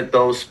limit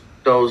those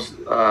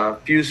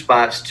few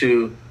spots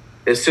to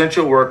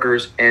essential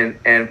workers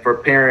and for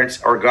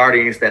parents or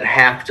guardians that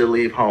have to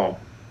leave home.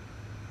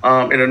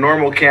 In a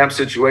normal camp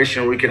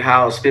situation, we could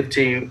house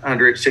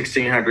 1,500,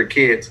 1,600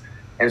 kids.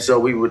 And so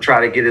we would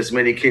try to get as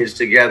many kids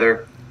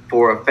together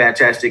for a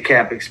fantastic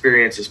camp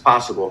experience as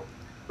possible.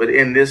 But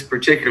in this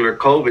particular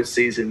COVID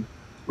season,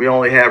 we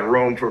only have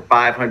room for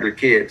 500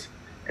 kids.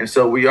 And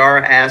so we are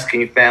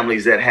asking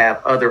families that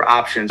have other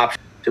options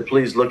to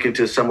please look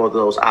into some of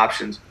those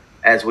options,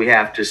 as we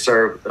have to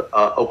serve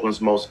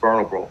Oakland's most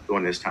vulnerable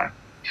during this time.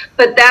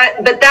 But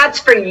that's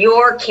for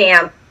your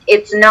camp.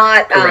 It's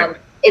not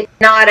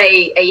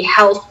a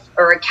health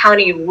or a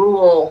county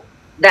rule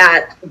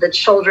that the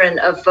children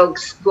of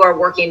folks who are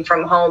working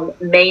from home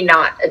may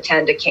not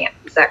attend a camp.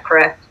 Is that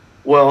correct?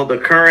 Well, the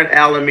current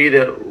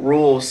Alameda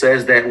rule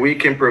says that we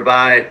can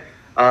provide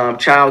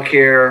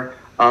childcare,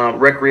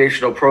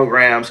 recreational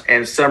programs,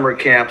 and summer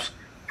camps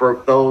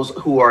for those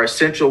who are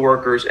essential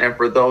workers and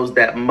for those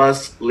that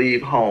must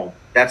leave home.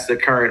 That's the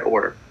current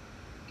order.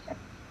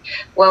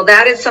 Well,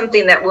 that is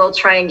something that we'll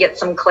try and get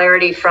some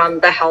clarity from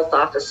the health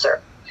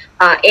officer.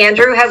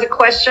 Andrew has a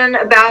question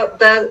about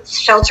the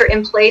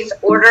shelter-in-place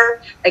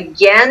order.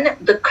 Again,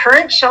 the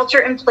current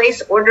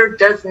shelter-in-place order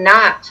does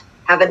not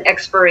have an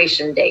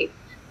expiration date.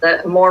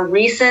 The more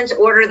recent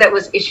order that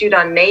was issued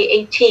on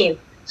May 18th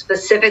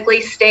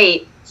specifically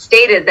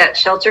stated that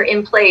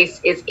shelter-in-place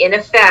is in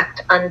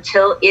effect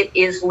until it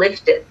is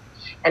lifted,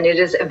 and it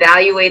is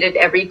evaluated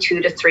every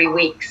 2 to 3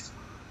 weeks.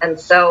 And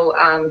so,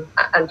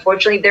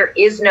 unfortunately, there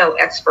is no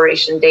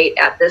expiration date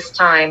at this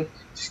time.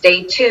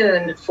 Stay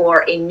tuned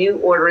for a new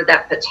order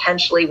that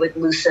potentially would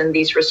loosen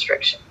these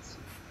restrictions.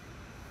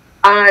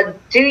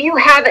 Do you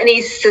have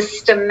any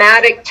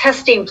systematic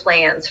testing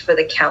plans for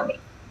the county?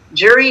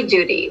 Jury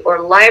duty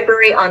or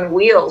library on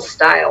wheels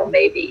style,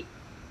 maybe?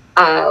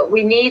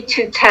 We need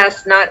to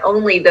test not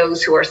only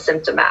those who are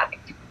symptomatic.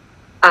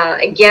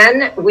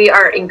 Again, we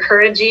are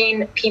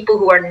encouraging people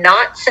who are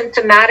not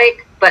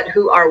symptomatic but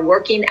who are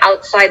working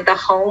outside the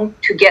home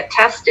to get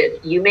tested.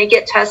 You may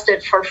get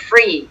tested for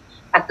free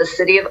at the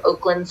City of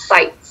Oakland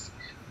sites.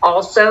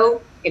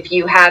 Also, if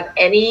you have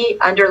any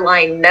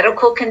underlying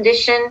medical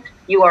condition,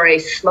 you are a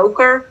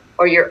smoker,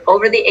 or you're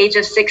over the age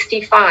of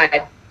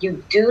 65,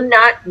 you do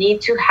not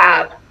need to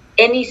have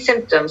any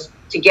symptoms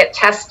to get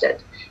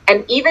tested.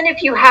 And even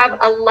if you have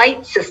a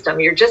light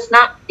system, you're just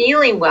not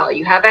feeling well,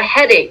 you have a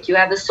headache, you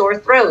have a sore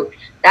throat,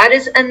 that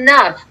is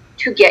enough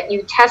to get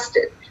you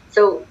tested.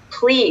 So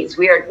please,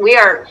 we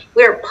are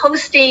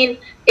posting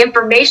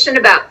information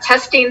about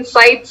testing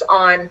sites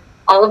on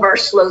all of our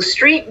slow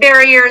street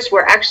barriers.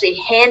 We're actually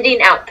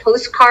handing out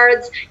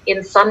postcards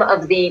in some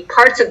of the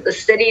parts of the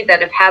city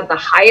that have had the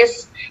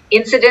highest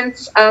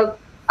incidence of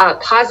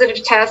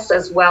positive tests,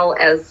 as well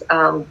as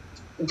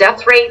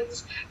death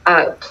rates.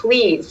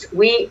 Please,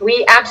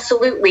 we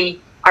absolutely,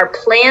 our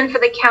plan for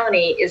the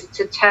county is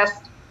to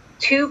test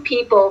 2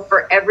 people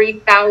for every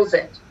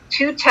 1,000,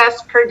 2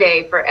 tests per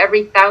day for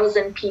every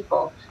 1,000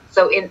 people.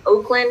 So in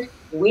Oakland,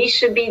 we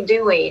should be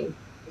doing,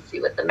 let's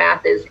see what the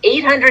math is,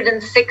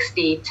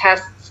 860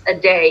 tests a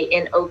day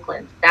in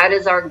Oakland. That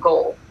is our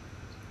goal.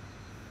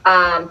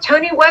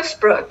 Tony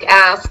Westbrook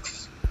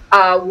asks,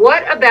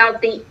 what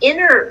about the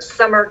inner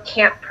summer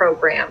camp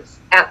programs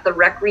at the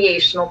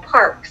recreational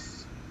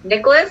parks?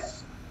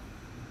 Nicholas?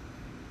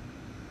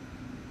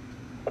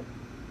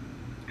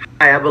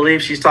 Hi, I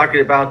believe she's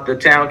talking about the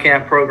Town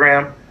Camp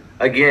program.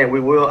 Again, we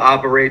will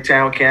operate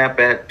Town Camp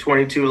at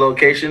 22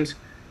 locations,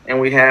 and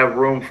we have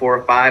room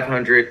for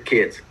 500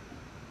 kids.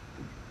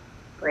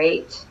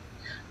 Great.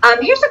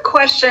 Here's a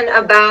question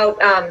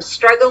about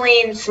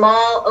struggling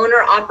small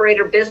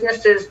owner-operator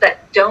businesses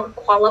that don't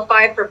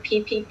qualify for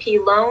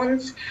PPP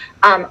loans.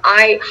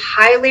 I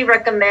highly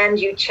recommend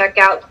you check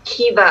out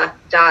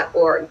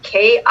kiva.org,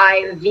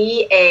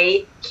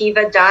 K-I-V-A,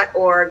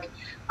 kiva.org.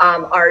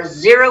 Our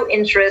zero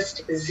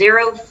interest,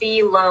 zero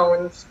fee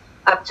loans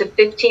up to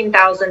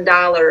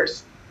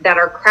 $15,000 that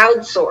are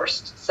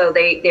crowdsourced. So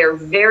they're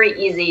very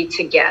easy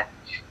to get.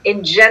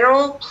 In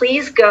general,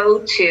 please go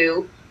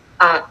to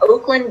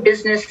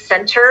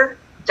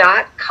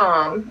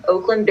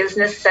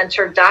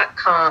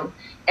oaklandbusinesscenter.com,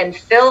 and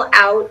fill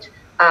out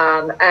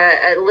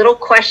a little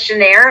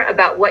questionnaire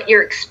about what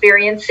you're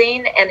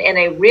experiencing, and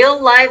a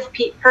real live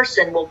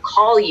person will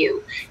call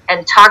you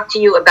and talk to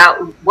you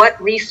about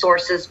what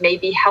resources may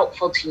be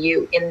helpful to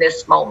you in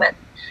this moment.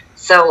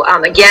 So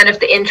again, if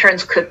the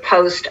interns could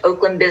post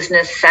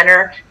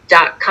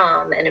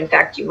oaklandbusinesscenter.com, and in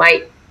fact, you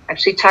might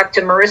actually talk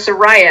to Marissa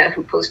Raya,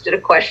 who posted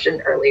a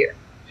question earlier.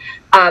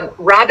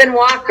 Robin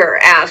Walker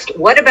asked,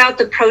 what about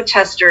the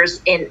protesters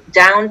in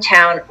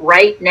downtown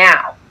right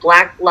now?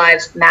 Black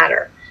Lives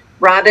Matter.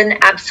 Robin,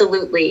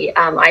 absolutely.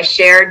 I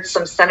shared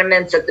some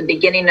sentiments at the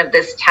beginning of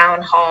this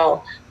town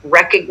hall,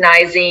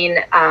 recognizing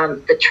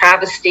the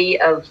travesty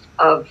of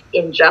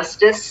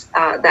injustice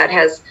that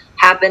has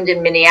happened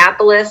in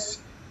Minneapolis,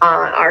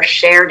 our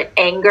shared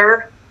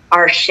anger,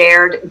 our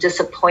shared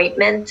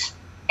disappointment,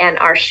 and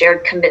our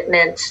shared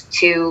commitment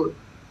to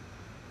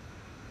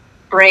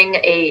bring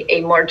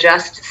a more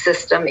just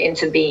system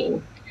into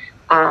being.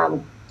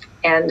 Again,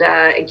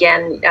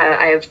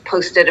 I have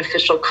posted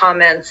official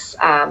comments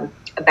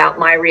about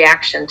my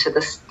reaction to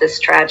this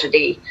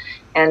tragedy,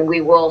 and we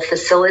will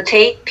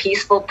facilitate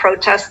peaceful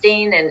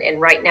protesting. And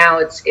right now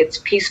it's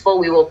peaceful.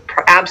 We will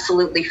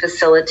absolutely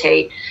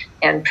facilitate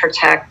and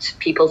protect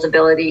people's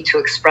ability to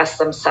express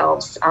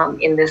themselves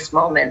in this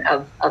moment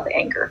of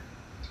anger.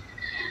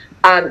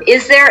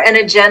 Is there an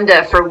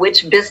agenda for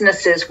which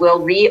businesses will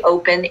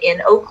reopen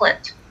in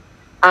Oakland?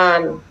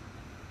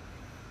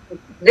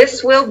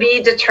 This will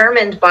be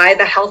determined by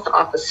the health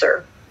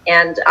officer.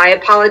 And I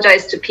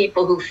apologize to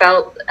people who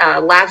felt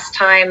last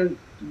time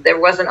there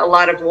wasn't a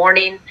lot of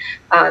warning.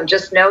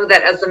 Just know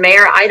that as the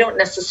mayor, I don't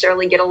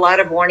necessarily get a lot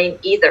of warning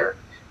either.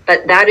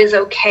 But that is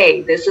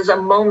okay. This is a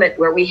moment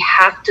where we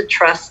have to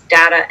trust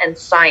data and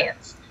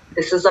science.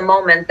 This is a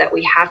moment that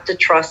we have to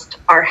trust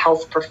our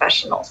health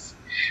professionals.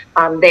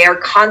 They are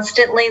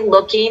constantly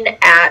looking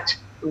at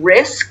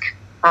risk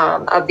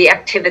of the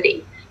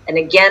activity. And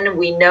again,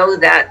 we know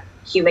that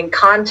human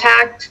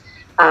contact,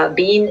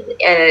 being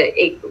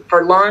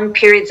for long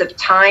periods of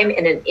time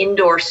in an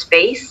indoor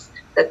space,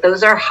 that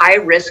those are high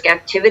risk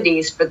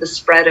activities for the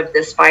spread of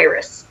this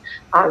virus.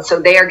 So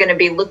they are going to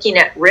be looking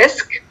at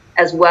risk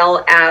as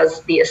well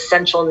as the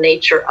essential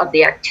nature of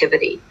the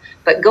activity.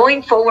 But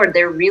going forward,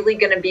 they're really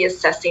going to be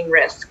assessing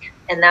risk.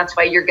 And that's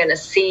why you're going to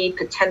see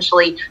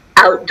potentially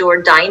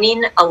outdoor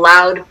dining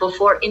allowed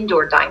before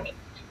indoor dining,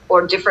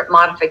 or different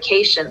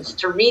modifications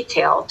to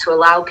retail to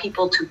allow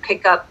people to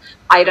pick up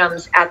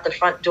items at the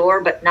front door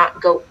but not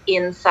go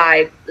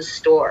inside the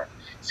store.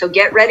 So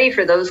get ready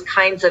for those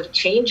kinds of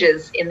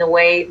changes in the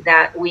way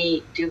that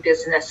we do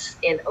business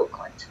in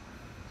Oakland.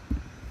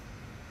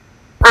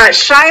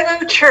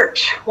 Shiloh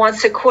Church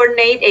wants to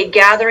coordinate a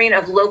gathering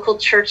of local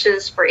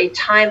churches for a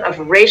time of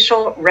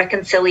racial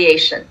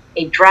reconciliation,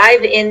 a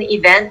drive-in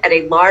event at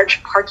a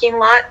large parking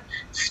lot.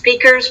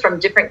 Speakers from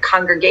different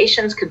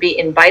congregations could be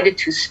invited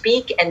to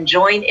speak and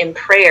join in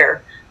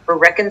prayer for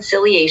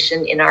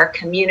reconciliation in our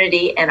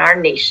community and our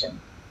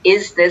nation.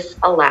 Is this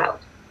allowed?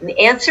 And the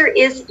answer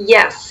is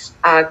yes.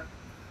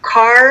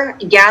 Car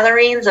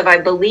gatherings of, I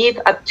believe,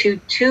 up to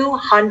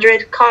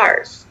 200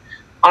 cars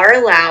are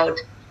allowed.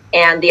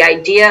 And the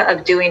idea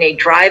of doing a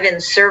drive-in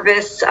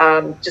service,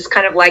 just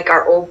kind of like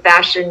our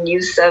old-fashioned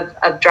use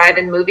of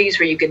drive-in movies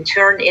where you can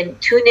tune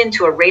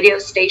into a radio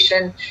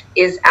station,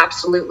 is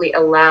absolutely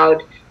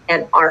allowed.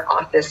 And our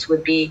office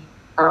would be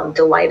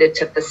delighted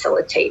to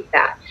facilitate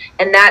that.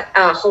 And that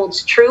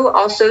holds true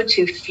also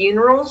to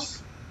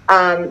funerals.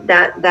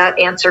 That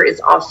answer is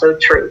also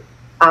true.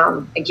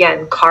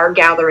 Again, car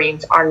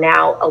gatherings are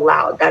now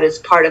allowed. That is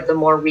part of the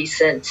more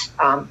recent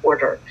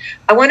order.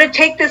 I want to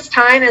take this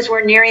time as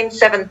we're nearing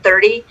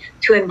 7:30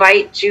 to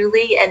invite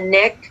Julie and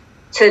Nick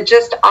to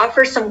just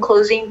offer some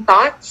closing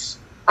thoughts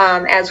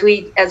as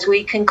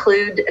we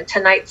conclude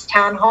tonight's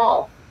town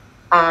hall.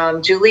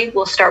 Julie,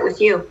 we'll start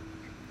with you.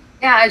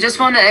 Yeah, I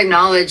just want to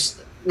acknowledge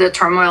the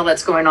turmoil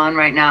that's going on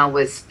right now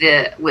with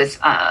the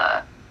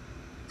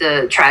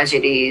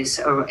tragedies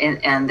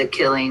and the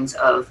killings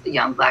of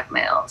young Black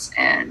males.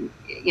 And,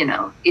 you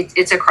know,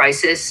 it's a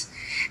crisis.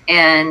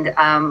 And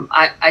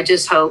I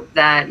just hope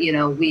that, you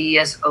know, we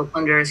as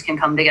Oaklanders can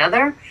come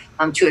together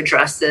to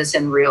address this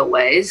in real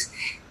ways.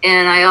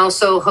 And I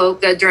also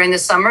hope that during the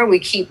summer we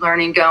keep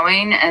learning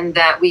going and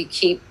that we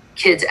keep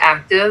kids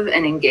active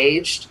and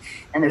engaged.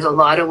 And there's a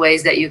lot of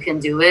ways that you can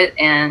do it.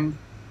 And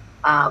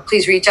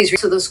please reach out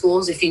to the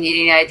schools if you need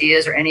any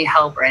ideas or any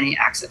help or any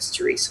access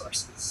to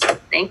resources. So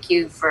thank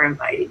you for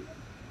inviting me.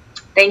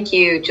 Thank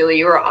you, Julie.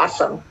 You were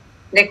awesome.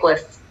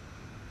 Nicholas.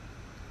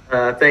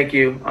 Thank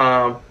you.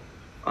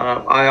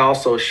 I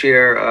also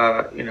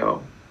share,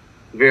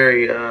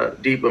 very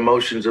deep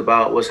emotions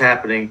about what's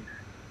happening,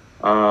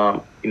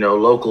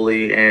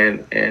 locally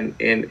and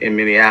in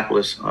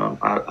Minneapolis.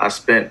 I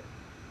spent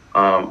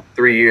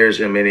 3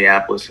 years in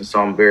Minneapolis, and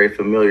so I'm very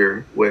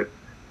familiar with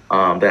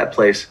that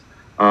place.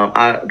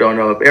 I don't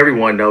know if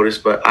everyone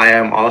noticed, but I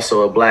am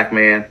also a Black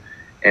man,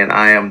 and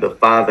I am the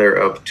father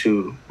of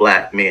 2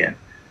 Black men.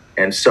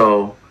 And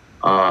so,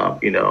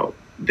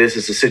 this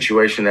is a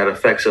situation that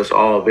affects us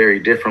all very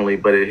differently,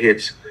 but it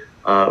hits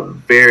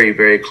very,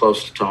 very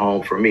close to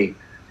home for me.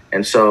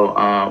 And so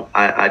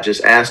I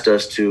just asked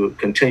us to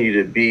continue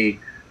to be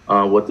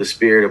what the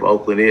spirit of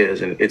Oakland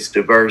is. And it's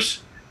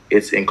diverse,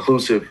 it's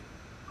inclusive,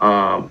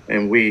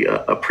 and we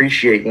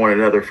appreciate one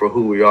another for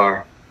who we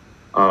are.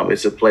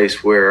 It's a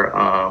place where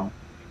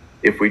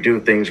if we do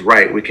things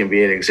right, we can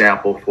be an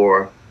example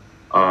for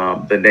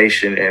the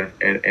nation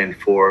and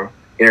for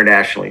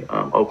internationally.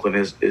 Oakland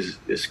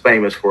is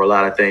famous for a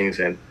lot of things,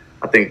 and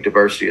I think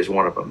diversity is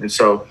one of them. And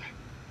so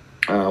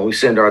we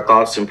send our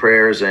thoughts and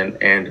prayers and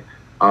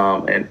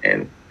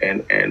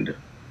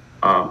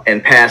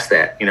past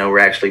that, we're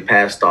actually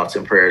past thoughts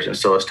and prayers. And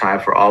so it's time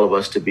for all of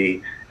us to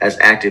be as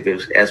active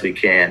as we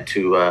can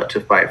to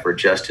fight for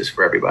justice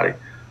for everybody.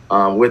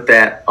 With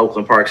that,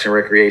 Oakland Parks and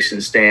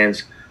Recreation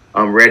stands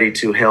ready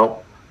to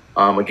help.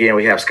 Again,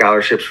 we have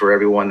scholarships for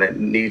everyone that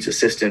needs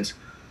assistance.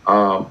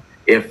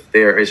 If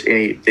there is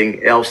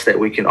anything else that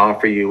we can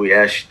offer you, we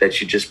ask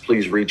that you just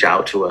please reach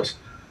out to us.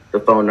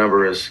 The phone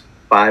number is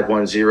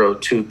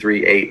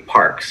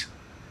 510-238-PARKS,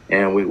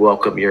 and we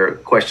welcome your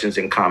questions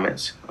and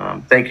comments.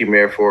 Thank you,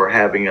 Mayor, for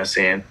having us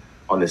in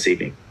on this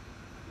evening.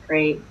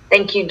 Great.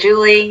 Thank you,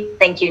 Julie.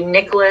 Thank you,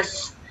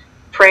 Nicholas.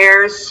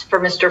 Prayers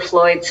for Mr.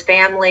 Floyd's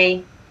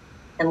family,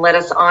 and let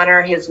us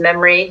honor his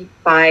memory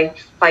by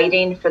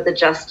fighting for the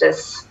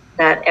justice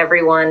that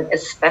everyone,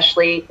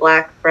 especially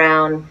Black,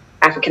 Brown,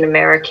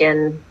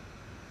 African-American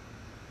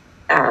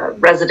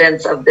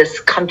residents of this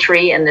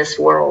country and this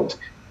world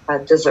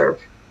deserve.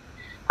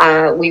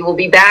 We will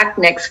be back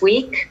next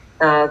week,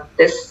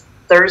 this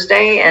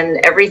Thursday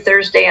and every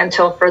Thursday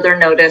until further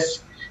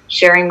notice,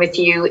 sharing with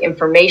you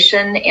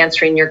information,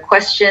 answering your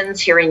questions,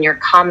 hearing your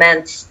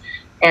comments,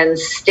 and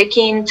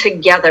sticking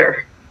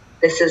together.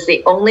 This is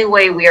the only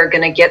way we are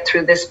going to get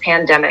through this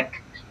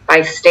pandemic,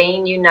 by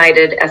staying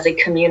united as a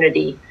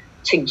community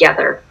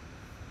together.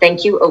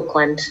 Thank you,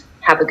 Oakland.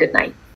 Have a good night.